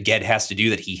things that Ged has to do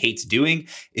that he hates doing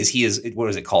is he is, what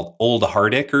is it called? Old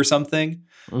Hardic or something?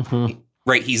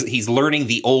 Right, he's learning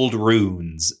the old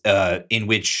runes in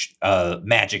which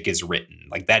magic is written.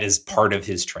 Like that is part of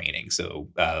his training. So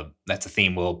that's a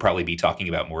theme we'll probably be talking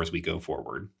about more as we go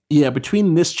forward. Yeah,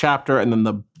 between this chapter and then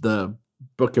the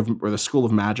book of or the School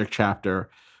of Magic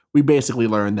chapter, we basically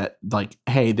learned that like,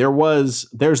 hey, there's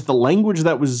the language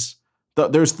that was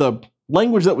there's the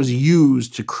language that was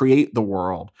used to create the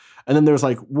world, and then there's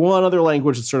like one other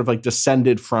language that sort of like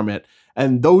descended from it.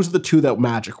 And those are the two that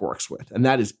magic works with. And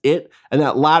that is it. And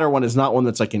that latter one is not one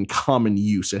that's like in common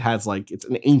use. It has like, it's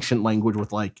an ancient language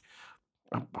with like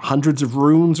hundreds of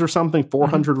runes or something,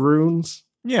 400 runes.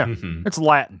 Yeah. It's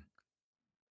Latin.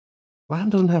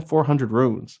 Latin doesn't have 400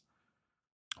 runes.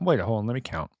 Wait, hold on. Let me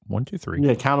count. 1, 2, 3.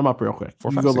 Yeah, count them up real quick.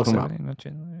 4, 5, 6, 7, 8, 9,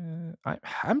 10.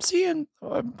 I'm seeing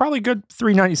probably good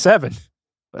 397.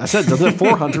 I said, doesn't have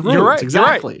 400 runes. You're right.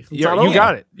 Exactly. You're right. You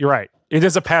got it. You're right. It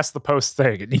is a pass the post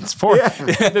thing. It needs 4. Yeah.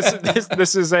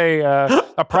 this is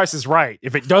a Price is Right.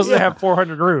 If it doesn't have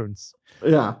 400 runes.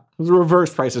 Yeah. It's a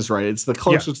reverse Price is Right. It's the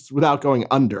closest without going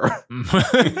under.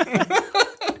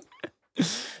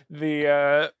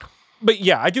 But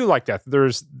yeah, I do like that.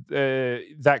 There's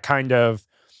that kind of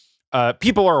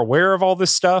people are aware of all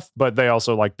this stuff, but they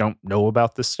also like don't know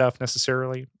about this stuff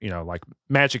necessarily. Like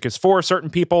magic is for certain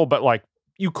people, but like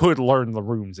you could learn the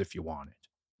runes if you wanted.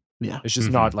 Yeah. It's just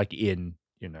not like in,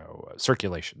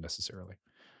 circulation necessarily.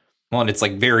 Well, and it's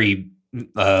like very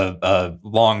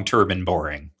long-term and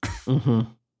boring.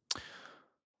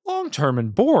 Long-term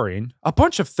and boring? A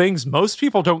bunch of things most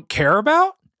people don't care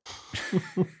about?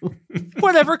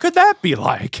 Whatever could that be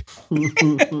like?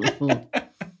 I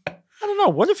don't know.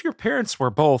 What if your parents were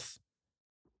both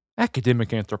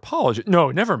academic anthropologists?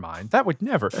 No, never mind. That would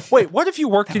never. Wait, what if you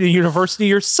worked at a university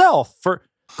yourself for...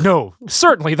 No,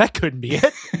 certainly that couldn't be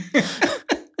it.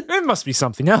 It must be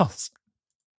something else.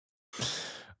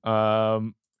 You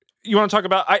want to talk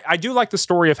about? I do like the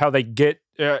story of how they get,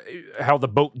 how the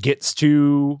boat gets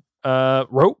to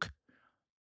Roke,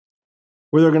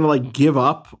 where they're gonna like give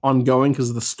up on going because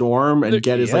of the storm, and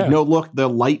Ged is like, no, look, the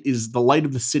light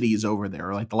of the city is over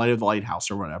there, like the light of the lighthouse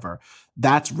or whatever.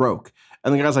 That's Roke,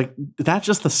 and the guy's like, that's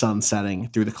just the sun setting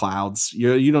through the clouds.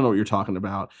 You don't know what you're talking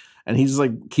about. And he's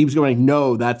like, keeps going, like,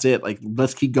 no, that's it. Like,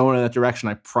 let's keep going in that direction.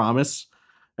 I promise.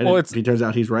 And it turns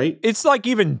out he's right. It's like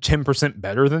even 10%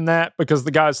 better than that, because the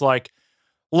guy's like,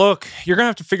 look, you're going to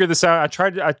have to figure this out.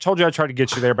 I told you I tried to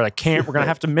get you there, but I can't. We're going to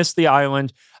have to miss the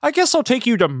island. I guess I'll take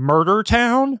you to Murder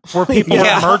Town, where people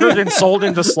are murdered and sold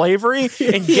into slavery.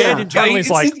 And Ged internally is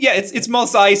like, it's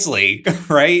Mos Eisley,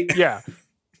 right? Yeah.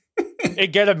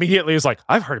 And Get immediately is like,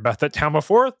 I've heard about that town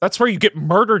before. That's where you get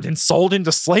murdered and sold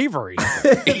into slavery.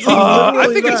 I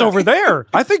think it's over there.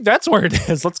 I think that's where it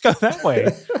is. Let's go that way.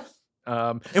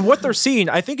 And what they're seeing,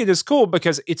 I think it is cool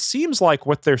because it seems like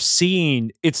what they're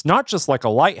seeing, it's not just like a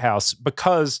lighthouse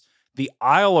because the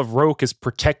Isle of Roke is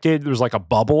protected. There's like a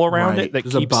bubble around it that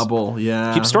There's keeps a bubble,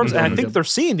 keeps storms. And I think they're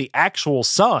seeing the actual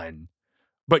sun,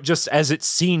 but just as it's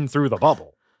seen through the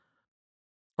bubble.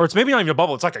 Or it's maybe not even a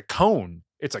bubble. It's like a cone.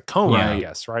 It's a cone, I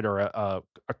guess, right? Or a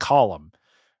column.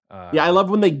 Yeah, I love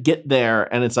when they get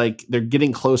there and it's like they're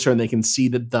getting closer and they can see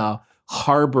that the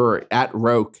harbor at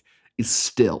Roke is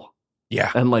still.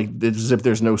 Yeah. And like, it's as if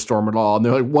there's no storm at all. And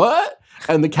they're like, what?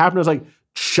 And the captain is like,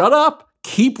 shut up,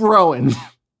 keep rowing.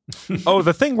 Oh,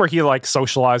 the thing where he like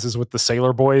socializes with the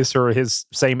sailor boys who are his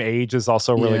same age is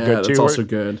also really good too. That's also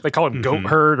good. They call him Goat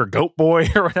Herd or Goat Boy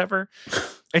or whatever.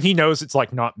 And he knows it's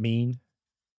like not mean.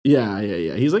 Yeah.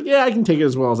 He's like, yeah, I can take it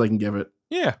as well as I can give it.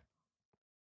 Yeah.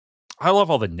 I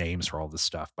love all the names for all this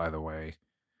stuff, by the way.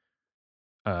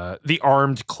 The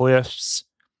Armed Cliffs,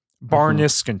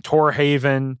 Barnisk and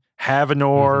Torhaven,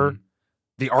 Havenor,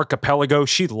 the Archipelago.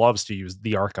 She loves to use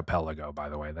the Archipelago, by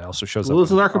the way. That also shows up. Well,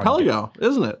 it's an archipelago,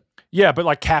 isn't it? Yeah, but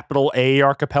like capital A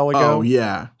Archipelago. Oh,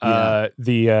 yeah.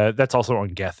 That's also on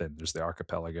Gethin. There's the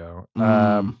Archipelago.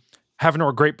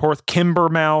 Havenor, Greatporth,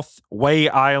 Kimbermouth, Way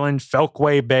Island,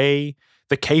 Felkway Bay,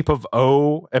 the Cape of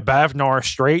O, Abavnar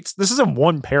Straits. This is in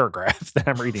one paragraph that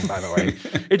I'm reading, by the way.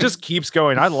 It just keeps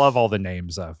going. I love all the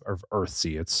names of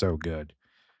Earthsea. It's so good.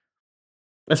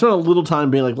 I spent a little time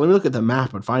being like, let me look at the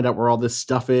map and find out where all this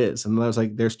stuff is. And I was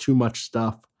like, there's too much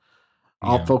stuff.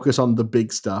 I'll focus on the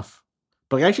big stuff.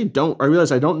 But I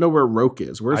realize I don't know where Roke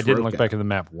is. Where's Roke? I didn't look back at the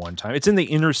map one time. It's in the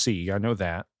Inner Sea. I know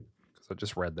that because I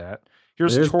just read that.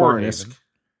 There's Barnisk.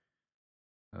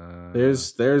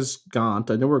 There's Gaunt.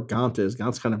 I know where Gaunt is.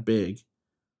 Gaunt's kind of big.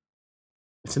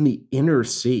 It's in the Inner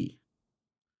Sea.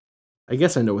 I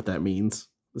guess I know what that means.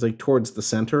 It's like towards the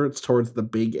center. It's towards the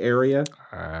big area.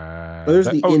 There's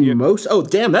the inmost. Yeah. Oh,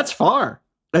 damn, that's far.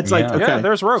 That's like, okay. Yeah,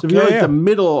 there's Roke. So if you're like the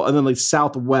middle and then like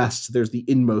southwest, there's the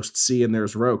inmost sea and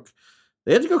there's Roke.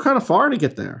 They had to go kind of far to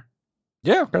get there.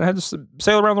 Yeah, gonna have to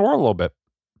sail around the world a little bit.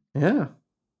 Yeah.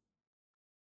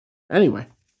 Anyway.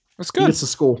 That's good. He gets to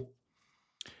school.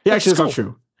 Actually, that's not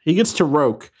true. He gets to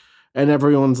Roke. And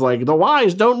everyone's like, the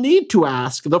wise don't need to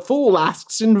ask. The fool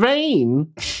asks in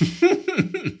vain.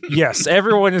 Yes,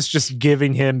 everyone is just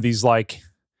giving him these like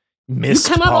missed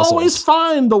You cannot puzzles. always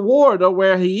find the warder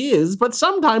where he is, but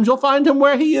sometimes you'll find him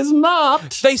where he is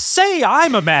not. They say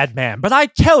I'm a madman, but I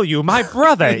tell you, my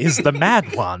brother is the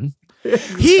mad one.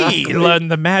 He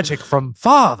learned the magic from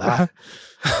father.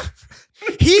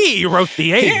 He wrote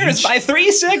the age. Here's my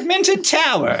 3-segmented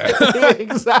tower.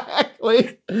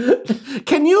 Exactly.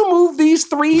 Can you move these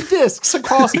 3 discs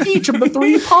across each of the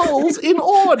 3 poles in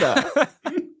order?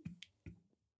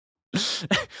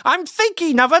 I'm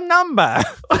thinking of a number.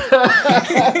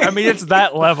 I mean, it's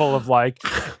that level of like,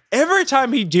 every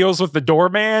time he deals with the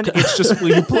doorman, it's just,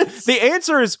 the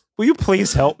answer is, will you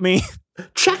please help me?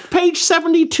 Check page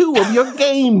 72 of your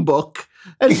game book.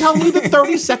 And tell me the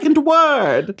 32nd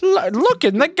word. Look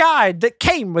in the guide that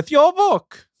came with your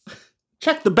book.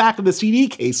 Check the back of the CD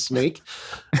case, Snake.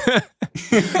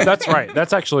 That's right.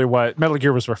 That's actually what Metal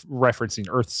Gear was referencing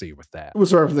Earthsea with that. It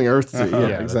was referencing Earthsea.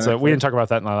 Yeah, exactly. We didn't talk about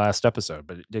that in the last episode,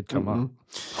 but it did come up.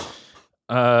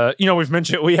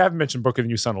 We have mentioned Book of the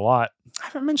New Sun a lot. I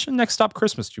haven't mentioned Next Stop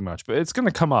Christmas too much, but it's going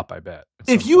to come up, I bet.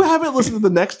 If you haven't listened to the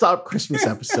Next Stop Christmas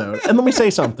episode, and let me say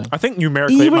something. I think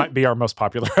numerically it might be our most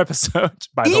popular episode,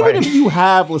 by the way. Even if you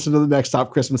have listened to the Next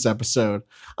Stop Christmas episode,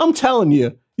 I'm telling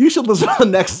you, you should listen to the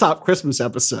Next Stop Christmas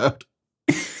episode.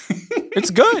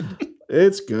 It's good.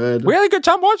 It's good. We had a good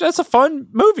time watching. That's a fun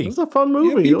movie. It's a fun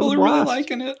movie. Yeah, people are really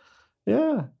liking it.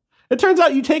 Yeah. It turns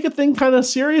out you take a thing kind of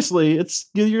seriously.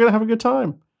 You're going to have a good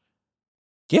time.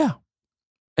 Yeah.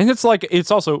 And it's like,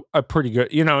 it's also a pretty good,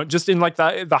 just in like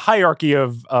the hierarchy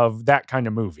of that kind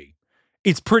of movie,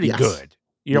 it's pretty good.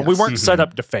 We weren't set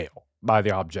up to fail by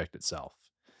the object itself.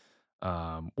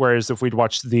 Whereas if we'd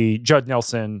watched the Judd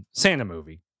Nelson Santa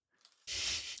movie,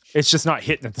 it's just not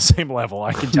hitting at the same level,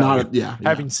 I can tell you,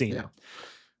 having seen it.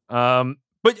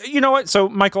 But you know what? So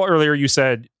Michael, earlier you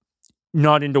said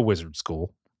not into Wizard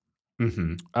School.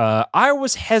 Mm-hmm. I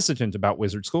was hesitant about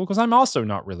Wizard School because I'm also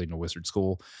not really into Wizard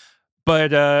School.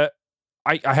 But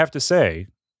I have to say,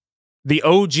 the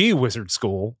OG Wizard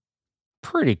School,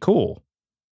 pretty cool.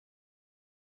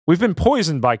 We've been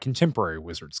poisoned by contemporary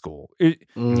Wizard School.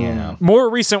 More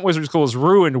recent Wizard School has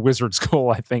ruined Wizard School,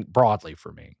 I think, broadly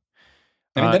for me.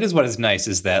 I mean, that is what is nice,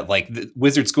 is that like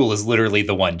Wizard School is literally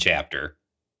the one chapter.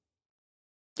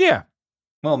 Yeah.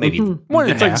 Well, maybe One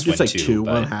and a half. It's like two,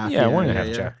 but 1.5. Yeah,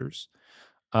 1.5 chapters.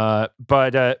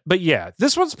 But yeah,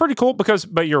 this one's pretty cool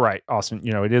but you're right, Austin.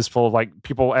 You know, it is full of like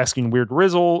people asking weird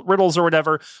riddles or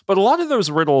whatever. But a lot of those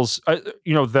riddles,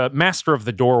 the master of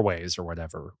the doorways or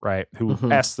whatever, right? Who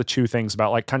asks the two things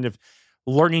about like kind of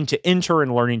learning to enter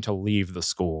and learning to leave the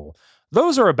school.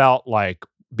 Those are about like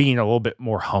being a little bit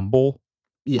more humble,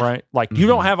 right? Like you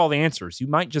don't have all the answers. You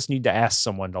might just need to ask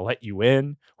someone to let you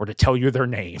in or to tell you their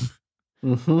name.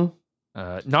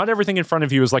 Not everything in front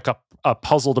of you is like a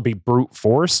puzzle to be brute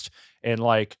forced. And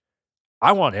like,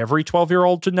 I want every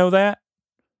 12-year-old to know that.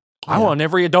 I want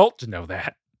every adult to know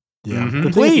that. Yeah.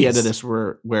 The thing at the end of this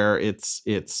where it's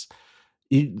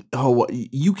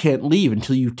you can't leave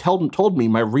until you told me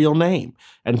my real name.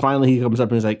 And finally he comes up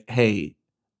and he's like, hey,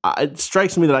 it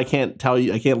strikes me that I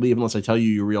can't leave unless I tell you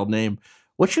your real name.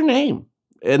 What's your name?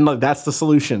 And like, that's the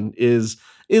solution is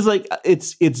like,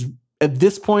 it's at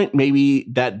this point, maybe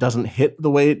that doesn't hit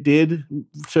the way it did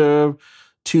to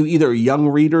either young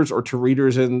readers or to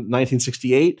readers in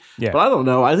 1968. Yeah. But I don't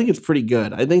know. I think it's pretty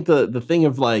good. I think the thing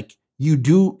of like,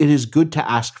 it is good to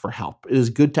ask for help. It is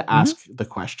good to ask the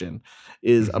question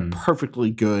is a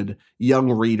perfectly good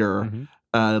young reader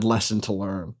lesson to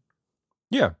learn.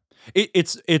 Yeah.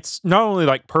 It's not only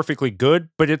like perfectly good,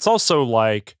 but it's also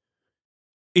like,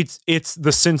 it's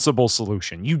the sensible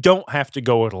solution. You don't have to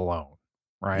go it alone.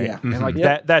 Right. Yeah. And like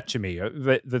that to me,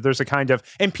 there's a kind of,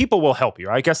 and people will help you.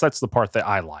 I guess that's the part that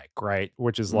I like, right?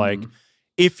 Which is like,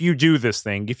 if you do this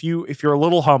thing, if you're a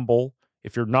little humble,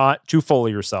 if you're not too full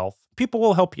of yourself, people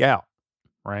will help you out.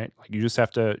 Right. Like you just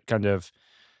have to kind of,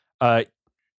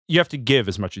 you have to give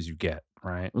as much as you get.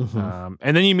 Right. And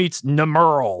then he meets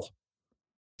Nemurl.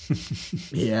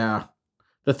 Yeah.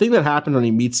 The thing that happened when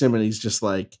he meets him and he's just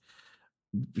like,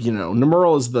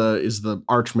 Nemurl is the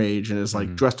archmage and is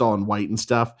like dressed all in white and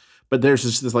stuff. But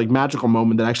there's this like magical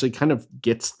moment that actually kind of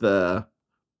gets the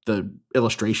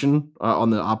illustration on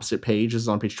the opposite page. This is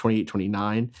on page 28,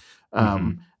 29.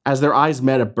 As their eyes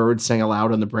met, a bird sang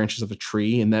aloud on the branches of a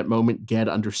tree. In that moment, Ged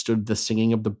understood the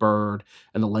singing of the bird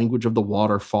and the language of the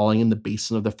water falling in the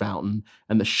basin of the fountain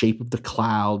and the shape of the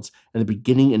clouds and the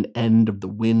beginning and end of the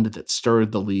wind that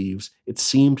stirred the leaves. It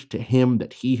seemed to him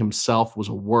that he himself was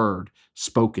a word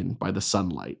spoken by the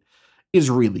sunlight.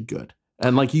 Is really good.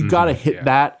 And like, you got to hit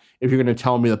that if you're going to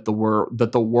tell me that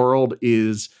the world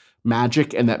is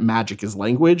magic and that magic is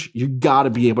language. You got to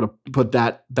be able to put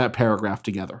that paragraph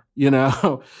together. You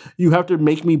have to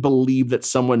make me believe that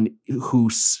someone who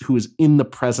is in the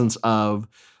presence of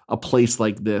a place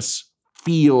like this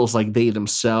feels like they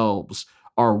themselves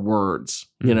are words,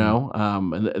 and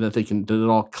that that it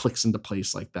all clicks into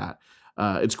place like that.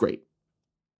 It's great.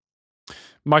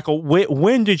 Michael,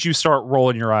 when did you start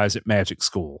rolling your eyes at magic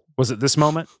school? Was it this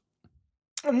moment?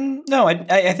 No,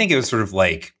 I think it was sort of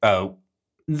like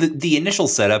the initial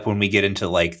setup when we get into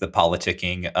like the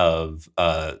politicking of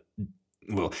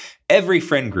every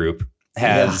friend group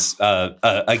has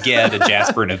a Ged, a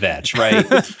Jasper, and a Vetch, right?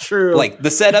 True. Like the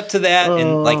setup to that,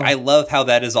 and like I love how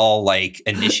that is all like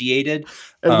initiated.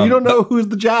 And we don't know who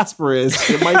the Jasper is.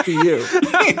 It might be you.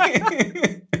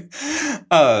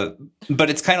 But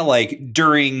it's kind of like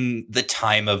during the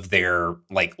time of their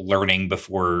like learning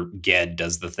before Ged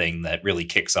does the thing that really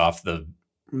kicks off the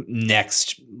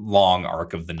next long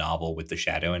arc of the novel with the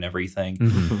shadow and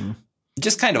everything.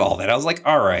 Just kind of all that. I was like,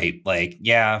 all right, like,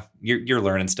 yeah, you're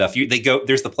learning stuff. They go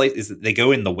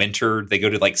in the winter, they go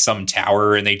to like some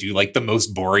tower and they do like the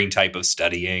most boring type of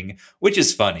studying, which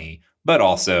is funny. But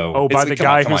also, by the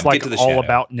guy who's like all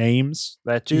about names.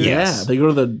 That dude. Yeah, they go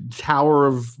to the tower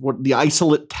of the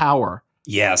Isolate Tower.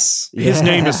 Yes, his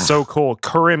name is so cool.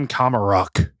 Kurim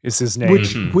Kamaruk is his name.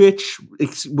 Which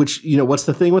what's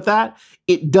the thing with that?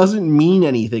 It doesn't mean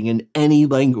anything in any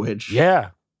language. Yeah.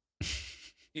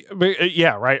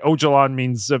 Yeah, right. Ojalon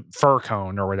means a fir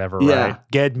cone or whatever, right?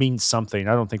 Ged means something.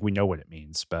 I don't think we know what it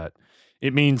means, but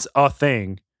it means a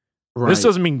thing. Right. This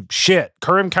doesn't mean shit.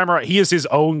 Kurim Kamara, he is his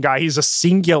own guy. He's a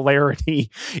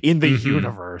singularity in the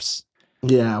universe.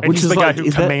 Yeah. And he's the guy who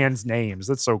commands names.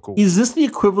 That's so cool. Is this the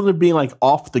equivalent of being like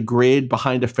off the grid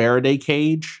behind a Faraday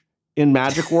cage in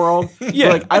Magic World? Yeah.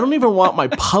 Like, I don't even want my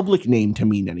public name to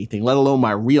mean anything, let alone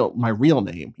my real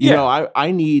name. You know,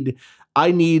 I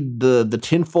need the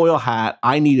tinfoil hat.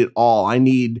 I need it all. I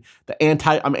need I'm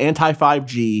anti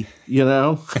 5G,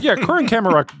 Yeah, Kurin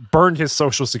Kamaruk burned his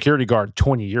social security guard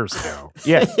 20 years ago.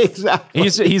 Yeah, exactly.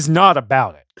 He's not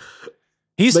about it.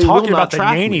 He's talking about the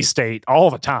nanny state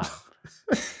all the time.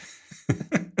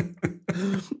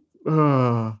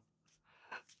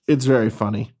 It's very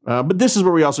funny. But this is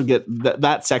where we also get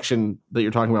that section that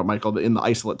you're talking about, Michael, in the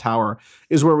isolate tower,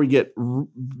 is where we get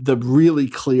the really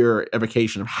clear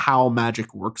evocation of how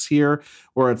magic works here,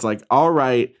 where it's like, all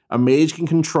right, a mage can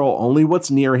control only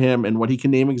what's near him and what he can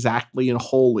name exactly and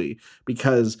wholly.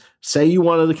 Because say you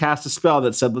wanted to cast a spell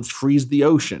that said, let's freeze the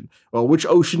ocean. Well, which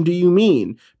ocean do you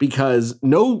mean? Because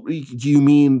do you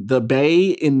mean the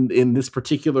bay in this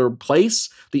particular place,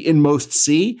 the inmost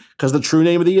sea? Because the true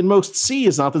name of the inmost sea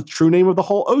is not the true name of the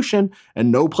whole ocean,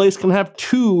 and no place can have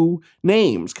two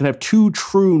names, can have two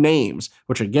true names,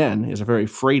 which again is a very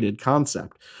freighted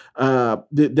concept.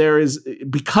 There is,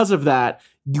 because of that,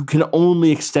 you can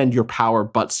only extend your power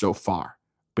but so far,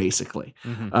 basically.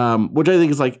 Which I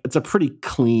think is like, it's a pretty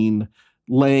clean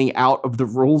laying out of the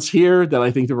rules here that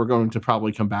I think that we're going to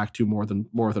probably come back to more than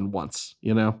once,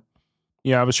 you know?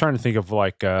 Yeah, I was trying to think of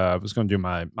like I was going to do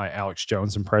my Alex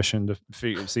Jones impression to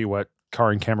see what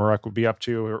Karin Kamaruk would be up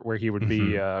to, or where he would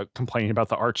be complaining about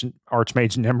the Archmage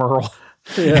Nemerl.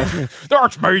 Yeah, the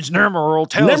Archmage Nemerl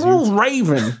tells Nemerl's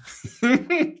Raven.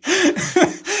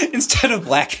 Instead of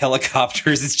black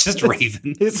helicopters, it's just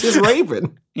Raven. It's his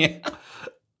Raven. Yeah.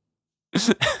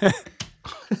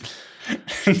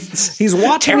 He's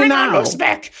watching me now.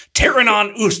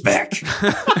 Terranon Uzbek.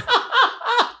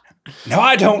 Now,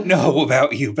 I don't know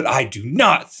about you, but I do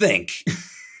not think.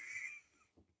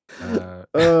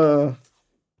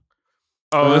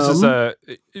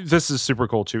 This is super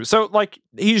cool too. So like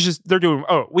they're doing.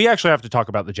 Oh, we actually have to talk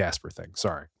about the Jasper thing.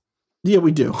 Sorry. Yeah,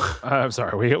 we do. I'm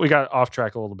sorry. We got off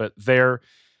track a little bit there.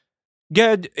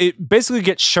 Ged, it basically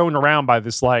gets shown around by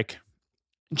this, like,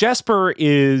 Jasper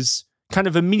is kind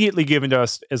of immediately given to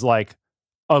us as like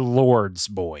a Lord's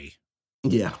boy.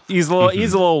 Yeah. He's a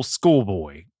little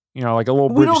schoolboy. You know, like a little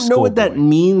British We don't know what that schoolboy.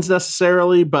 means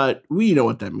necessarily, but we know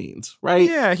what that means, right?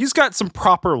 Yeah, he's got some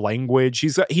proper language.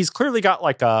 He's clearly got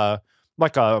like a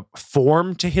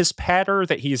form to his patter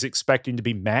that he's expecting to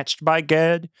be matched by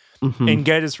Ged. Mm-hmm. And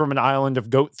Ged is from an island of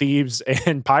goat thieves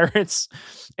and pirates.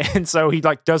 And so he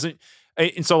like doesn't,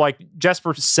 and so like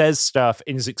Jasper says stuff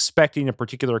and is expecting a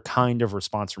particular kind of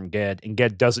response from Ged, and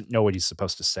Ged doesn't know what he's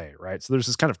supposed to say, right? So there's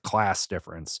this kind of class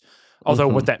difference. Although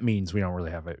what that means, we don't really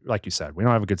have it. Like you said, we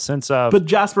don't have a good sense of. But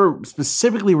Jasper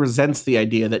specifically resents the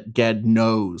idea that Ged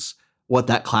knows what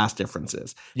that class difference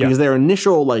is. Yeah. Because their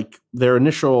initial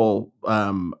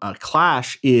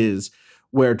clash is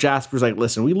where Jasper's like,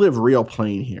 listen, we live real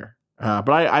plain here.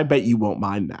 But I bet you won't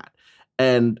mind that.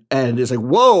 And it's like,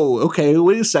 whoa, okay,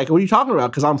 wait a second. What are you talking about?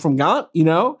 Because I'm from Gaunt, you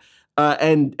know?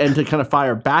 And to kind of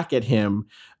fire back at him,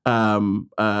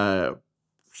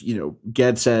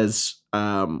 Ged says,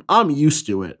 I'm used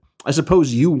to it. I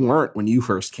suppose you weren't when you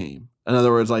first came. In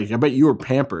other words, like, I bet you were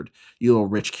pampered, you little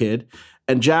rich kid.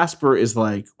 And Jasper is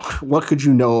like, what could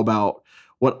you know about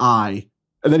what I,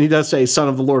 and then he does say, son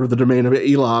of the Lord of the domain of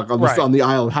Elog on the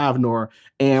Isle of Havnor,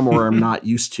 am or am not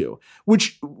used to.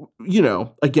 Which,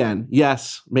 again,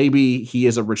 yes, maybe he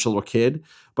is a rich little kid,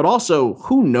 but also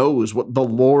who knows what the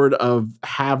Lord of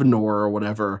Havnor or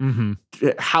whatever,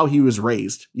 how he was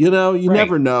raised. You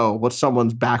never know what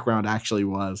someone's background actually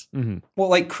was. Mm-hmm. Well,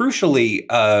 like, crucially,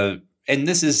 and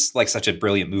this is like such a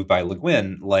brilliant move by Le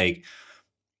Guin, like,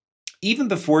 even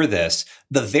before this,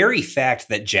 the very fact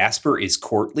that Jasper is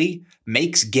courtly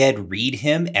makes Ged read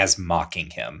him as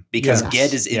mocking him, because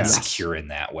Ged is insecure in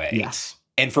that way. Yes.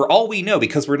 And for all we know,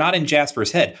 because we're not in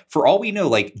Jasper's head, for all we know,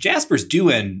 like, Jasper's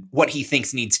doing what he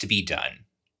thinks needs to be done.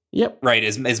 Yep. Right.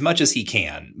 As much as he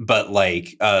can. But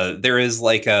like there is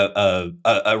like a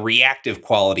reactive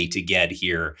quality to Ged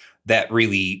here that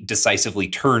really decisively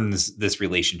turns this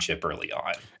relationship early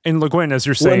on. And Le Guin, as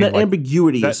you're saying, that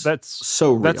ambiguity that's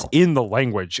so real. That's in the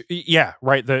language. Yeah,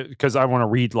 right. Because I want to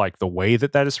read like the way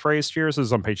that is phrased here. This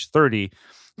is on page 30.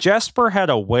 Jasper had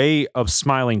a way of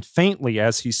smiling faintly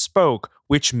as he spoke,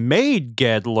 which made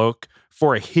Ged look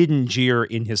for a hidden jeer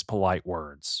in his polite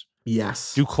words.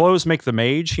 Yes. Do clothes make the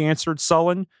mage? He answered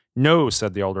sullen. No,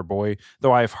 said the elder boy,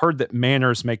 though I have heard that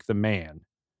manners make the man.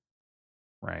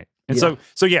 Right. And so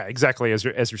yeah, exactly as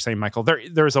you're saying, Michael,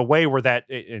 there's a way where that,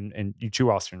 and you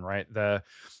too, Austin, right? That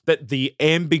the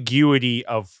ambiguity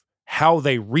of how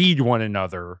they read one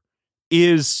another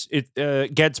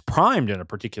gets primed in a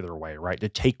particular way, right? To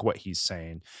take what he's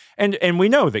saying. And we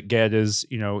know that Ged is,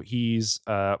 he's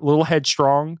a little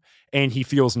headstrong and he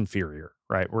feels inferior,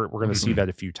 right? We're going to see that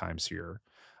a few times here.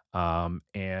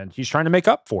 And he's trying to make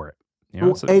up for it.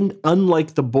 And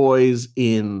unlike the boys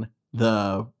in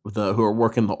the who are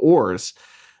working the oars,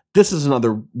 this is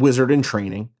another wizard in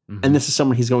training, and this is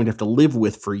someone he's going to have to live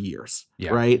with for years.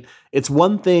 Yeah. Right? It's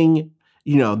one thing,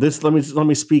 this let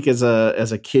me speak as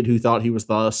a kid who thought he was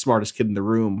the smartest kid in the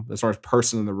room, the smartest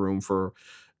person in the room for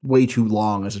way too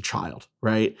long as a child,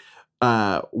 right?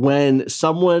 When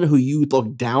someone who you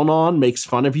look down on makes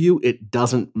fun of you, it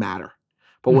doesn't matter.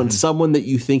 But when someone that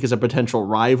you think is a potential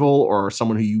rival or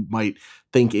someone who you might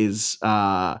think is,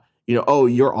 oh,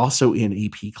 you're also in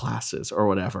AP classes or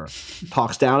whatever,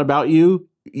 talks down about you,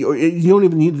 they don't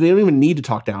even need to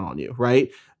talk down on you, right?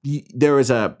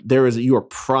 You are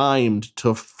primed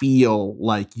to feel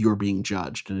like you're being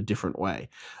judged in a different way.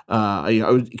 I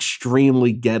was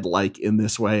extremely Ged-like in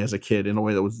this way as a kid, in a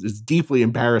way that is deeply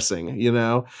embarrassing,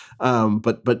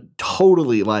 but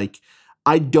totally like,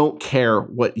 I don't care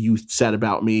what you said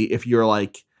about me if you're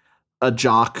like a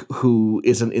jock who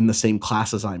isn't in the same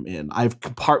class as I'm in. I've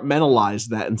compartmentalized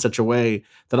that in such a way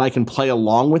that I can play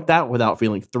along with that without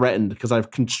feeling threatened, because I've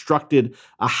constructed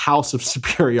a house of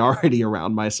superiority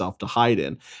around myself to hide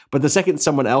in. But the second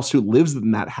someone else who lives in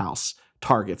that house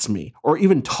targets me or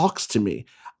even talks to me,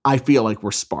 I feel like we're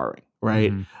sparring.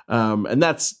 Right. And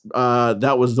those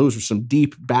are some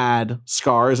deep, bad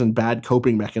scars and bad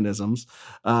coping mechanisms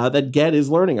that Ged is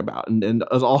learning about and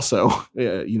is also,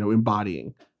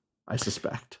 embodying, I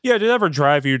suspect. Yeah. Did it ever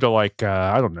drive you to like,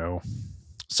 I don't know,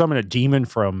 summon a demon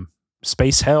from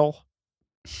space hell?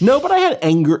 No, but I had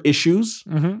anger issues,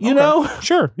 you know?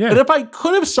 Sure. Yeah. And if I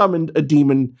could have summoned a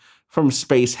demon from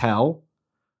space hell,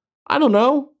 I don't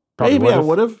know. Probably maybe I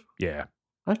would have. Yeah.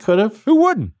 I could have. Who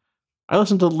wouldn't? I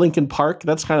listened to Linkin Park.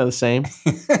 That's kind of the same.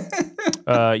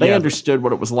 They understood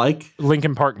what it was like.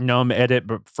 Linkin Park numb edit,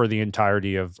 but for the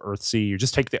entirety of Earthsea, you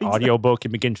just take the audiobook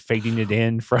and begin fading it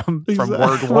in from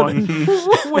word one.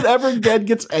 Whenever Ged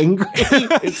gets angry,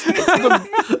 it's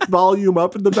the volume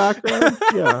up in the background.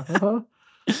 Yeah. Uh-huh.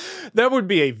 That would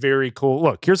be a very cool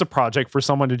look. Here's a project for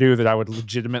someone to do that I would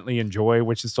legitimately enjoy,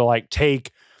 which is to like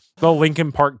take the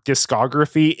Linkin Park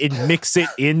discography and mix it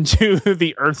into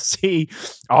the Earthsea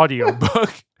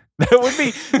audiobook.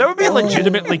 That would be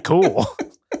legitimately cool.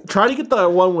 Try to get the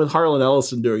one with Harlan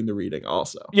Ellison doing the reading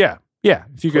also. Yeah. Yeah.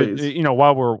 If you Please. could,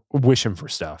 while we're wishing for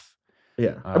stuff.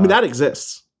 Yeah. I mean, that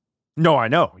exists. No, I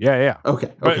know. Yeah. Yeah.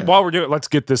 Okay. But while we're doing it, let's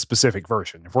get this specific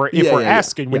version. If we're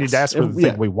asking, we need to ask for the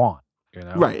thing we want.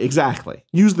 Right. Exactly.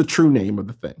 Use the true name of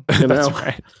the thing. That's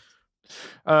right.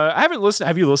 I haven't listened.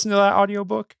 Have you listened to that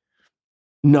audiobook?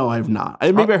 No, I have not.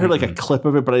 Maybe I heard like a clip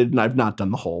of it, but I've not done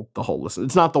the whole listen.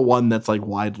 It's not the one that's like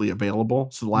widely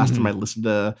available. So the last time I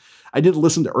did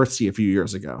listen to Earthsea a few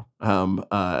years ago,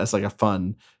 as like a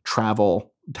fun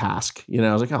travel task.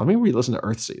 I was like, oh, let me re-listen to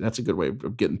Earthsea. That's a good way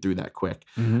of getting through that quick.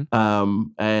 But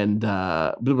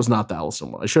it was not the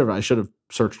Ellison one. I should have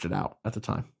searched it out at the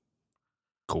time.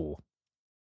 Cool.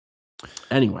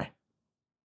 Anyway,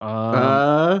 he's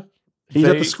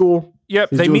at the school.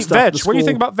 Yep, they meet Vetch. What do you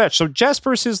think about Vetch? So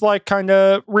Jasper's his like kind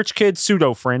of rich kid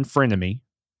pseudo frenemy.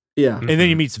 Yeah, and then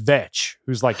he meets Vetch,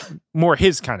 who's like more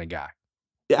his kind of guy.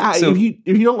 Yeah, so, if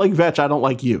you don't like Vetch, I don't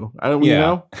like you. I don't.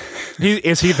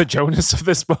 Is he the Jonas of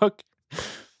this book?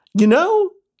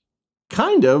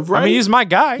 Kind of. Right. I mean, he's my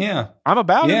guy. Yeah, I'm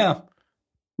about it. Yeah.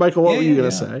 Michael, what were you going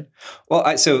to say? Well,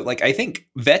 I think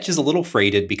Vetch is a little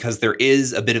freighted because there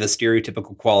is a bit of a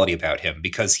stereotypical quality about him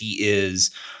because he is.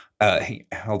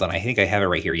 Hold on, I think I have it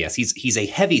right here. Yes, he's a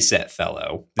heavyset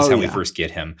fellow. That's how we first get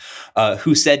him,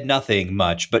 who said nothing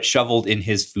much but shoveled in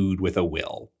his food with a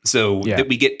will. So that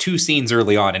we get two scenes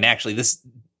early on, and actually this.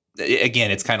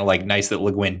 Again, it's kind of like nice that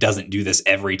Le Guin doesn't do this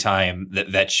every time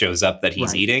that shows up that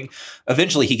he's eating.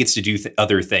 Eventually, he gets to do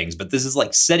other things, but this is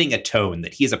like setting a tone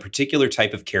that he is a particular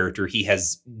type of character. He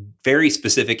has very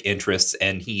specific interests,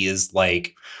 and he is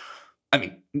like,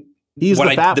 he's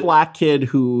the fat black kid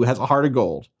who has a heart of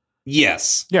gold.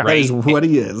 Yes, yeah, right. That is what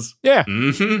he is. Yeah.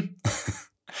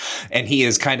 And he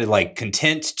is kind of like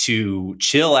content to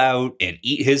chill out and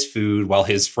eat his food while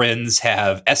his friends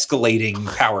have escalating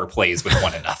power plays with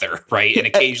one another, right? And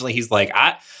occasionally he's like,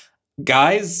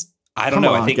 guys, I don't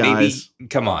know. I think guys. Maybe,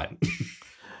 come on.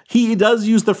 He does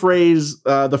use the phrase,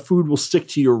 the food will stick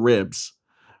to your ribs,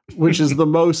 which is the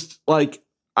most like,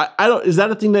 I don't, is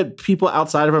that a thing that people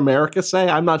outside of America say?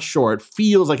 I'm not sure. It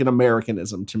feels like an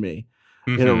Americanism to me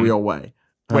in a real way.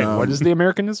 Wait, what is the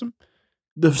Americanism?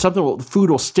 The food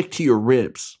will stick to your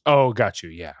ribs. Oh, got you.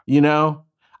 Yeah.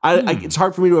 It's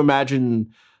hard for me to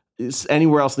imagine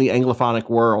anywhere else in the Anglophonic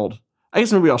world. I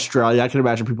guess maybe Australia. I can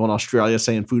imagine people in Australia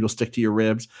saying food will stick to your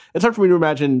ribs. It's hard for me to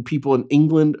imagine people in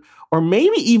England or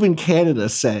maybe even Canada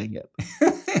saying it.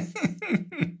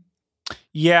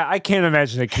 Yeah, I can't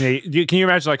imagine a Canadian. Can you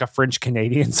imagine like a French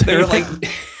Canadian saying they're like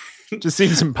just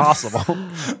seems impossible.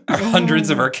 Hundreds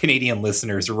of our Canadian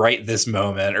listeners right this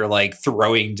moment are like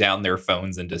throwing down their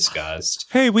phones in disgust.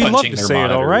 Hey, we love to say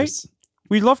it, all right?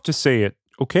 We love to say it,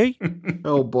 okay?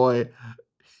 Oh, boy.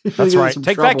 That's right.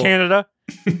 Take that, Canada.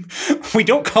 We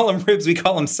don't call them ribs, we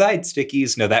call them side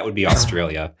stickies. No, that would be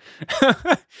Australia.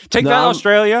 Take that,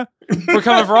 Australia. We're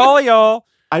coming for all of y'all.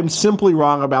 I'm simply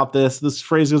wrong about this. This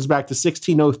phrase goes back to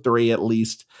 1603 at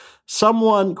least.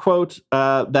 Someone, quote,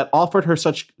 that offered her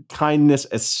such kindness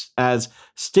as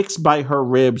sticks by her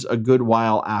ribs a good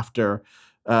while after,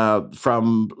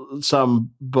 from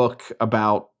some book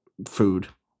about food.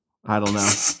 I don't know.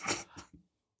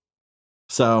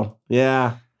 So,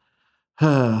 yeah.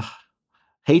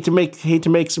 hate to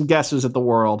make some guesses at the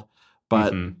world,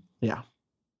 but yeah.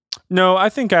 No, I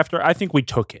think we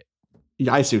took it.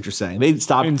 Yeah, I see what you're saying. They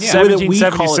stopped in the way that we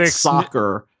call it 1776.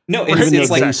 soccer. No, It's it's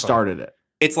like they started it.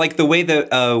 It's like the way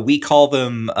that we call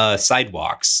them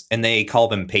sidewalks and they call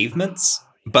them pavements.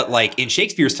 But like in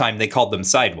Shakespeare's time, they called them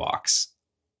sidewalks.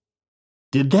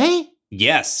 Did they?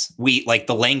 Yes.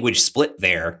 The language split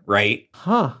there, right?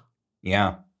 Huh.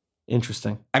 Yeah.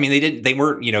 Interesting. I mean, they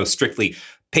weren't, strictly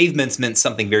pavements meant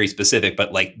something very specific,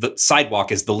 but like the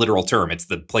sidewalk is the literal term. It's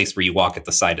the place where you walk at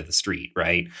the side of the street,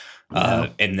 right? Yeah.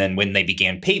 And then when they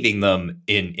began paving them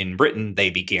in Britain, they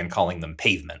began calling them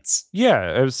pavements.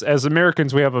 Yeah, as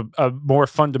Americans, we have a more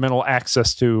fundamental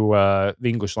access to the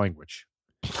English language.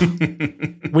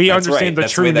 We understand the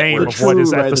true name of what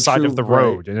is at the side of the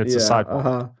road, and it's a sidewalk.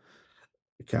 Uh-huh.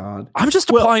 God, I'm just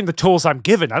applying the tools I'm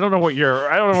given. I don't know what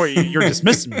you're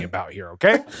dismissing me about here.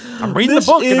 Okay, I'm reading the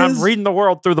book and I'm reading the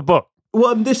world through the book.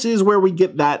 Well, this is where we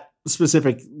get that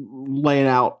specific laying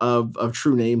out of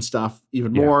true name stuff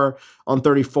even more. On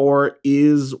 34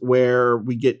 is where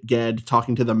we get Ged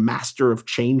talking to the master of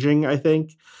changing, I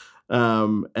think,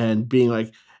 and being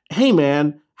like, "Hey,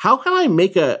 man, how can I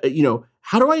make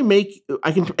how do I make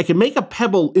I can make a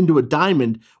pebble into a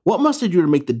diamond? What must I do to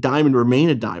make the diamond remain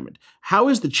a diamond? How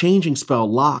is the changing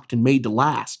spell locked and made to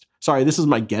last?" Sorry, this is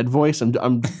my Ged voice. I'm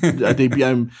what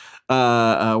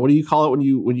do you call it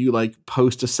when you like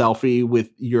post a selfie with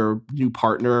your new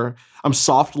partner? I'm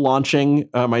soft launching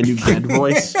my new Ged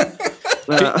voice.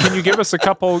 Can you give us a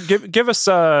couple? Give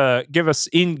us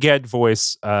in Ged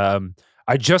voice.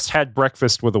 I just had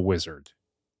breakfast with a wizard.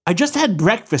 I just had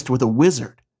breakfast with a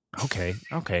wizard. Okay.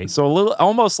 So a little,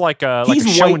 almost like a he's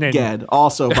like a white Ged.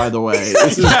 Also, by the way,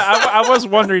 I was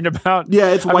wondering about.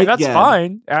 Yeah, it's white. That's Ged.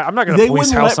 Fine. I'm not going to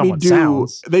police how someone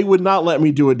sounds. They would not let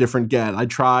me do a different Ged. I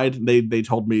tried. They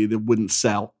told me it wouldn't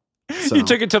sell. So. You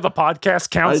took it to the podcast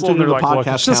council, and they're like, "Look,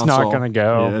 it's just not going to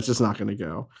go. Yeah, it's just not going to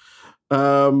go."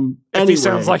 If he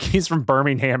sounds like he's from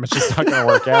Birmingham, it's just not going to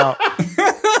work out.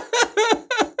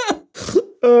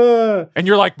 And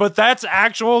you're like, but that's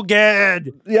actual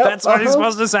Ged. Yep, that's what he's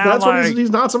supposed to sound that's like. What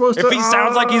he's not supposed to. If he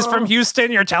sounds like he's from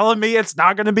Houston, you're telling me it's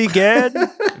not going to be Ged?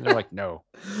 And they're like, no.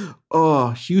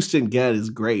 Oh, Houston Ged is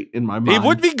great in my mind. It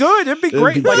would be good. It'd be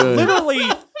great.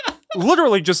 Be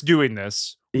literally just doing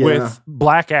this with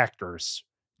black actors,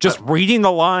 just reading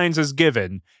the lines as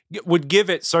given would give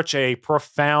it such a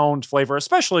profound flavor,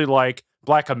 especially like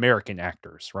black American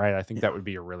actors, right? I think that would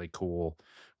be a really cool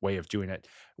way of doing it.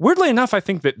 Weirdly enough, I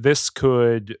think that this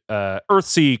could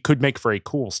Earthsea could make for a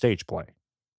cool stage play.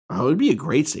 Oh, it would be a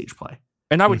great stage play.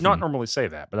 And I would not normally say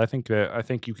that, but I think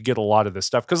you could get a lot of this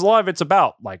stuff because a lot of it's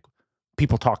about like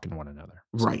people talking to one another.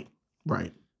 Right.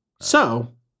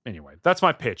 So anyway, that's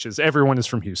my pitch: is everyone is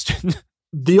from Houston.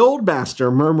 The old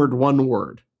master murmured one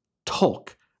word,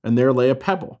 "Tulk," and there lay a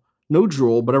pebble, no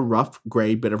jewel, but a rough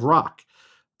gray bit of rock.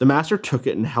 The master took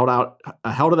it and held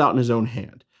it out in his own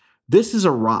hand. "This is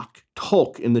a rock,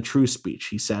 Tulk in the true speech,"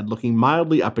 he said, looking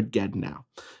mildly up at Ged now.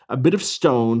 "A bit of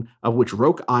stone of which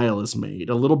Roke Isle is made,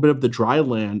 a little bit of the dry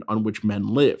land on which men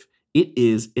live. It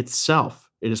is itself.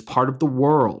 It is part of the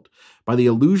world. By the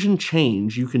illusion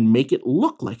change, you can make it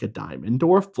look like a diamond,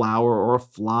 or a flower, or a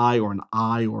fly, or an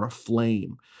eye, or a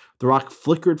flame." The rock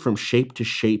flickered from shape to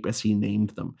shape as he named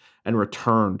them, and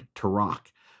returned to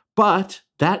rock. But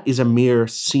that is a mere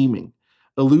seeming.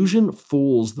 Illusion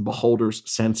fools the beholder's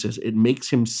senses. It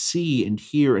makes him see and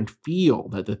hear and feel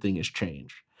that the thing is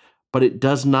changed. But it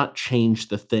does not change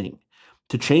the thing.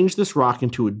 To change this rock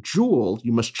into a jewel,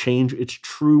 you must change its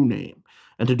true name.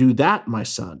 And to do that, my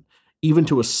son, even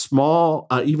to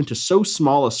so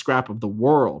small a scrap of the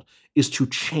world, is to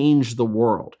change the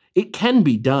world. It can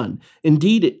be done.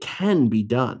 Indeed, it can be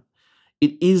done.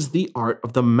 It is the art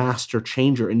of the master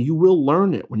changer, and you will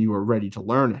learn it when you are ready to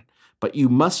learn it. But you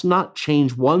must not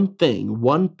change one thing,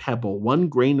 one pebble, one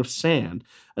grain of sand,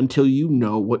 until you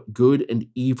know what good and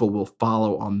evil will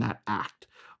follow on that act.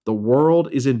 The world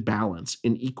is in balance,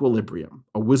 in equilibrium.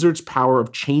 A wizard's power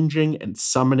of changing and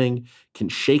summoning can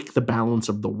shake the balance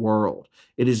of the world.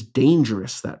 It is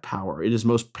dangerous, that power. It is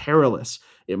most perilous.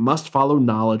 It must follow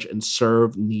knowledge and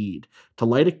serve need. To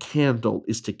light a candle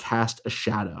is to cast a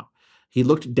shadow. He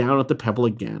looked down at the pebble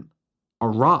again. A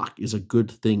rock is a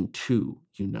good thing too,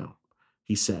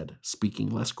 he said, speaking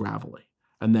less gravelly.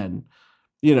 And then,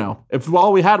 if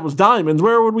all we had was diamonds,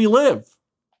 where would we live?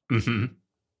 Mm-hmm.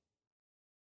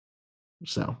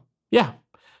 So, yeah,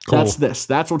 Cool. that's this.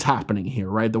 That's what's happening here,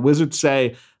 right? The wizards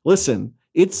say, listen,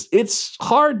 it's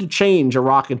hard to change a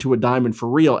rock into a diamond for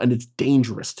real, and it's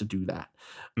dangerous to do that.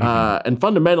 And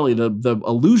fundamentally, the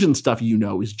illusion stuff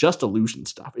is just illusion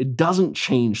stuff. It doesn't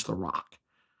change the rock.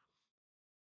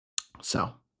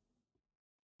 So,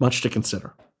 much to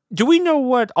consider. Do we know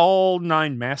what all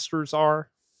 9 masters are?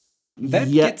 I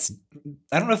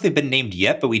don't know if they've been named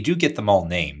yet, but we do get them all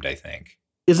named, I think.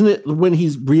 Isn't it when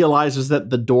he realizes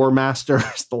that the door master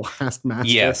is the last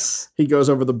master? Yes. He goes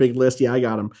over the big list. Yeah, I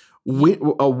got him.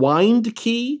 A wind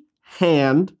key,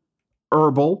 hand,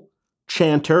 herbal,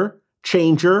 chanter,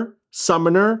 changer,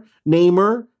 summoner,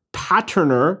 namer,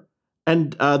 patterner,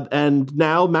 and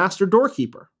now master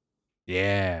doorkeeper.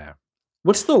 Yeah.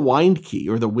 What's the wind key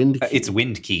or the wind key? It's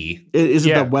wind key. Is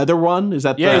it the weather one? Is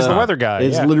that he's the weather guy.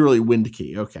 It's literally wind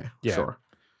key. Okay, sure.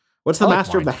 What's the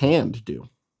master of the hand do?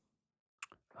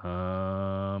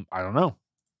 I don't know.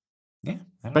 Yeah,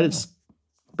 bet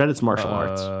it's martial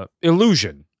arts.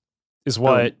 Illusion is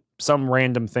what some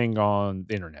random thing on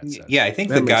the internet says. Yeah, I think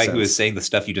the guy who was saying the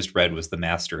stuff you just read was the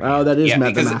master hand. Oh, that is the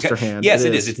master hand. Yes,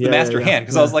 it is. It's the master hand,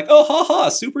 because I was like, oh, ha, ha,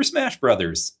 Super Smash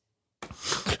Brothers.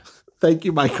 Thank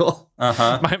you, Michael.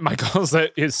 Michael's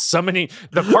is summoning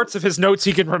the parts of his notes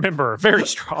he can remember. Very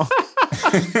strong.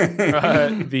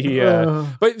 But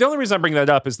the only reason I bring that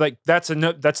up is like that's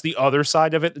the other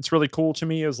side of it that's really cool to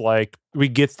me is like we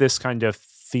get this kind of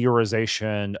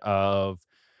theorization of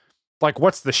like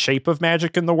what's the shape of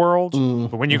magic in the world.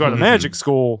 But when you go to magic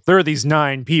school, there are these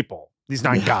 9 people, these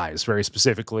 9 guys very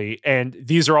specifically, and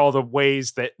these are all the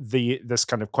ways that this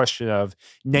kind of question of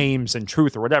names and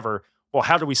truth or whatever. Well,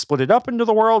 how do we split it up into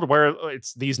the world where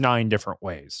it's these 9 different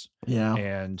ways? Yeah.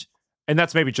 And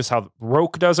that's maybe just how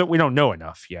Roke does it. We don't know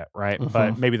enough yet, right?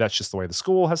 But maybe that's just the way the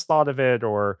school has thought of it,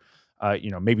 or,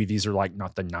 maybe these are like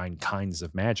not the 9 kinds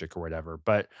of magic or whatever.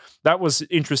 But that was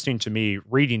interesting to me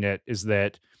reading it is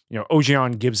that,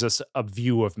 Ogion gives us a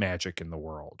view of magic in the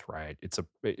world, right? It's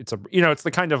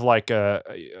the kind of like,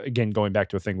 again, going back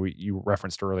to a thing you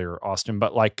referenced earlier, Austin,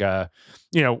 but like,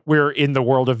 we're in the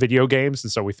world of video games.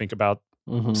 And so we think about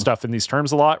stuff in these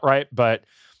terms a lot, right? But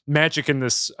magic in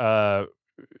this,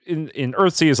 in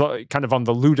Earthsea is kind of on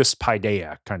the ludus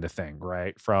paideia kind of thing,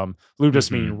 right? From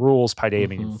ludus meaning rules, paideia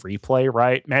meaning free play,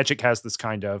 right? Magic has this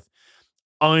kind of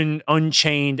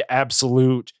unchained,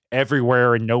 absolute,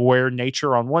 everywhere and nowhere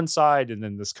nature on one side, and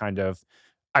then this kind of,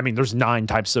 there's 9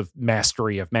 types of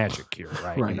mastery of magic here,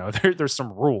 right? There's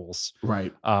some rules,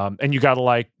 right? And you got to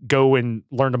like go and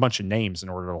learn a bunch of names in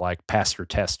order to like pass your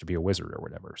test to be a wizard or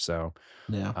whatever. So,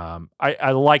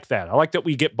 I like that. I like that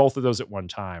we get both of those at one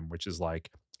time, which is like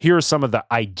here are some of the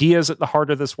ideas at the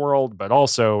heart of this world, but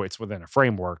also it's within a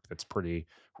framework that's pretty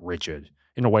rigid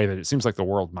in a way that it seems like the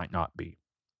world might not be.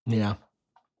 Yeah.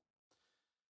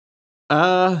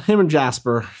 Him and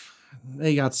Jasper,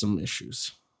 they got some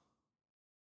issues.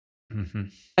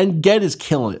 And Ged is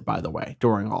killing it, by the way,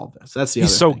 during all this. That's the other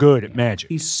He's so thing. good at magic.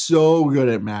 He's so good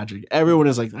at magic. Everyone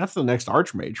is like, that's the next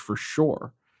Archmage for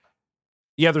sure.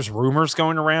 Yeah, there's rumors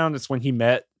going around. It's when he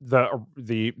met the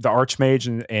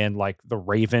Archmage and like the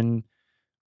Raven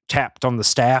tapped on the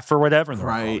staff or whatever. And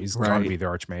like, he's going to be the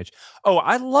Archmage. Oh,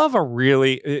 I love a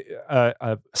really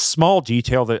a small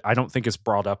detail that I don't think is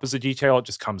brought up as a detail. It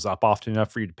just comes up often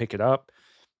enough for you to pick it up.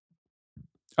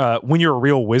 When you're a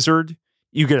real wizard,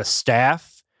 you get a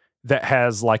staff that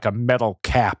has like a metal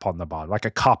cap on the bottom, like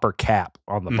a copper cap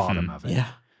on the bottom of it. Yeah.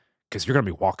 Because you're going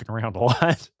to be walking around a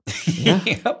lot.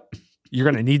 Yep. You're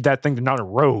going to need that thing to not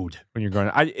erode when you're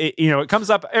going to, it comes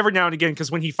up every now and again.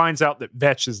 Because when he finds out that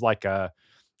Vetch is like a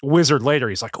wizard later,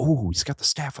 he's like, oh, he's got the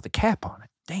staff with a cap on it.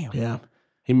 Damn. Yeah.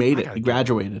 He made it. He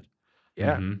graduated.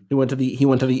 Yeah. He went to the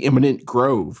Imminent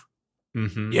Grove.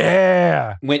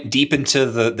 Yeah. Went deep into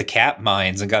the cap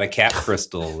mines and got a cap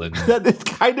crystal. And That is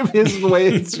kind of his way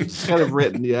it's kind of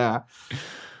written. Yeah.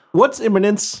 What's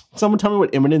imminence? Someone tell me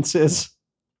what imminence is.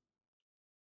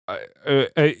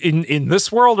 In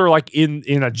this world, or like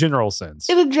in a general sense?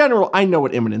 In a general, I know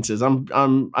what imminence is.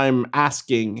 I'm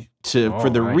asking for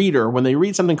the reader when they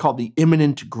read something called the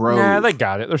Imminent Grove. Yeah, they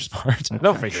got it. They're smart. Okay.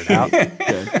 They'll figure it out.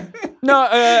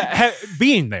 No,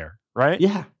 being there, right?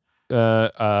 Yeah.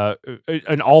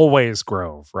 An always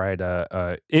grove, right?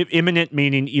 Imminent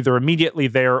meaning either immediately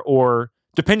there or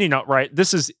depending on, right?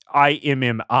 This is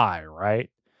IMMI, right?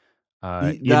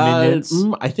 Imminence.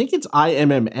 I think it's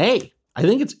IMMA. I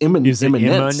think it's imminence. Is it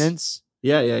imminence?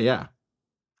 Yeah.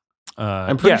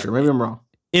 I'm pretty sure. Maybe I'm wrong.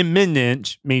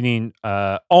 Imminent meaning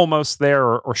almost there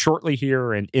or shortly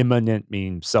here, and imminent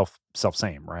means self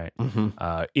same, right?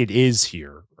 It is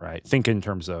here, right? Think in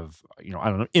terms of, I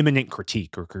don't know, imminent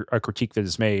critique or a critique that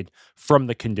is made from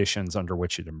the conditions under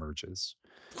which it emerges.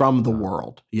 From the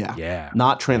world. Yeah.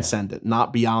 Not transcendent,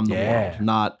 not beyond the world,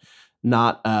 not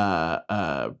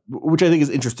which I think is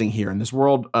interesting here in this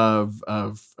world of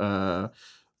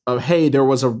hey,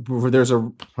 there's a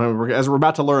as we're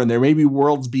about to learn, there may be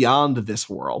worlds beyond this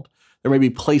world. There may be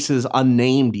places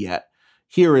unnamed yet.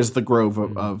 Here is the grove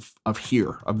of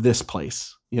this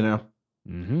place,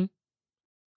 Mm-hmm.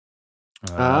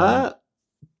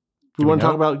 We want to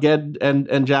talk about Ged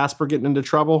and Jasper getting into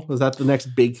trouble? Is that the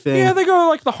next big thing? Yeah, they go to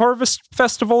like the Harvest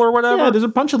Festival or whatever. Yeah, there's a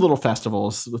bunch of little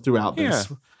festivals throughout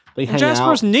this. They hang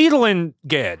Jasper's out. needling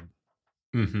Ged.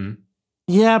 Mm-hmm.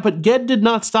 Yeah, but Ged did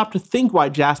not stop to think why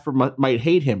Jasper might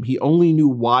hate him. He only knew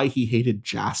why he hated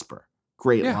Jasper.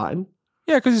 Great line.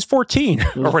 Yeah, because he's 14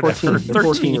 or whatever.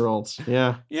 14-year-olds.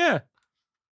 Yeah. Yeah.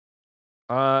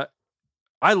 I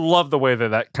love the way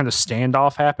that kind of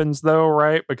standoff happens, though,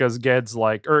 right? Because Ged's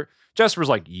like, or Jasper's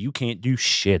like, you can't do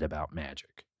shit about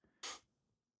magic.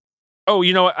 Oh,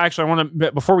 you know what? Actually, I want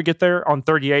to, before we get there, on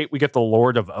 38, we get the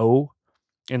Lord of O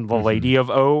and the Lady of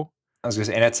O. I was going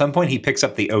to say, and at some point he picks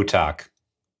up the Otak.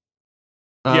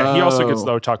 Yeah, he also gets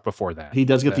the Otak before that. He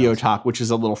does get the Otak, which is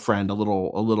a little friend, a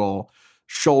little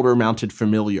shoulder-mounted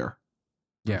familiar.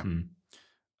 Yeah.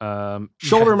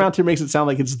 Shoulder-mounted makes it sound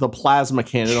like it's the plasma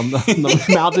cannon on the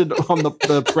mounted on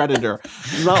the Predator.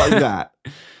 It's not like that.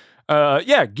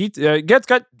 Ged's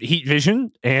got heat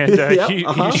vision, and he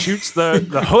shoots the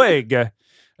Hoeg,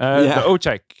 the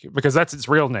Otak, because that's its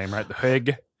real name, right? The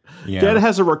Hoeg. Yeah. Ged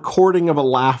has a recording of a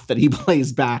laugh that he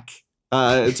plays back.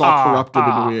 It's all corrupted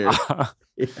and weird.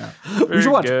 Yeah. We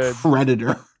should watch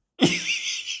Predator.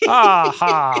 Ha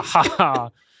ha.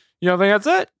 You don't think that's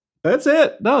it? That's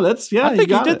it. No, that's I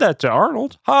think he did that to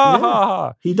Arnold. Ha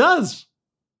ha. He does.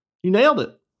 He nailed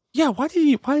it. Yeah. Why did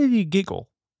he giggle?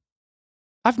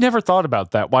 I've never thought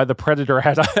about that. Why the Predator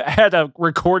had a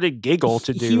recorded giggle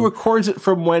to do? He records it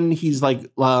from when he's like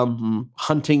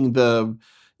hunting the.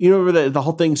 You remember the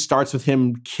whole thing starts with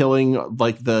him killing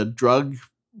like the drug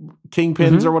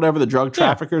kingpins or whatever, the drug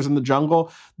traffickers in the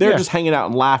jungle. They're just hanging out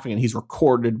and laughing, and he's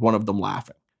recorded one of them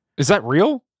laughing. Is that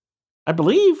real? I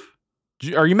believe.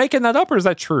 Are you making that up, or is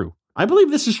that true? I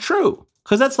believe this is true,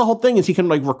 because that's the whole thing, is he can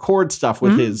like record stuff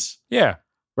with his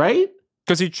right.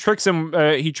 Because he tricks him.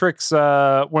 He tricks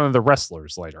one of the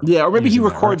wrestlers later. Yeah, or maybe he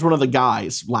records one of the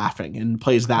guys laughing and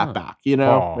plays that back.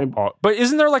 But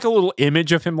isn't there like a little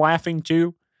image of him laughing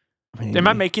too? Maybe. Am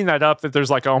I making that up? That there's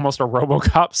like almost a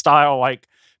RoboCop style like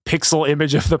pixel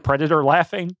image of the Predator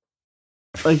laughing?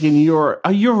 Like you're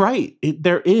right.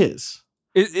 There is.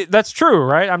 That's true,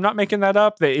 right? I'm not making that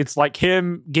up. It's like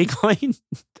him giggling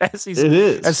as he's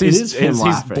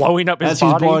blowing up his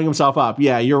body. He's blowing himself up.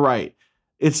 Yeah, you're right.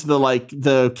 It's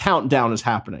the countdown is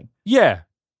happening. Yeah.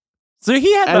 So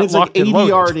he had and it's like 80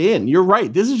 yards in. You're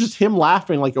right. This is just him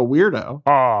laughing like a weirdo.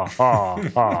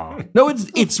 No,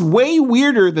 it's way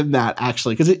weirder than that,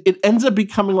 actually, because it ends up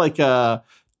becoming like a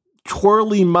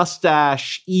twirly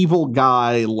mustache evil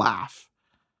guy laugh.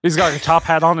 He's got a top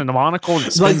hat on and a monocle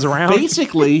and spins around.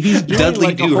 Basically, he's doing Dudley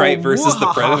like Do-Right versus the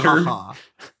Predator.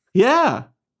 Yeah.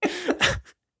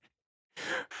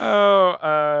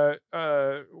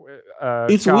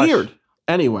 It's weird.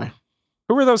 Anyway,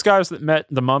 who were those guys that met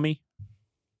the Mummy?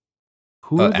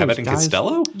 Abbott and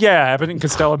Costello? Yeah, Abbott and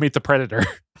Costello meet the Predator.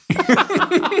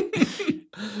 And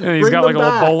he's got like a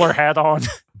little bowler hat on.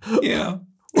 Yeah.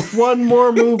 One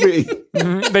more movie.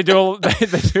 They do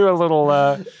a little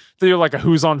they do like a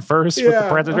who's on first with the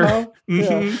Predator.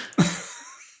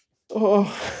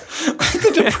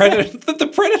 The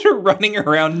Predator running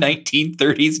around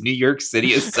 1930s New York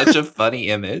City is such a funny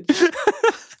image.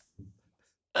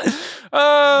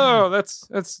 Oh,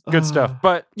 that's good stuff.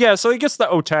 But yeah, so he gets the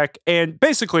Otak, and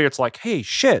basically it's like, hey,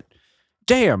 shit,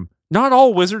 damn, not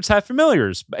all wizards have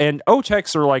familiars, and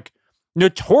Otaks are like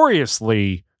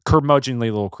notoriously curmudgeonly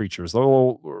little creatures,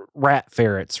 little rat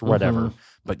ferrets or whatever.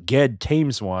 But Ged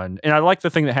tames one, and I like the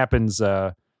thing that happens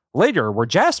later where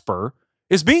Jasper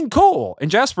is being cool,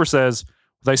 and Jasper says,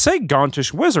 "They say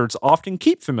Gauntish wizards often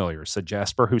keep familiars," said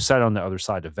Jasper, who sat on the other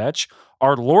side of Vetch.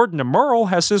 "Our Lord Nemurl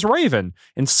has his raven,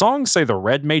 and songs say the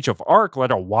Red Mage of Ark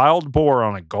led a wild boar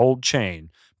on a gold chain.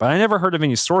 But I never heard of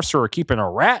any sorcerer keeping a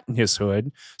rat in his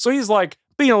hood." So he's like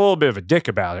being a little bit of a dick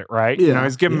about it, right? Yeah,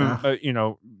 He's giving him,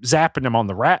 zapping him on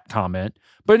the rat comment.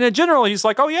 But in general, he's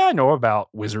like, oh, yeah, I know about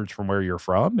wizards from where you're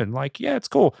from. And like, yeah, it's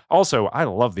cool. Also, I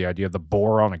love the idea of the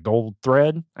boar on a gold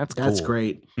thread. That's cool. That's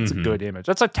great. It's a good image.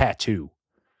 That's a tattoo.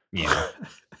 Yeah.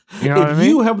 You know what I mean?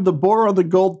 You have the boar on the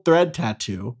gold thread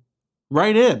tattoo,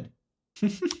 right in.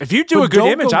 If you do a good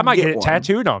image, I might get it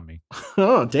tattooed on me.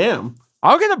 Oh, damn.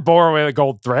 I'll get a boar with a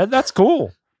gold thread. That's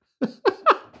cool.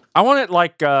 I want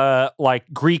it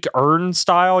like Greek urn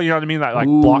style. You know what I mean? Like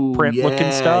block print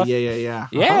looking stuff. Yeah.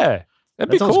 Yeah.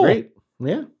 That'd be cool. Great.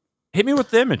 Yeah. Hit me with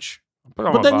the image.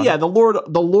 But then, the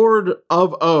Lord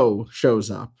of O shows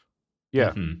up.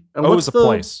 Yeah. And O is a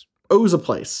place. O is a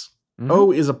place. Mm-hmm.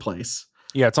 O is a place.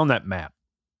 Yeah, it's on that map.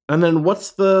 And then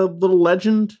what's the little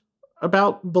legend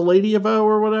about the Lady of O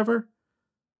or whatever?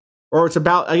 Or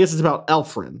I guess it's about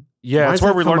Elfrin. Yeah, it's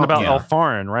where we learned about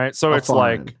Elfarin, right? So it's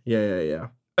like Yeah.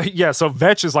 Yeah, so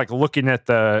Vetch is like looking at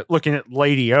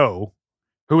Lady O,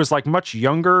 who is like much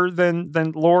younger than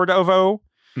Lord of O.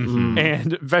 Mm-hmm.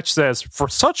 And Vetch says, for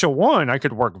such a one, I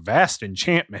could work vast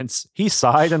enchantments. He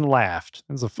sighed and laughed.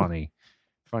 It's a funny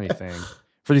thing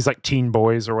for these like teen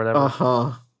boys or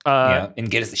whatever.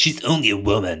 And she's only a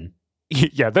woman.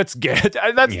 Yeah, that's Ged.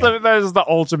 That is the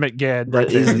ultimate Ged.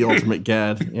 That is the ultimate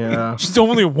Ged. Yeah. She's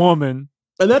only a woman.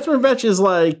 And that's when Vetch is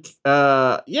like,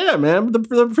 yeah, man,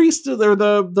 the priest or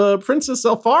the Princess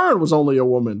Elfarin was only a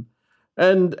woman.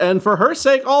 And for her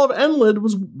sake, all of Enlid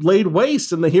was laid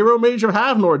waste, and the hero mage of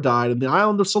Havnor died, and the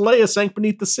island of Solea sank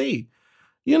beneath the sea.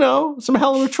 Some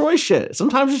Helen of Troy shit.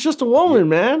 Sometimes it's just a woman,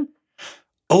 man.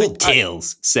 Old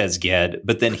tales, says Ged,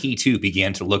 but then he too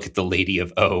began to look at the Lady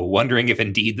of O, wondering if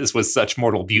indeed this was such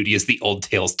mortal beauty as the old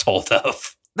tales told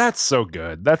of. That's so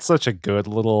good. That's such a good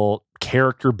little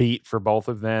character beat for both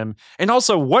of them. And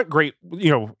also, what great,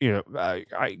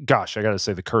 I got to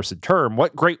say the cursed term,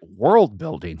 what great world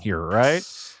building here, right?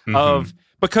 Mm-hmm.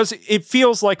 Because it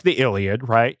feels like the Iliad,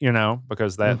 right?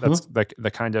 Because that's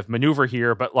the kind of maneuver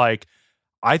here. But like,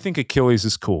 I think Achilles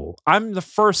is cool. I'm the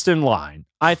first in line.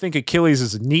 I think Achilles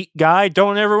is a neat guy.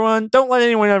 Don't let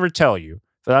anyone ever tell you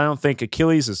that I don't think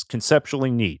Achilles is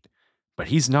conceptually neat. But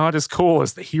he's not as cool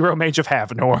as the hero mage of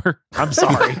Havnor. I'm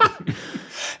sorry.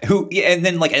 And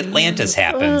then like Atlantis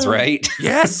happens, right?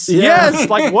 Yes.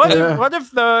 Like what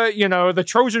if the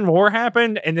Trojan War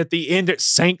happened and at the end it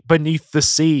sank beneath the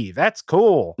sea? That's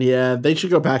cool. Yeah, they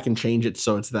should go back and change it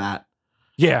so it's that.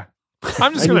 Yeah.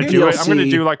 I'm just going to do it. I'm going to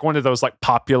do like one of those like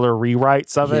popular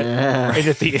rewrites of it. Yeah. And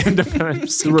at the end of it,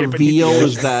 the reveal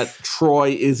is that Troy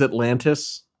is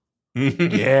Atlantis.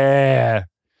 Yeah.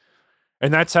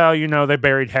 And that's how, they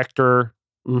buried Hector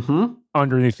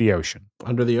underneath the ocean.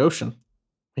 Under the ocean.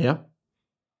 Yeah.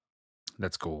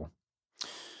 That's cool.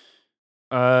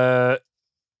 And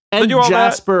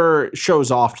Jasper shows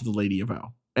off to the Lady of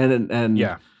O. And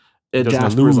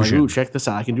Jasper's like, ooh, check this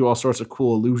out. I can do all sorts of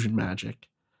cool illusion magic.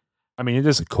 I mean, it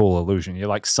is a cool illusion. You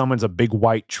like summons a big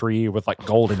white tree with like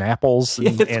golden apples.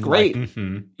 It's great.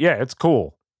 Like, yeah, it's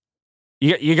cool.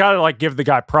 You got to like give the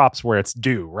guy props where it's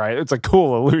due, right? It's a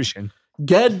cool illusion.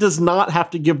 Ged does not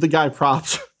have to give the guy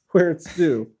props where it's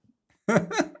due.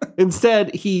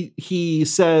 Instead, he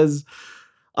says,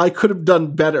 I could have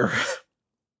done better.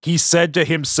 He said to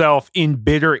himself in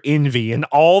bitter envy, and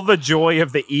all the joy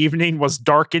of the evening was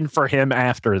darkened for him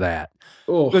after that.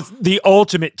 It's the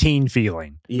ultimate teen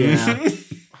feeling. Yeah.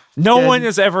 No one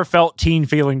has ever felt teen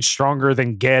feeling stronger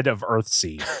than Ged of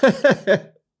Earthsea.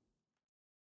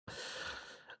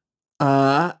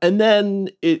 And then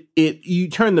you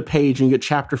turn the page and you get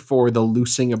chapter 4, the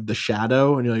loosing of the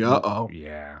shadow, and you're like, uh-oh.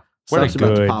 Yeah. Stuff's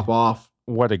about to pop off.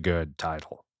 What a good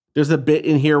title. There's a bit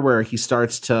in here where he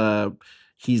starts to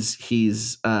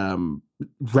he's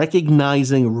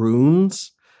recognizing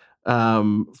runes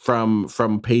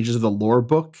from pages of the lore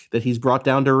book that he's brought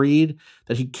down to read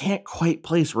that he can't quite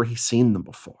place where he's seen them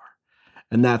before.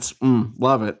 And that's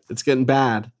love it. It's getting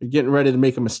bad. You're getting ready to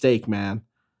make a mistake, man.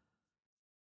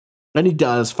 And he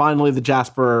does. Finally, the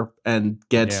Jasper and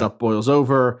Ged stuff boils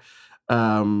over.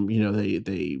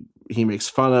 He makes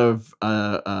fun of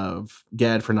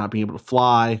Ged for not being able to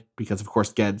fly because, of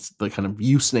course, Ged's the kind of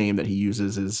use name that he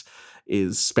uses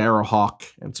is Sparrowhawk,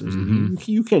 and so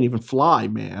you can't even fly,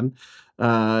 man.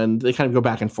 And they kind of go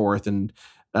back and forth, and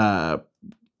Ged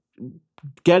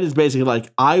is basically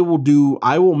like, I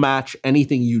will match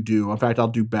anything you do. In fact, I'll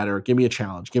do better. Give me a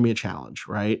challenge,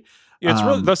 right? Yeah, it's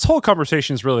really, this whole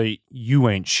conversation is really, you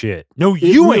ain't shit. No,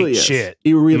 you ain't shit.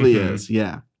 It really is.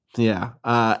 Yeah.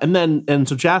 And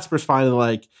so Jasper's finally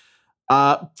like,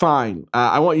 fine.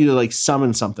 I want you to like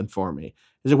summon something for me.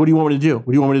 He's like, what do you want me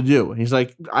to do? And he's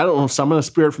like, I don't know, summon a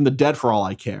spirit from the dead for all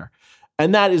I care.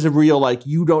 And that is a real, like,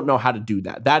 you don't know how to do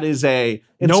that. That is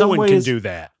no one can do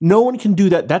that. No one can do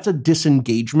that. That's a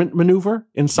disengagement maneuver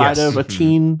inside of a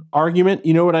teen argument.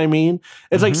 You know what I mean?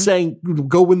 It's like saying,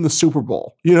 go win the Super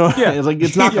Bowl. You know? Yeah. It's like,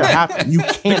 it's not going to happen. You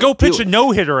can't go pitch a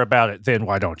no-hitter about it, then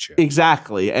why don't you?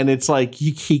 Exactly. And it's like,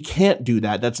 he can't do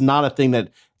that. That's not a thing that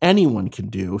anyone can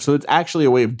do. So it's actually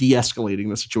a way of de-escalating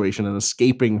the situation and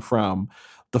escaping from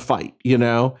the fight, you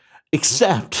know?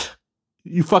 Except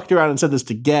you fucked around and said this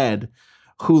to Ged,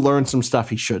 who learned some stuff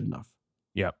he shouldn't have.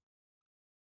 Yep.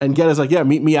 And Ged is like, yeah,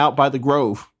 meet me out by the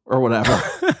Grove or whatever.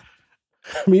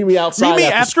 Meet me outside. Meet me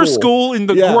after school in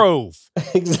the Grove.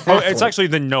 Exactly. Oh, it's actually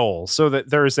the Knoll. So that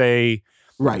there's a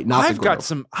right. Not I've got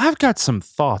some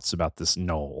thoughts about this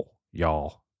Knoll,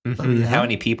 y'all. Mm-hmm. Oh, yeah? How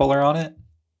many people are on it?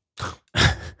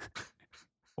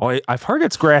 Well, I've heard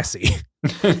it's grassy,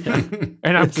 and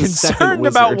I'm It's a second concerned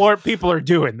about wizard. what people are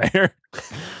doing there.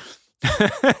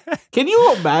 Can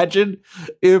you imagine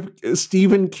if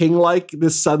Stephen King like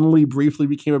this suddenly briefly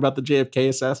became about the JFK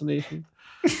assassination?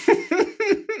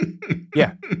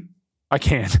 Yeah, I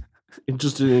can. It's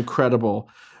just an incredible.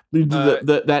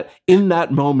 That in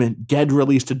that moment, Ged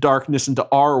released a darkness into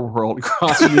our world,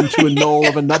 crossing into a knoll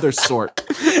of another sort.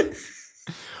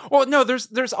 Well, no,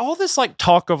 there's all this like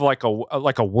talk of like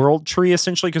a world tree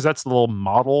essentially, because that's the little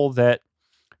model that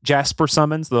Jasper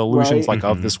summons, the illusions Right. like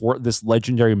of this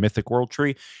legendary mythic world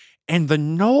tree, and the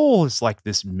Knoll is like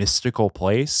this mystical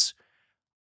place.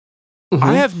 Mhm.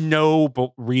 I have no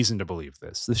reason to believe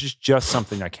this. This is just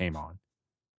something I came on.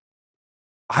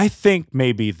 I think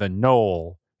maybe the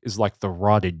Knoll is like the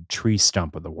rotted tree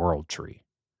stump of the world tree.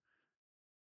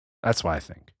 That's what I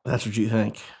think. That's what you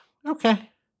think.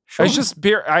 Okay. Sure. It's just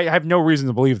I have no reason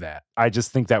to believe that. I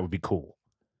just think that would be cool.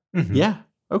 Mhm. Yeah.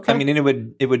 Okay. I mean,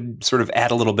 and it would sort of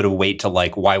add a little bit of weight to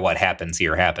like why what happens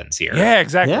here happens here. Yeah,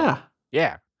 exactly. yeah.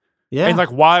 Yeah. Yeah. And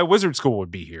like why Wizard School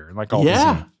would be here and like all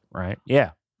Yeah. this, right?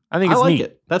 Yeah. I think I it's like neat.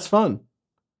 it. That's fun.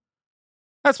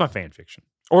 That's my fan fiction.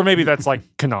 Or maybe that's like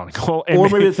canonical. And Or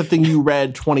maybe it's the thing you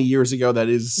read 20 years ago that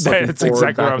is. sucking That's forward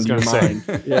exactly what back I was into gonna your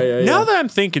say. mind. Yeah. now that I'm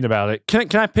thinking about it, can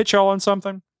I pitch y'all on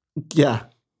something? Yeah.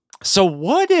 So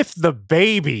what if the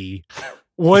baby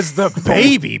was the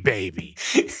baby?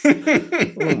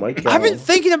 Oh my God. I've been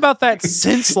thinking about that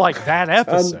since like that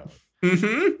episode.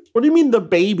 Mm-hmm. What do you mean the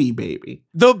baby?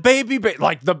 The baby,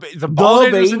 like the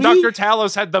Ballanders and baby? Dr.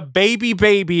 Talos had the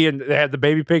baby, and they had the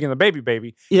baby pig and the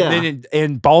baby. Yeah. And then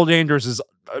in Ballanders'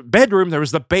 bedroom, there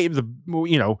was the baby,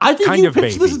 I think kind you of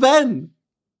pitched baby. this then.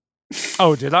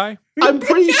 Oh, did I? I'm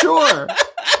pretty sure.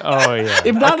 Oh, yeah.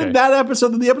 If not Okay. in that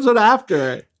episode, then the episode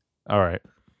after. All right,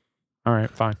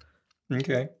 fine.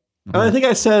 Okay. And I think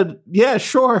I said, yeah,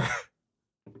 sure.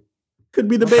 Could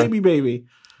be the Okay. baby.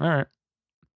 All right.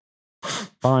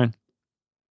 Fine.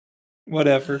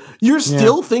 Whatever. You're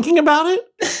still thinking about it?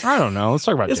 I don't know. Let's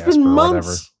talk about It's Jasper been or whatever.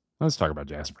 months. Let's talk about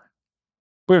Jasper.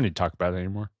 We don't need to talk about it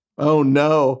anymore. Oh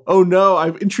no.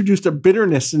 I've introduced a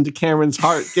bitterness into Cameron's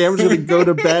heart. Cameron's going to go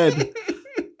to bed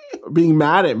being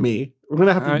mad at me. We're going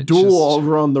to have to duel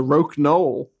over on the Roke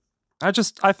Knoll.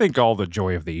 I think all the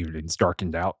joy of the evening's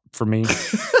darkened out for me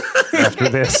after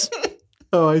this.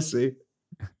 Oh, I see.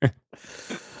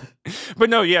 But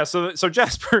no, yeah. So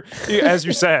Jasper, as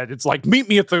you said, it's like meet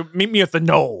me at the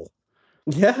Knoll,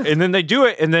 Yeah. and then they do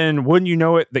it, and then wouldn't you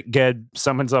know it, that Ged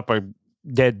summons up a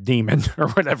dead demon or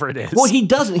whatever it is. Well, he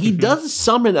doesn't. He does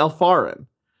summon Elfarin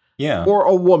Yeah. or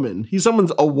a woman. He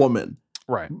summons a woman.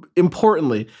 right.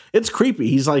 Importantly, it's creepy.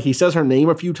 He says her name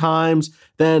a few times.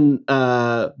 Then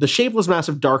the shapeless mass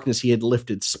of darkness he had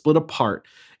lifted split apart.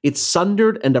 It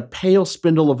sundered, and a pale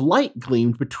spindle of light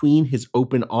gleamed between his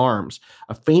open arms,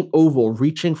 a faint oval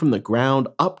reaching from the ground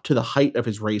up to the height of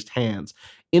his raised hands.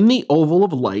 In the oval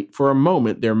of light, for a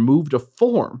moment, there moved a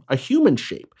form, a human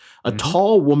shape, a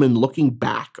tall woman looking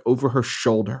back over her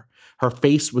shoulder. Her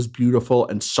face was beautiful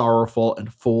and sorrowful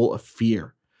and full of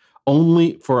fear.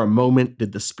 Only for a moment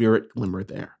did the spirit glimmer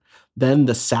there. Then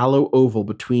the sallow oval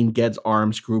between Ged's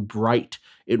arms grew bright.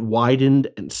 It widened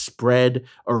and spread,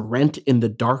 a rent in the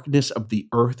darkness of the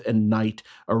earth and night,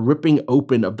 a ripping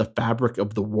open of the fabric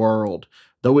of the world,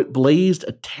 though it blazed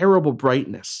a terrible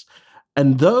brightness.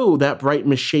 And though that bright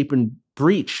misshapen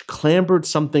breach clambered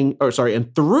something,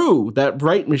 and through that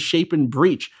bright misshapen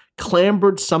breach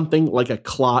clambered something like a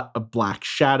clot of black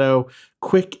shadow,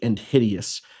 quick and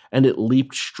hideous, and it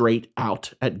leaped straight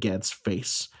out at Ged's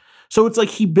face. So it's like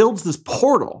he builds this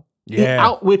portal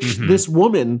out which this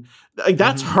woman, like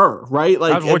that's her, right?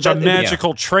 Like Out of which a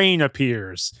magical train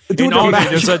appears. Dude, And on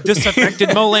it is a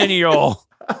disaffected millennial.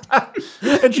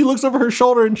 And she looks over her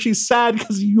shoulder and she's sad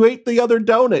because you ate the other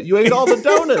donut. You ate all the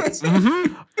donuts.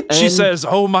 She And- says,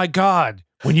 "Oh my God,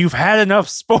 when you've had enough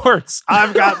sports,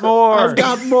 I've got more. I've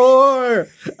got more.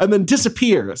 And then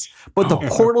disappears. But the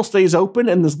portal stays open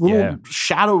and this little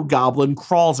shadow goblin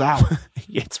crawls out.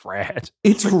 It's rad.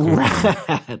 It's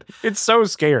rad. It's so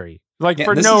scary. Like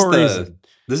for no reason.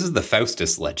 This is the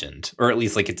Faustus legend, or at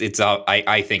least like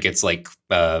I think it's like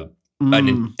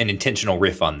an intentional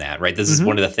riff on that, right? This is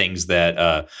one of the things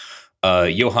that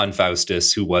Johann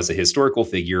Faustus, who was a historical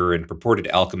figure and purported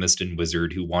alchemist and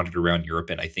wizard who wandered around Europe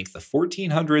in, I think, the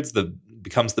 1400s,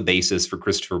 becomes the basis for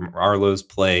Christopher Marlowe's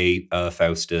play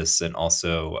Faustus, and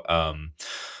also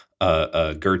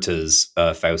Goethe's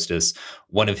Faustus.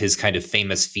 One of his kind of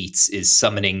famous feats is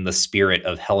summoning the spirit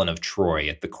of Helen of Troy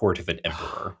at the court of an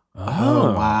emperor.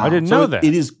 Oh, wow. I didn't know that.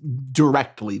 It is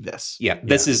directly this. Yeah,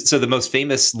 this is so the most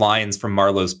famous lines from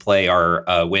Marlowe's play are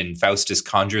when Faustus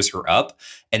conjures her up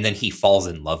and then he falls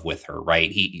in love with her, right?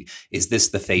 Is this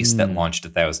the face that launched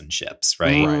 1,000 ships,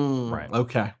 right? Right.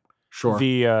 Okay. Sure.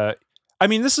 I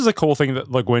mean, this is a cool thing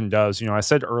that Le Guin does. You know, I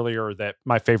said earlier that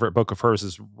my favorite book of hers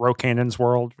is Rocannon's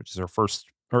World, which is her first,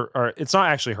 or it's not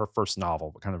actually her first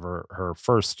novel, but kind of her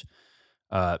first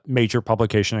major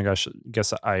publication, I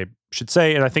guess I should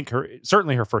say. And I think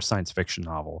certainly her first science fiction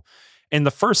novel. And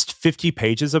the first 50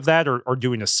 pages of that are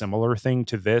doing a similar thing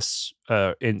to this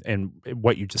in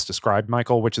what you just described,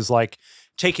 Michael, which is like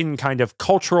taking kind of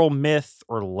cultural myth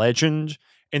or legend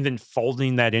and then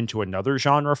folding that into another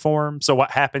genre form. So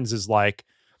what happens is like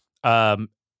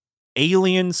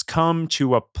aliens come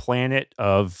to a planet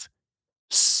of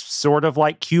sort of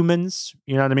like humans.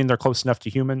 You know what I mean? They're close enough to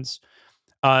humans.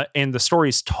 And the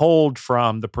story's told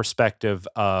from the perspective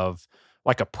of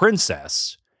like a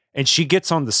princess. And she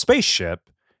gets on the spaceship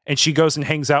and she goes and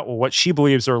hangs out with what she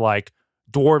believes are like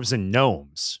dwarves and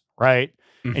gnomes, right?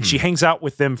 Mm-hmm. And she hangs out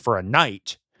with them for a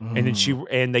night. And then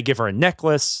they give her a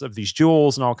necklace of these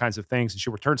jewels and all kinds of things. And she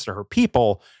returns to her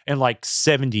people and like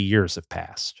 70 years have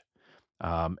passed.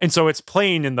 And so it's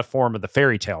playing in the form of the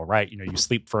fairy tale, right? You know, you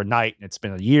sleep for a night and it's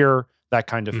been a year, that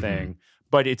kind of thing.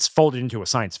 But it's folded into a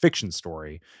science fiction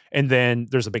story. And then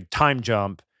there's a big time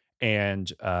jump and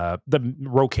the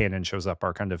Rocannon shows up,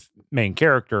 our kind of main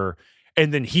character.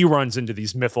 And then he runs into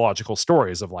these mythological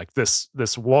stories of like this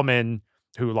woman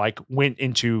who like went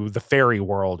into the fairy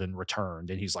world and returned.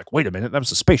 And he's like, wait a minute, that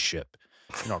was a spaceship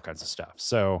and all kinds of stuff.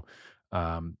 So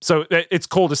it's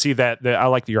cool to see that I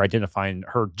like that you're identifying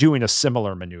her doing a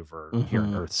similar maneuver here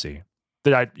in Earthsea.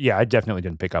 That I definitely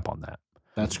didn't pick up on that.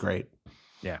 That's great.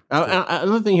 Yeah.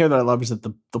 Another thing here that I love is that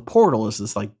the portal is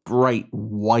this like bright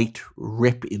white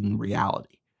rip in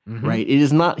reality, right? It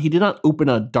is not, he did not open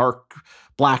a dark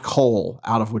black hole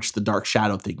out of which the dark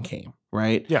shadow thing came,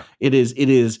 right? Yeah. It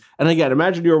is. And again,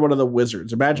 imagine you're one of the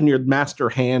wizards. Imagine you're master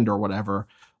hand or whatever,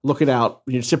 looking out,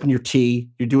 you're sipping your tea,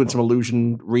 you're doing some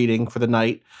illusion reading for the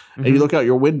night, and you look out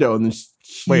your window and this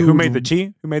Wait, who made the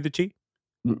tea? Who made the tea?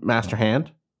 Master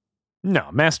hand?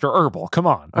 No, Master Herbal. Come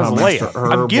on.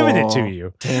 I'm giving it to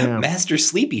you. Damn. Master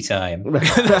Sleepy Time.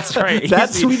 That's right.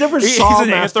 We never saw he's an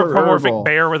Master anthropomorphic Herbal.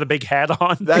 bear with a big hat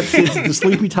on. That's it. The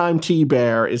Sleepy Time tea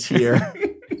bear is here.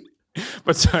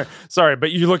 But sorry,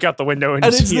 but you look out the window and you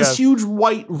it's see this huge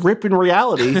white rip in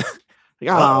reality.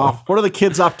 Like, what are the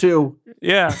kids up to?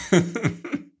 Yeah.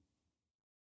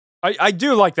 I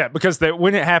do like that because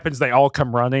when it happens, they all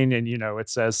come running and, you know, it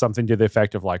says something to the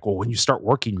effect of like, well, when you start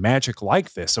working magic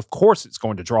like this, of course it's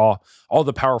going to draw all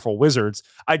the powerful wizards.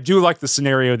 I do like the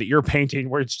scenario that you're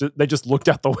painting where they just looked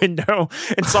out the window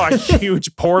and saw a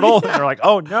huge portal and they're like,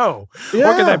 oh no,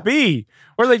 what could that be?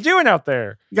 What are they doing out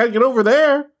there? You got to get over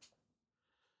there.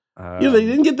 They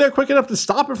didn't get there quick enough to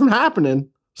stop it from happening.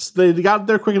 So they got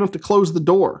there quick enough to close the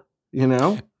door, you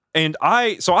know? And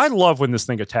I love when this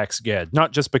thing attacks Ged,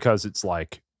 not just because it's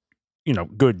like, you know,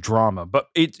 good drama, but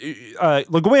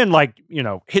Le Guin, like, you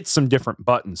know, hits some different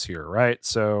buttons here, right?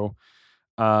 So,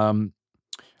 ending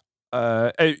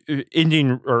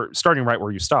or starting right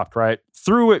where you stopped, right?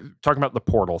 Through it, talking about the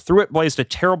portal, through it blazed a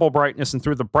terrible brightness, and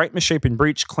through the bright misshapen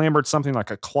breach clambered something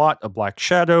like a clot of black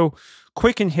shadow,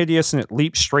 quick and hideous, and it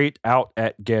leaped straight out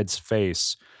at Ged's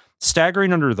face.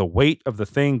 Staggering under the weight of the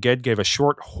thing, Ged gave a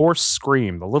short, hoarse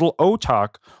scream. The little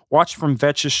Otak watched from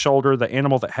Vetch's shoulder. The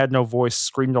animal that had no voice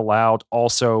screamed aloud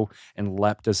also and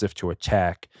leapt as if to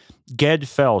attack. Ged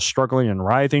fell, struggling and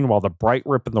writhing, while the bright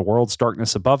rip in the world's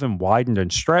darkness above him widened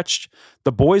and stretched.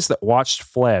 The boys that watched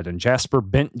fled, and Jasper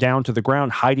bent down to the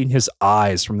ground, hiding his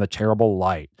eyes from the terrible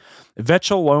light. Vetch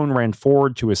alone ran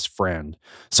forward to his friend.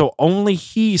 So only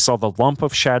he saw the lump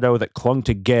of shadow that clung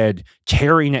to Ged,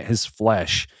 tearing at his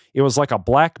flesh. It was like a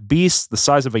black beast the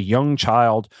size of a young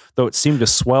child, though it seemed to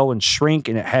swell and shrink,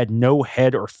 and it had no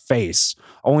head or face,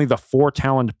 only the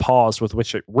four-taloned paws with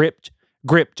which it ripped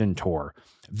gripped and tore.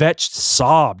 Vetch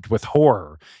sobbed with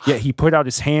horror, yet he put out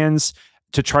his hands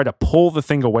to try to pull the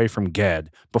thing away from Ged.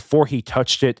 Before he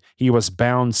touched it, he was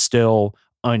bound still,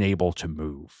 unable to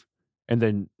move. And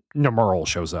then Nemurl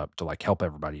shows up to like help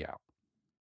everybody out.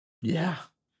 Yeah.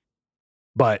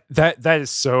 But that is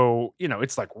so,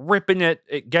 it's like ripping it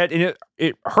and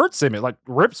it hurts him. It like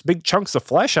rips big chunks of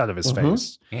flesh out of his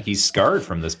face. Yeah, he's scarred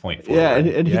from this point forward. Yeah,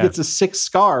 and he gets a 6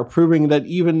 scar, proving that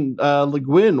even Le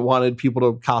Guin wanted people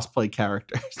to cosplay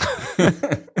characters.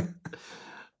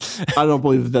 I don't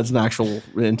believe that that's an actual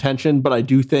intention, but I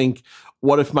do think,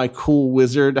 what if my cool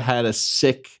wizard had a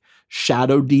sick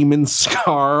shadow demon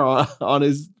scar on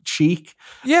his cheek?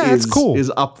 Yeah, it's cool. Is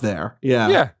up there. Yeah.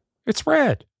 Yeah, it's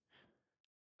rad.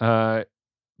 But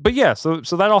yeah, so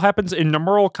that all happens, and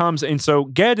Nemurl comes, and so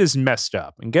Ged is messed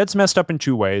up, and Ged's messed up in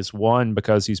 2 ways. One,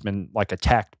 because he's been like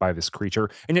attacked by this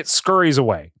creature, and it scurries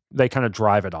away. They kind of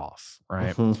drive it off,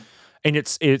 right? Mm-hmm. And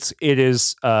it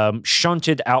is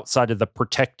shunted outside of the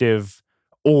protective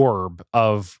orb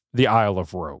of the Isle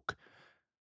of Roke.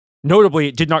 Notably,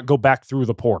 it did not go back through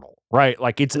the portal, right?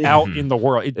 Like it's out in the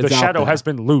world. The shadow has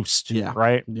been loosed,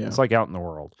 right? Yeah. It's like out in the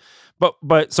world.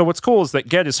 But so what's cool is that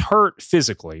Ged is hurt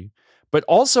physically, but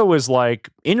also is like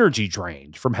energy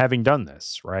drained from having done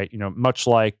this, right? Much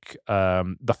like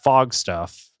the fog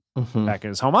stuff back in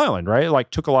his home island, right? It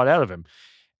like took a lot out of him,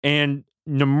 and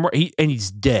he's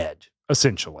dead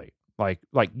essentially. Like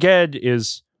Ged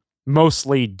is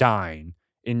mostly dying,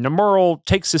 and Nemurl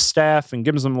takes his staff and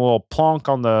gives him a little plonk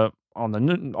on the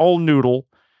old noodle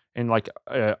and like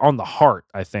on the heart,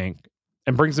 I think,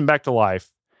 and brings him back to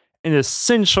life. And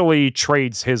essentially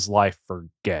trades his life for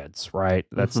Ged's, right?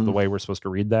 That's the way we're supposed to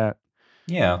read that.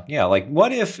 Yeah. Like,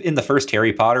 what if in the first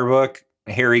Harry Potter book,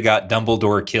 Harry got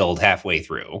Dumbledore killed halfway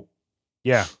through?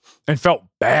 Yeah, and felt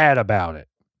bad about it.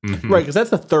 Mm-hmm. Right, because that's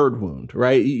the third wound,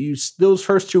 right? Those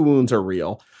first 2 wounds are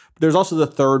real. But there's also the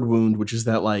third wound, which is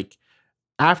that like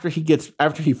after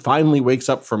he finally wakes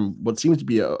up from what seems to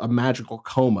be a magical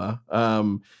coma,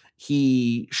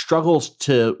 he struggles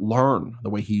to learn the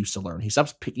way he used to learn. He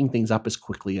stops picking things up as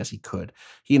quickly as he could.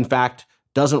 He, in fact,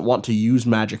 doesn't want to use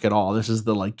magic at all. This is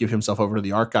the like give himself over to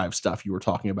the archive stuff you were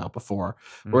talking about before,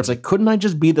 where it's like, couldn't I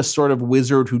just be the sort of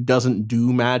wizard who doesn't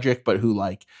do magic, but who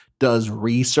like does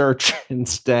research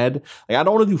instead? Like, I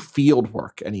don't want to do field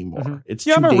work anymore. It's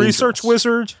too I'm a dangerous. Research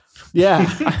wizard. Yeah,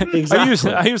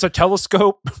 exactly. I use a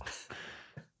telescope.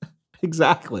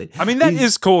 Exactly. I mean, that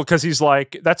is cool because he's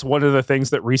like, that's one of the things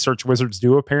that research wizards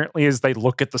do, apparently, is they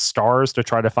look at the stars to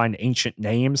try to find ancient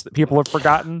names that people have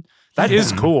forgotten. That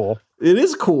is cool. It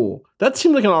is cool. That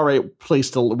seemed like an all right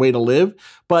way to live.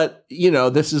 But,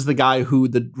 this is the guy who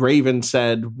the Raven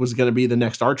said was going to be the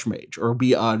next Archmage or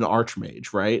be an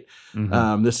Archmage, right?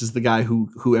 Mm-hmm. This is the guy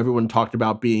who everyone talked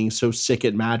about being so sick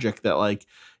at magic that like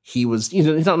he was,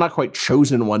 he's not quite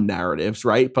chosen one narratives,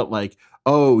 right? But like,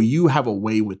 oh, you have a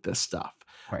way with this stuff.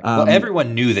 Right. Well,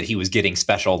 everyone knew that he was getting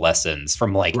special lessons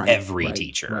from like every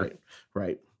teacher.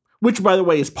 Right. Which, by the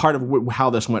way, is part of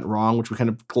how this went wrong, which we kind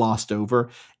of glossed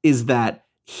over, is that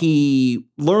he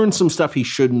learned some stuff he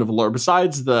shouldn't have learned.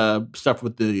 Besides the stuff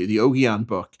with the Ogion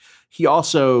book, he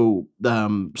also,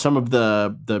 some of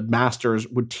the masters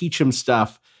would teach him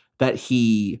stuff that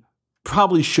he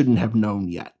probably shouldn't have known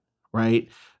yet, right?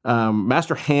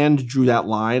 Master Hand drew that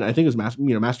line. I think it was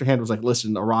Master Hand was like,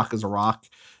 listen, a rock is a rock.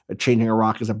 Changing a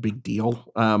rock is a big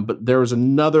deal. But there was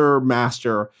another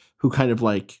master who kind of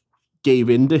like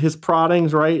gave into his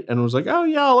proddings, right? And was like, oh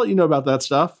yeah, I'll let you know about that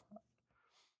stuff.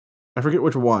 I forget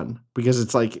which one, because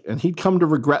it's like, and he'd come to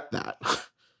regret that.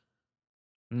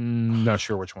 Not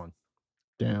sure which one.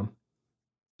 Damn.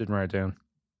 Didn't write it down.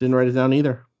 Didn't write it down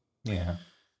either. Yeah.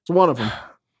 It's one of them.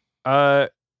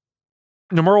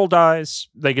 Nemurl dies.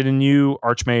 They get a new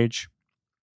Archmage.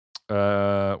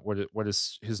 What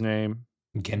is his name?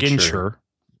 Ginshur,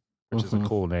 which is a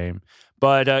cool name.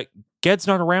 But Ged's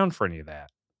not around for any of that.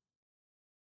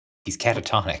 He's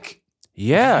catatonic.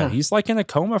 Yeah, he's like in a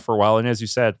coma for a while. And as you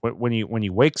said, when he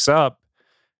wakes up,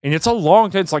 and it's a long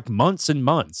time, it's like months and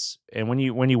months. And when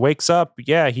he wakes up,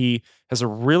 he has a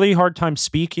really hard time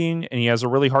speaking, and he has a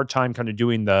really hard time kind of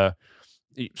doing the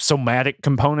somatic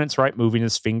components, right? Moving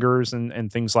his fingers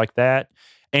and things like that.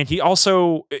 And he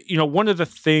also, one of the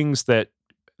things that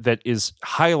is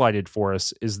highlighted for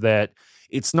us is that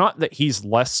it's not that he's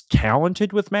less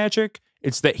talented with magic,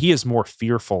 it's that he is more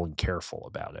fearful and careful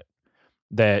about it.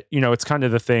 That, it's kind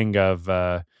of the thing of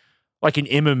like in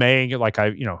MMA, like I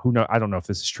don't know if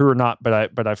this is true or not,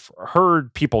 but I've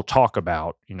heard people talk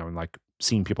about, and like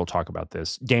seen people talk about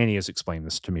this. Danny has explained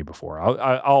this to me before.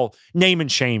 I'll name and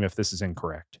shame if this is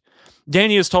incorrect.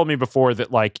 Danny has told me before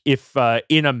that like if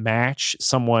in a match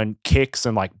someone kicks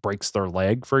and like breaks their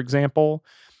leg, for example,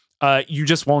 you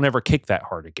just won't ever kick that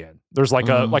hard again. There's like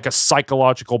a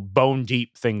psychological bone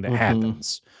deep thing that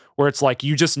happens where it's like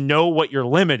you just know what your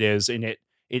limit is, and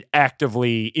it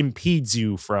actively impedes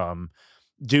you from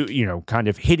kind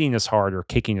of hitting as hard or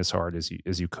kicking as hard as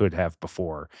you could have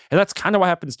before. And that's kind of what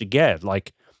happens to Ged.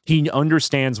 Like he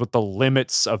understands what the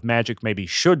limits of magic maybe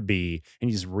should be,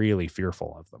 and he's really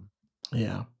fearful of them.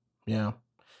 Yeah.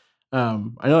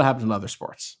 I know it happens in other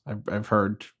sports. I've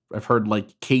heard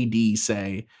like KD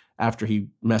say after he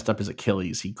messed up his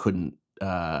Achilles, he couldn't.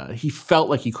 He felt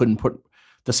like he couldn't put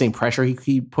the same pressure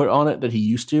he put on it that he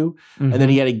used to, and then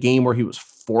he had a game where he was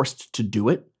forced to do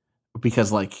it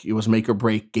because like it was make or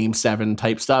break game 7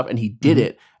 type stuff, and he did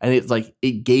it, and it's like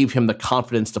it gave him the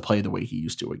confidence to play the way he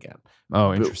used to again.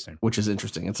 Oh, interesting. Which is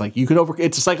interesting. It's like you can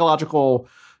it's a psychological,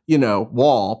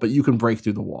 wall, but you can break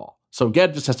through the wall. So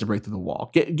Ged just has to break through the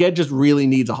wall. Ged just really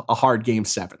needs a hard game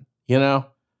 7,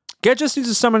 Ged just needs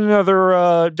to summon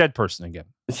another dead person again.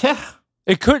 Yeah.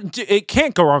 It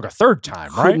can't go wrong a third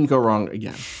time, right? Couldn't go wrong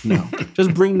again. No.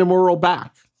 Just bring the Murrow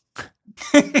back.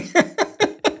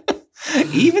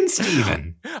 Even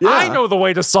Steven. Yeah. I know the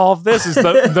way to solve this is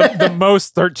the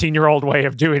most 13-year-old way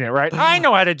of doing it, right? I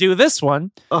know how to do this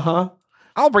one. Uh-huh.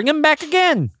 I'll bring him back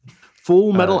again.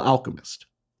 Full Metal Alchemist.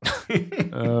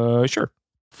 Sure.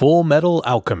 Full Metal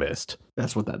Alchemist.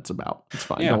 That's what that's about. It's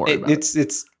fine. Yeah, Don't worry about it.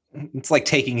 It's like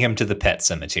taking him to the pet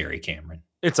cemetery, Cameron.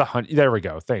 It's there we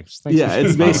go. Thanks. Yeah,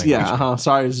 it's basically,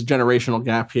 Sorry, there's a generational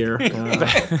gap here.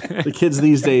 The kids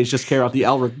these days just care about the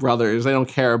Elric brothers. They don't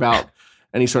care about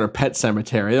any sort of pet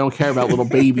cemetery. They don't care about little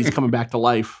babies coming back to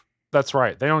life. That's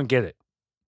right. They don't get it.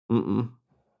 Mm-mm.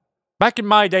 Back in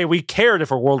my day, we cared if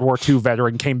a World War II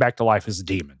veteran came back to life as a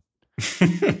demon.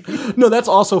 No, that's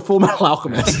also Full Metal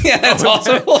Alchemist. Yeah, that's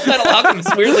also Full Metal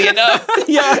Alchemist, weirdly enough.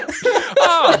 Yeah.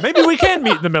 Oh, maybe we can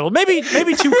meet in the middle. Maybe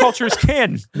two cultures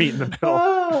can meet in the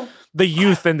middle. The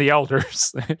youth and the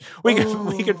elders. We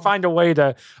could find a way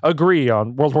to agree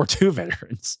on World War II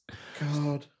veterans.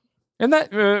 God. And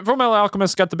that Full Metal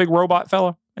Alchemist got the big robot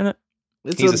fella in it.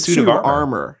 He's a suit of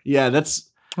armor. Yeah, that's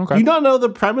okay. You not know the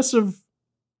premise of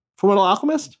Full Metal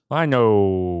Alchemist? I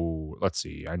know. Let's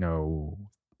see. I know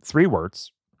 3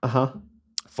 words.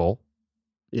 Full.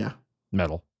 Yeah.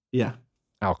 Metal. Yeah.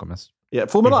 Alchemist. Yeah.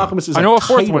 Full Metal Alchemist is. I know a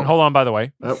 4th one. Hold on. By the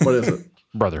way, what is it?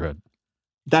 Brotherhood.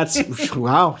 That's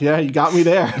wow. Yeah, you got me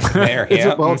there.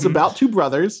 It's about 2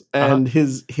 brothers, and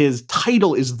his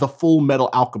title is the Full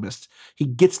Metal Alchemist. He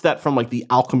gets that from like the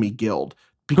Alchemy Guild.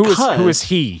 Who is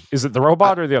he? Is it the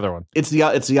robot or the other one? It's the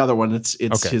other one. It's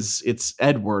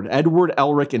Edward,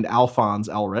 Elric, and Alphonse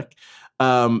Elric.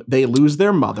 They lose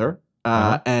their mother,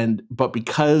 but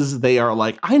because they are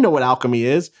like, I know what alchemy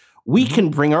is, we can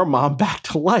bring our mom back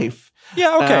to life.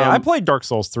 Yeah, okay. I played Dark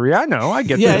Souls 3. I know. I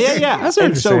get this. Yeah.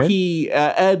 And so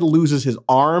Ed loses his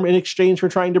arm in exchange for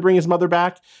trying to bring his mother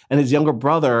back, and his younger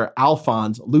brother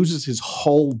Alphonse loses his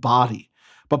whole body.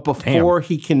 But before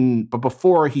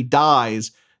he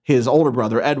dies, his older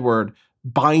brother Edward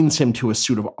binds him to a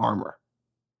suit of armor.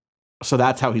 So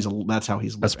that's how he's living.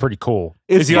 That's pretty cool.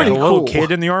 Is he like a little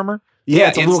kid in the armor? Yeah,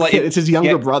 it's a little kid. It's his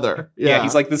younger brother. Yeah,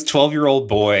 he's like this 12-year-old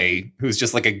boy who's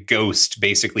just like a ghost,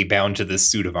 basically bound to this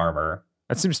suit of armor.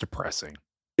 That seems depressing.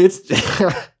 It's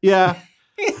yeah.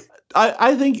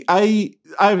 I think I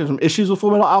have some issues with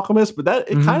Full Metal Alchemist, but that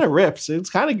it kind of rips. It's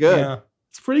kind of good. Yeah.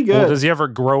 It's pretty good. Well, does he ever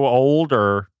grow old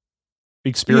or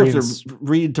experience? You have to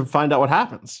read to find out what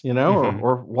happens,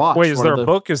 or watch. Wait, is there a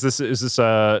book? Is this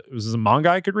a manga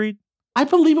I could read? I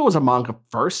believe it was a manga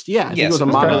first. Yeah, I think it was a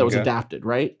manga that was adapted,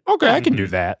 right? Okay, I can do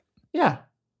that. Yeah,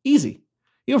 easy.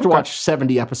 You have to watch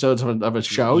 70 episodes of a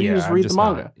show. You just read the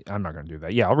manga. I'm not going to do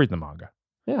that. Yeah, I'll read the manga.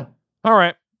 Yeah. All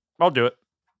right, I'll do it.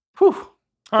 Whew.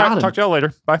 All right, talk to y'all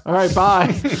later. Bye. All right, bye.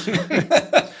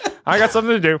 I got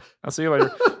something to do. I'll see you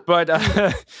later.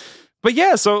 But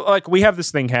yeah, so like we have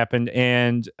this thing happen,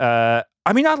 and I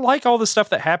like all the stuff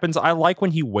that happens. I like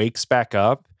when he wakes back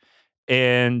up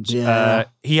and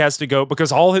he has to go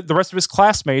because all the rest of his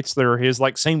classmates, they're his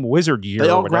like same wizard year. They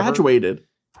all graduated.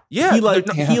 Yeah,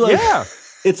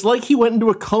 it's like he went into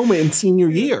a coma in senior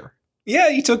year. Yeah,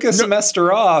 he took a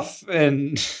semester off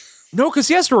and. No, because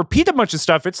he has to repeat a bunch of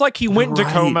stuff. It's like he went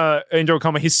into a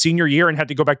coma his senior year and had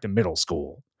to go back to middle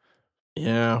school.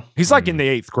 Yeah. He's like in the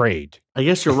 8th grade. I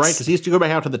guess you're right, because he has to go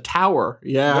back out to the tower.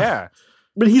 Yeah. Yeah.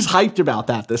 But he's hyped about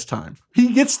that this time.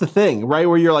 He gets the thing, right?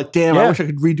 Where you're like, damn, I wish I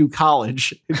could redo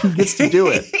college. And he gets to do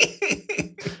it.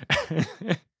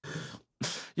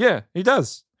 Yeah, he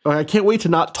does. I can't wait to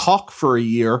not talk for a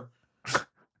year.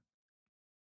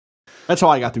 That's how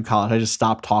I got through college. I just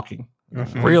stopped talking.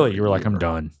 Really? You were like, I'm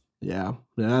done. Yeah,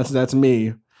 that's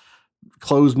me.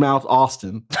 Closed mouth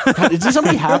Austin. God, does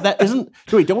somebody have that?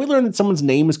 Wait, don't we learn that someone's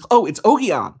name is? Oh, it's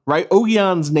Ogion, right?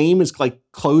 Ogion's name is like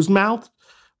closed mouth.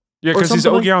 Yeah, because he's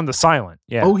Ogion the Silent.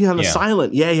 Yeah, Ogion the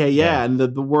Silent. Yeah. And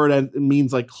the word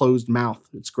means like closed mouth.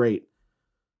 It's great.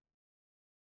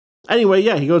 Anyway,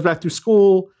 yeah, he goes back through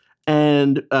school,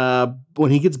 and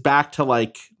when he gets back to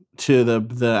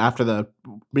the after the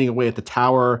being away at the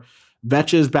tower,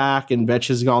 Vetch is back, and Vetch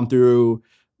has gone through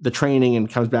the training and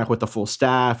comes back with the full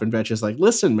staff, and Vetch is like,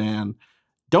 listen, man,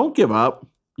 don't give up.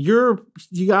 You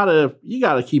gotta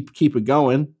keep it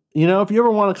going. If you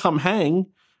ever want to come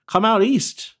out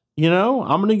east.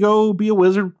 I'm gonna go be a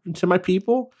wizard to my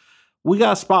people. We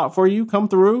got a spot for you. Come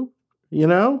through.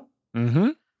 Mm-hmm.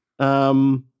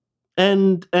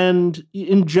 And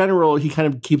in general, he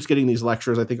kind of keeps getting these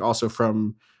lectures. I think also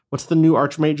from what's the new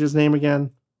Archmage's name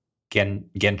again?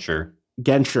 Genscher.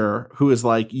 Genscher, who is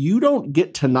like, you don't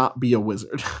get to not be a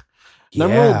wizard.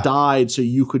 Neveril died so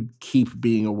you could keep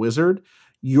being a wizard.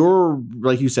 You're,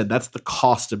 like you said, that's the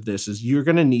cost of this, is you're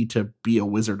going to need to be a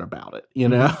wizard about it,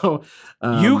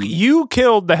 You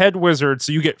killed the head wizard,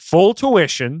 so you get full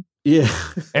tuition. Yeah.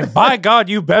 And by God,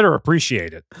 you better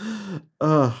appreciate it.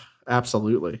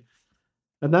 Absolutely.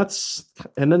 And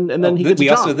then he gets a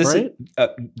job, right?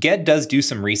 Ged does do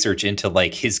some research into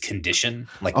like his condition,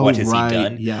 like what has he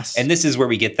done? Yes. And this is where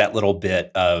we get that little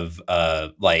bit of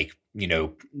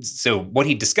so what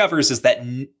he discovers is that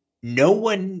no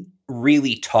one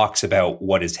really talks about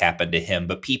what has happened to him,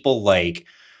 but people like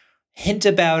hint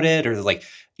about it, or like,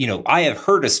 I have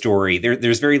heard a story.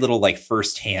 There's very little like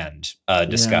firsthand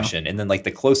discussion. And then like the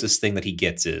closest thing that he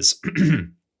gets is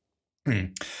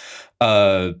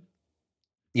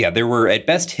there were at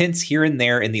best hints here and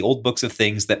there in the old books of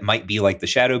things that might be like the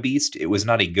Shadow Beast. It was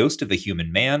not a ghost of a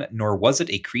human man, nor was it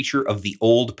a creature of the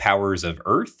old powers of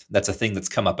Earth. That's a thing that's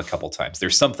come up a couple times.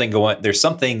 There's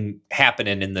something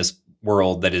happening in this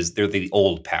world they're the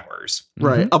old powers.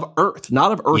 Right. Mm-hmm. Of Earth,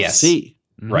 not of Earthsea. Yes.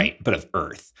 Mm-hmm. Right, but of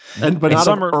Earth. But not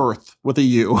of Earth with a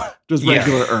U. Just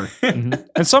regular Earth. Mm-hmm.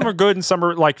 And some are good and some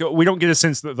are like, we don't get a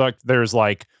sense that like there's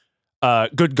like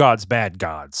good gods, bad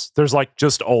gods. There's like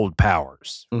just old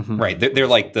powers. Mm-hmm. Right. They're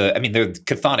like they're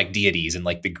chthonic deities in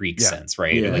like the Greek sense,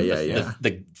 right?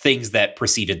 The things that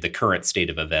preceded the current state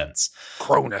of events.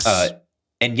 Cronus.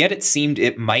 And yet it seemed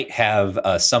it might have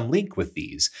some link with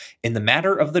these. In the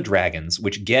matter of the dragons,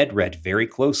 which Ged read very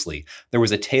closely, there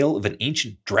was a tale of an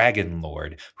ancient dragon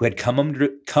lord who had come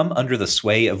under the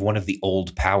sway of one of the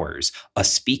old powers, a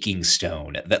speaking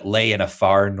stone that lay in a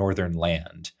far northern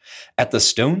land. At the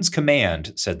stone's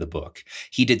command, said the book,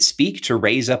 he did speak to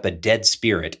raise up a dead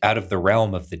spirit out of the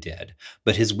realm of the dead.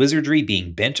 But his wizardry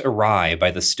being bent awry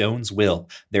by the stone's will,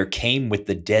 there came with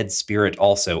the dead spirit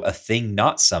also a thing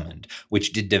not summoned,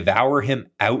 which did devour him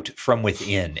out from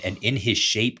within, and in his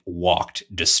shape walked,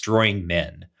 destroying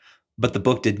men. But the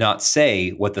book did not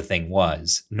say what the thing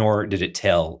was, nor did it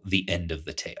tell the end of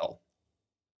the tale.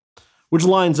 Which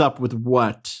lines up with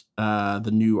what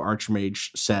the new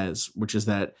Archmage says, which is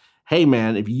that, hey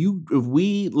man, if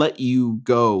we let you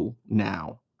go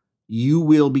now, you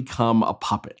will become a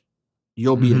puppet.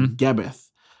 You'll be a Gebeth,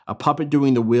 a puppet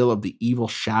doing the will of the evil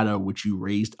shadow which you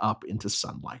raised up into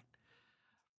sunlight.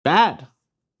 Bad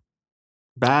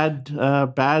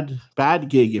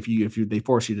gig if they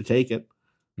force you to take it.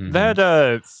 Mm-hmm. That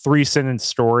 3-sentence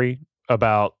story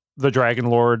about the Dragon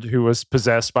Lord who was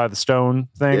possessed by the stone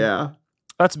thing. Yeah.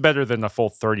 That's better than the full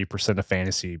 30% of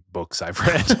fantasy books I've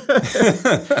read.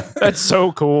 That's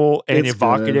so cool and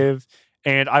evocative.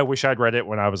 Good. And I wish I'd read it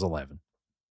when I was 11.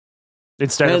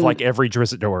 Instead of like every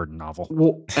Drizzt Do'Urden novel.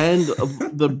 Well, and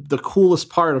the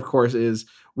coolest part, of course, is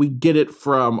we get it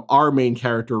from our main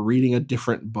character reading a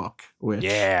different book. Which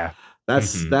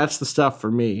that's the stuff for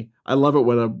me. I love it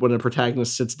when a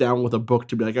protagonist sits down with a book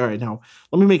to be like, all right, now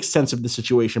let me make sense of the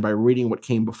situation by reading what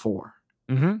came before.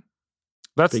 Mm-hmm.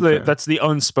 That's the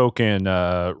unspoken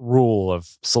rule of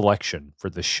selection for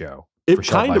this show. It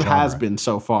kind of has been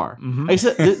so far. Mm-hmm. I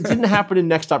said it didn't happen in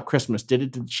Next Stop Christmas, did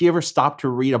it? Did she ever stop to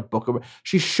read a book about?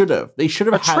 She should have. They should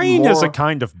have. A train is a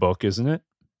kind of book, isn't it?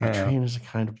 A train is a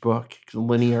kind of book,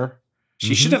 linear.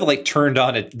 She should have like turned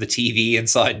on the TV and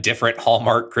saw a different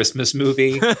Hallmark Christmas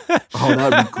movie. Oh,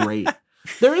 that would be great.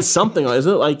 There is something. Is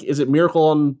it Miracle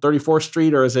on 34th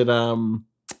Street, or is it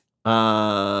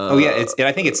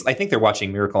I think they're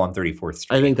watching Miracle on 34th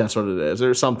Street. I think that's what it is.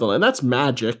 There's something, and that's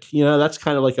magic. That's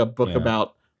kind of like a book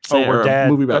about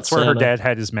movie about Santa. Where her dad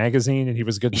had his magazine and he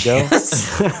was good to go.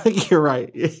 Yes. You're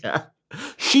right. Yeah,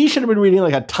 she should have been reading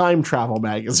like a time travel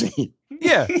magazine.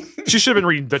 Yeah. She should have been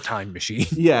reading The Time Machine.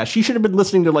 Yeah, she should have been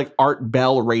listening to like Art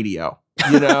Bell radio,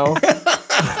 you know?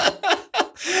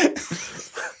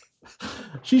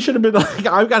 She should have been like,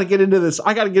 I've got to get into this.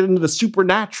 I got to get into the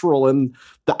supernatural and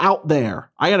the out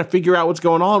there. I got to figure out what's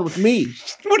going on with me.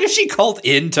 What if she called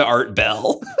in to Art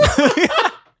Bell?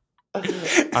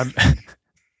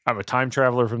 I'm a time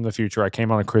traveler from the future. I came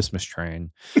on a Christmas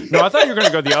train. No, I thought you were going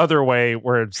to go the other way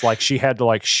where it's like she had to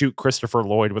like shoot Christopher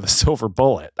Lloyd with a silver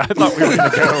bullet. I thought we were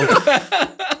going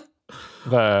to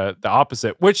go the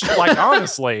opposite, which like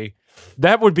honestly,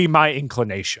 that would be my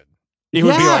inclination. It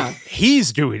would be like,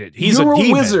 he's doing it. He's You're a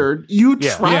demon. wizard. You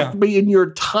trapped me in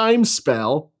your time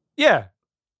spell. Yeah.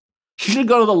 She should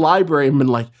go to the library and been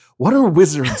like, what are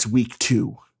wizards weak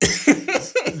to?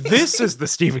 This is the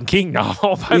Stephen King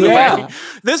novel, by the way.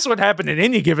 This would happen in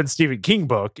any given Stephen King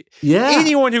book. Yeah.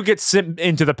 Anyone who gets sent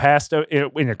into the past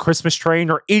in a Christmas train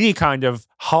or any kind of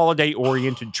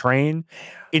holiday-oriented train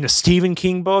in a Stephen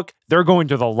King book, they're going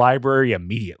to the library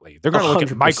immediately. They're going to look at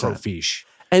 100%. microfiche.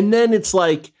 And then it's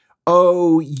like,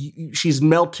 oh, she's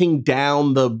melting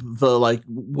down the like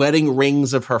wedding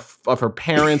rings of her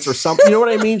parents or something. You know what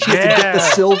I mean? She has to get the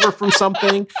silver from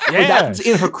something. Yeah. Or that's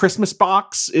in her Christmas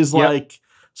box is like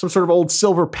some sort of old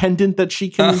silver pendant that she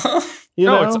can, you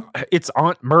know? It's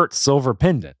Aunt Mert's silver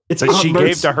pendant that Aunt she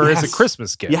Mert's, gave to her as a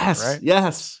Christmas gift. Yes, right?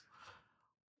 yes.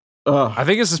 I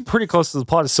think this is pretty close to the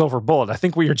plot of Silver Bullet. I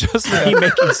think we are just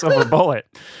remaking Silver Bullet.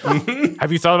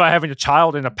 Have you thought about having a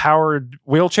child in a powered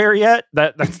wheelchair yet?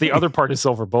 That's the other part of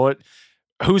Silver Bullet.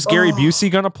 Who's Gary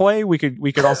Busey going to play? We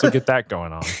could also get that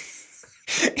going on.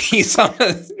 He's on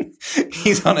a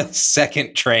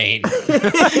second train.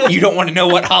 You don't want to know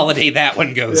what holiday that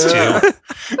one goes to.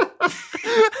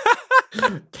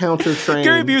 Counter train.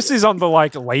 Gary Busey's on the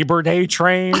like Labor Day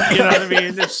train. You know what I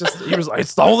mean? It's just he was like,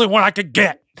 it's the only one I could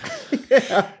get.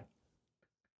 Yeah.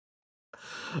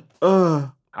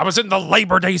 I was in the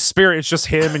Labor Day spirit. It's just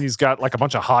him, and he's got like a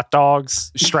bunch of hot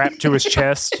dogs strapped to his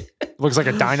chest. Looks like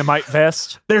a dynamite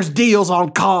vest. There's deals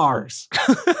on cars.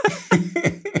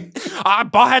 I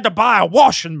had to buy a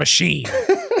washing machine,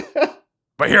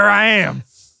 but here I am.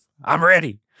 I'm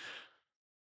ready.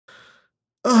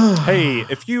 Hey,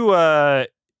 if you go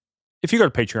to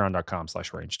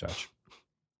patreon.com/rangetouch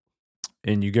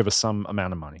and you give us some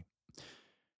amount of money,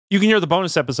 you can hear the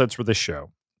bonus episodes for this show.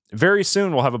 Very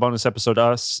soon, we'll have a bonus episode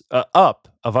up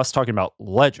of us talking about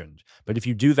Legend. But if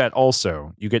you do that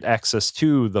also, you get access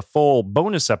to the full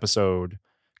bonus episode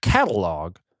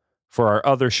catalog for our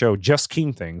other show, Just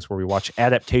King Things, where we watch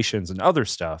adaptations and other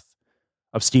stuff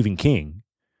of Stephen King.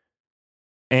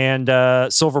 And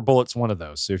Silver Bullet's one of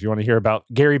those. So if you want to hear about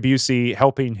Gary Busey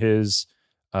helping his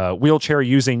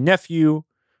wheelchair-using nephew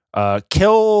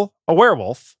kill a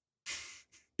werewolf,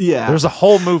 there's a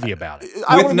whole movie about it.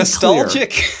 With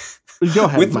nostalgic... Go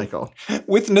ahead, Michael.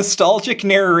 With nostalgic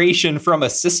narration from a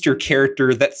sister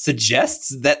character that suggests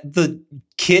that the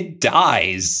kid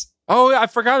dies. Oh, I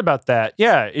forgot about that.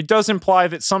 Yeah, it does imply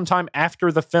that sometime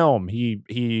after the film,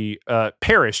 he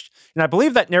perished. And I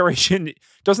believe that narration,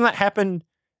 doesn't that happen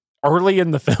early in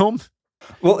the film?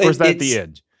 Well, or is that at the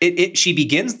end? She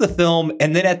begins the film,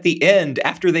 and then at the end,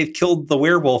 after they've killed the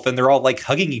werewolf and they're all like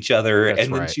hugging each other,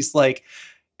 then she's like,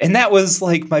 and that was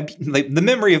like the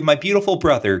memory of my beautiful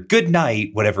brother. Good night,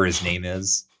 whatever his name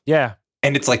is. Yeah.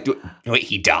 And it's like, wait,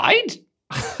 he died?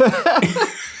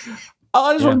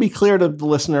 I just want to be clear to the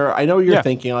listener. I know you're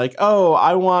thinking like, oh,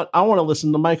 I want to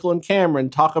listen to Michael and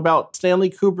Cameron talk about Stanley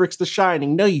Kubrick's The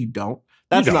Shining. No, you don't.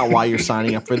 That's not why you're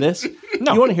signing up for this.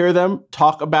 No. You want to hear them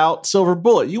talk about Silver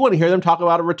Bullet. You want to hear them talk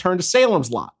about A Return to Salem's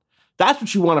Lot. That's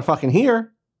what you want to fucking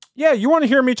hear. Yeah, you want to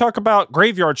hear me talk about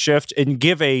Graveyard Shift and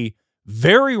give a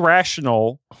very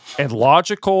rational and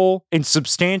logical and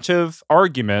substantive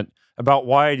argument about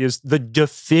why it is the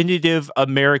definitive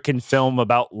American film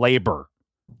about labor.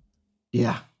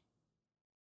 Yeah.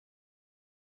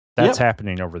 That's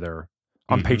happening over there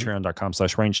on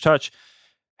patreon.com/rangetouch.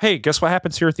 Hey, guess what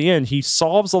happens here at the end? He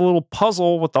solves a little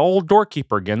puzzle with the old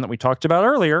doorkeeper again that we talked about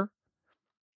earlier.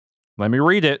 Let me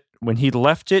read it. When he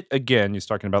left it again, he's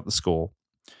talking about the school.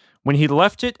 When he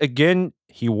left it again,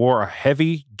 he wore a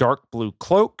heavy, dark blue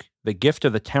cloak, the gift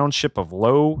of the township of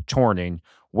Low Torning,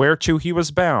 whereto he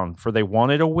was bound, for they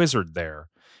wanted a wizard there.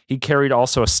 He carried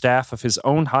also a staff of his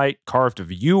own height, carved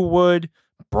of yew wood,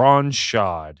 bronze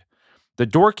shod. The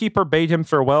doorkeeper bade him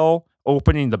farewell,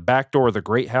 opening the back door of the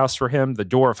great house for him, the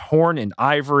door of horn and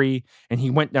ivory, and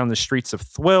he went down the streets of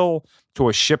Thwill to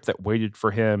a ship that waited for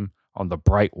him on the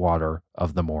bright water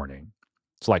of the morning.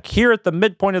 It's like here at the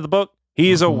midpoint of the book,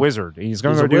 he's a wizard. He's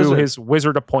going to do his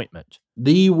wizard appointment.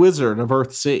 The Wizard of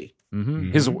Earthsea.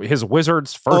 His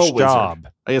wizard's first job.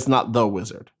 I guess not the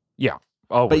wizard. Yeah.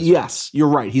 But yes, you're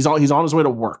right. He's on his way to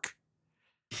work.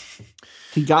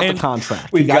 He got the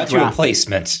contract. We've got you a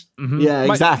placement. Yeah,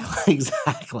 exactly.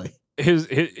 Exactly. His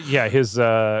he got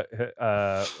a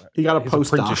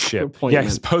postdoc appointment. Yeah,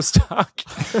 his postdoc.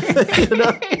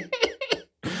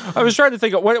 I was trying to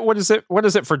think of what is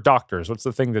it for doctors? What's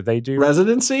the thing that they do?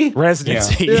 Residency.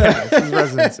 Yeah,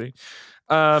 residency.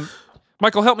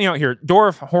 Michael, help me out here.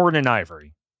 Dwarf, horn, and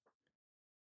ivory.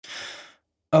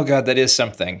 Oh God, that is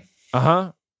something.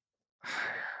 Uh-huh.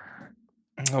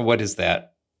 What is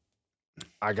that?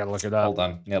 I gotta look it up. Hold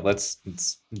on. Yeah, let's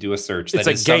do a search. It's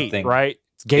that a is gate, something. right?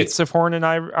 Gates of horn and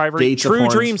ivory. Gates True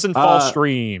of dreams and false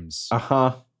dreams.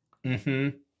 Mm-hmm.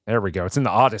 There we go. It's in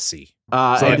the Odyssey.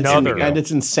 And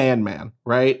it's in Sandman,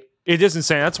 right? It is in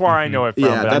Sandman. That's where I know it from.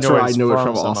 Yeah, that's where I know it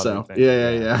from also.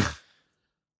 Yeah.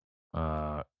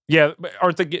 Yeah, but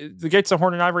aren't the gates of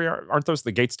horn and ivory? Aren't those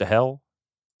the gates to hell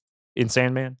in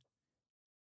Sandman?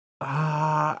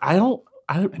 I don't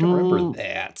remember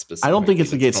that specifically. I don't think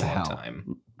it's the gates to hell,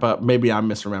 but maybe I'm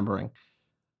misremembering.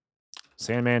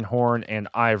 Sandman, horn, and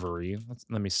ivory.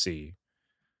 Let me see.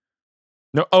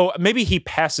 No, oh, maybe he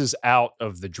passes out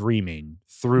of the dreaming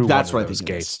through one of those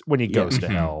gates when he goes to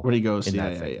hell. When he goes,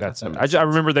 That's it. I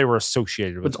remember they were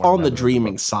associated with. It's on the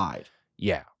dreaming side.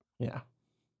 Yeah. Yeah.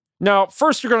 Now,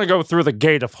 first you're going to go through the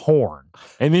gate of horn,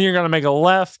 and then you're going to make a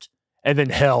left, and then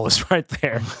hell is right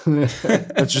there.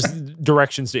 That's just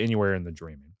directions to anywhere in the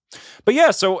dreaming. But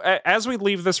yeah, so as we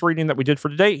leave this reading that we did for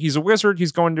today, he's a wizard.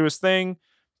 He's going to his thing.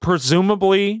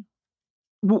 Presumably,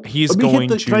 he's going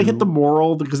to... Can I hit the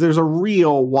moral? Because there's a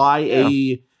real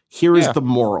here is the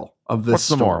moral of this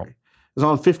story. The moral? It's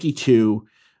on 52.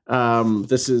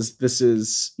 This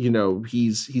is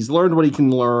he's learned what he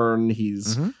can learn.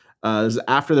 He's... This is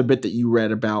after the bit that you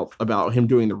read about him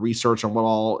doing the research on what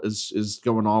all is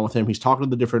going on with him. He's talking to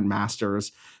the different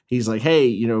masters. He's like,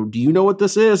 hey, do you know what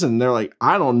this is? And they're like,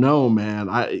 I don't know, man.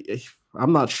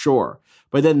 I'm not sure.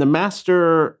 But then the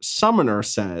master summoner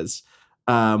says,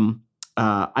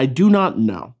 I do not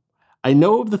know. I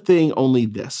know of the thing only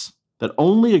this, that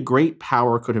only a great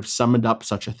power could have summoned up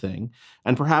such a thing,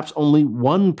 and perhaps only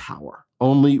one power,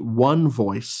 only one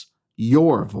voice,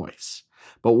 your voice.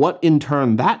 But what in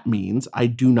turn that means, I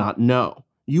do not know.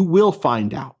 You will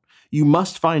find out. You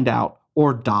must find out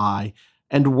or die,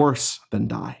 and worse than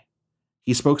die.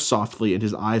 He spoke softly, and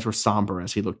his eyes were somber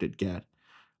as he looked at Ged.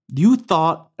 You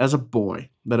thought as a boy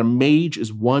that a mage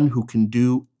is one who can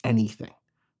do anything.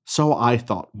 So I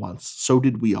thought once, so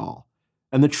did we all.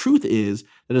 And the truth is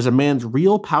that as a man's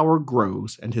real power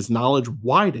grows and his knowledge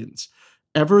widens,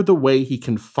 ever the way he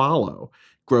can follow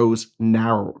grows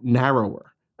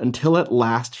narrower, until at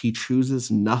last he chooses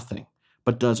nothing,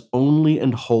 but does only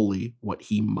and wholly what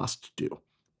he must do.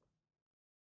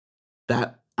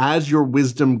 That as your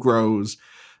wisdom grows,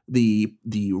 the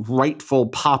rightful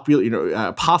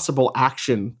possible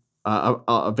action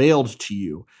availed to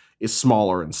you is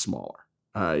smaller and smaller.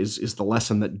 Is the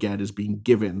lesson that Ged is being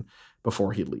given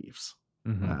before he leaves.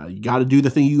 Mm-hmm. You got to do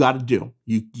the thing you got to do.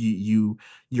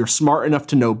 You're smart enough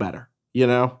to know better.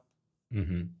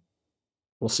 Mm-hmm.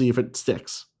 We'll see if it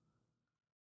sticks.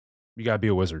 You got to be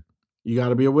a wizard. You got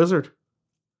to be a wizard.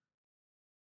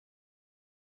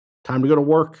 Time to go to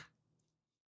work.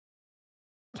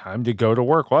 Time to go to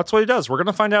work. Well, that's what he does. We're going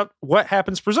to find out what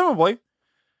happens, presumably.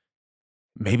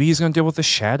 Maybe he's going to deal with the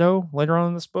shadow later on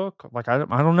in this book. Like, I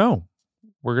don't know.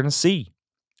 We're going to see.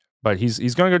 But he's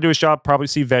going to go do his job, probably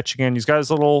see Vetch again. He's got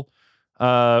his little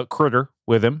critter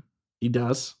with him. He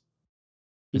does.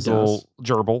 His little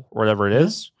gerbil, or whatever it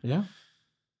is. Yeah.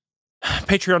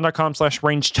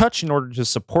 Patreon.com/rangetouch in order to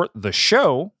support the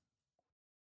show.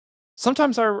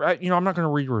 Sometimes I'm not going to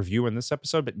read a review in this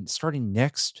episode, but starting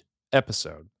next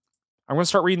episode, I'm going to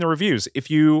start reading the reviews.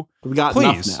 We got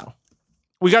enough now.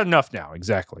 We got enough now,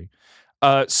 exactly.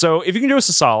 So if you can do us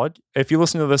a solid, if you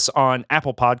listen to this on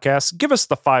Apple Podcasts, give us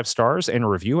the 5 stars and a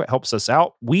review. It helps us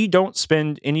out. We don't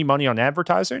spend any money on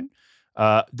advertising.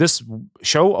 This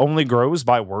show only grows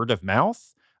by word of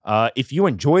mouth. If you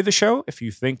enjoy the show, if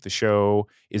you think the show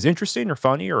is interesting or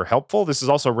funny or helpful, this is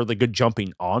also a really good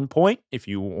jumping on point. If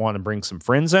you want to bring some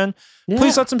friends in,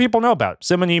 please let some people know about it.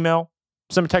 Send them an email,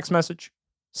 send them a text message,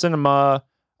 send them a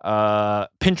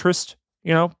Pinterest,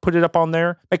 put it up on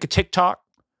there, make a TikTok.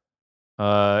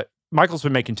 Michael's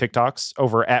been making TikToks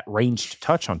over at Ranged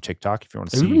Touch on TikTok. If you want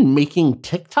to see, have you been making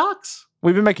TikToks?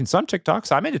 We've been making some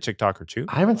TikToks. I made a TikTok or two.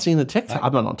 I haven't seen the TikTok.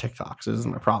 I'm not on TikToks. This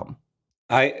isn't my problem.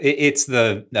 It's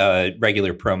the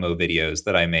regular promo videos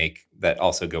that I make that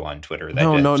also go on Twitter.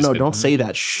 No, don't say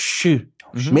that. Shh.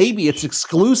 Mhm. Maybe it's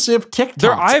exclusive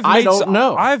TikToks. I don't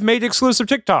know. I've made exclusive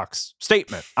TikToks.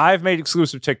 Statement. I've made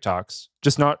exclusive TikToks,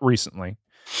 just not recently.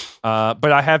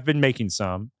 But I have been making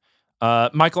some.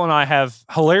 Michael and I have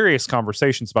hilarious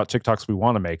conversations about TikToks we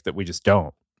want to make that we just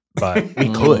don't. But we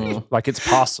could. Like, it's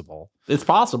possible. It's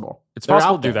possible. It's They're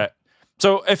possible out to do there. that.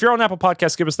 So if you're on Apple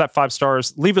Podcasts, give us that 5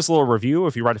 stars. Leave us a little review.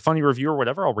 If you write a funny review or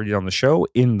whatever, I'll read it on the show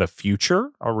in the future.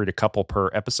 I'll read a couple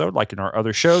per episode, like in our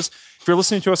other shows. If you're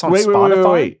listening to us on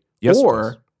Spotify. Wait. Yes,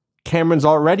 or please. Cameron's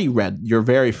already read your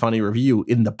very funny review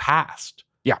in the past.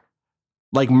 Yeah.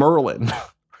 Like Merlin.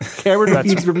 Cameron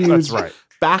reads reviews That's right.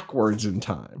 backwards in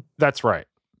time. That's right.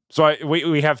 So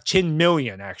we have 10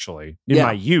 million actually in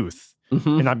my youth,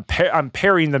 Mhm. and I'm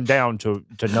paring them down to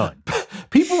none.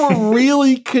 People were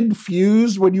really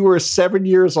confused when you were 7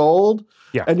 years old.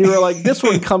 Yeah. And you were like, this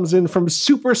one comes in from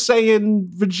Super Saiyan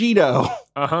Vegito.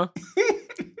 Uh-huh.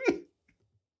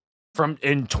 From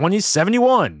in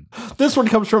 2071. This one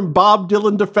comes from Bob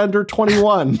Dylan Defender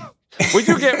 21. We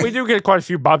do get quite a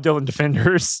few Bob Dylan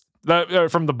defenders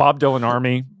from the Bob Dylan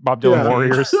Army, Bob Dylan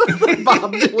Warriors. The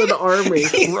Bob Dylan Army.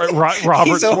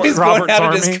 He's always going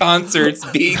out at his concerts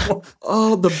being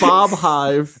Oh, the Bob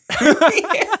Hive.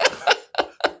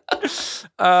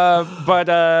 But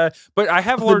I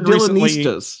have learned The recently.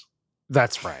 Dylanistas.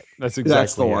 That's right. That's exactly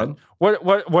That's the it. one. What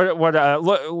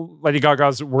Lady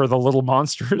Gaga's were the little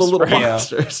monsters. The little right?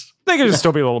 monsters. They could just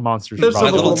still be little monsters. There's Bob my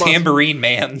some Dylan. little monsters. tambourine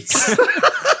mans.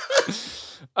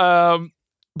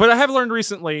 But I have learned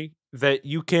recently that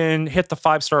you can hit the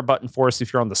 5-star button for us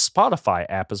if you're on the Spotify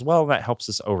app as well. That helps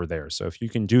us over there. So if you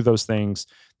can do those things,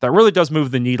 that really does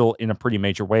move the needle in a pretty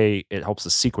major way. It helps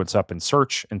us sequence up in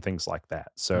search and things like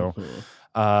that. So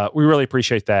we really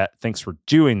appreciate that. Thanks for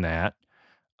doing that.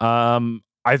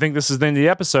 I think this is the end of the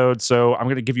episode, so I'm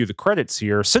going to give you the credits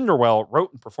here. Cinderwell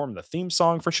wrote and performed the theme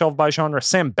song for Shelved by Genre.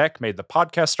 Sam Beck made the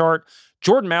podcast art.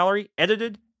 Jordan Mallory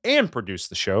edited and produced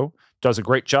the show. Does a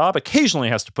great job. Occasionally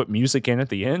has to put music in at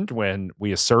the end when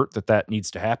we assert that needs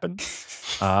to happen.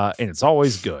 And it's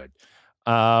always good.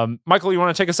 Michael, you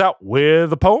want to take us out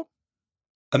with a poem?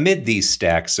 Amid these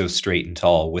stacks so straight and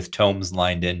tall, with tomes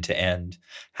lined end to end,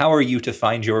 how are you to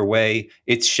find your way?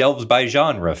 It's Shelves by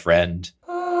Genre, friend.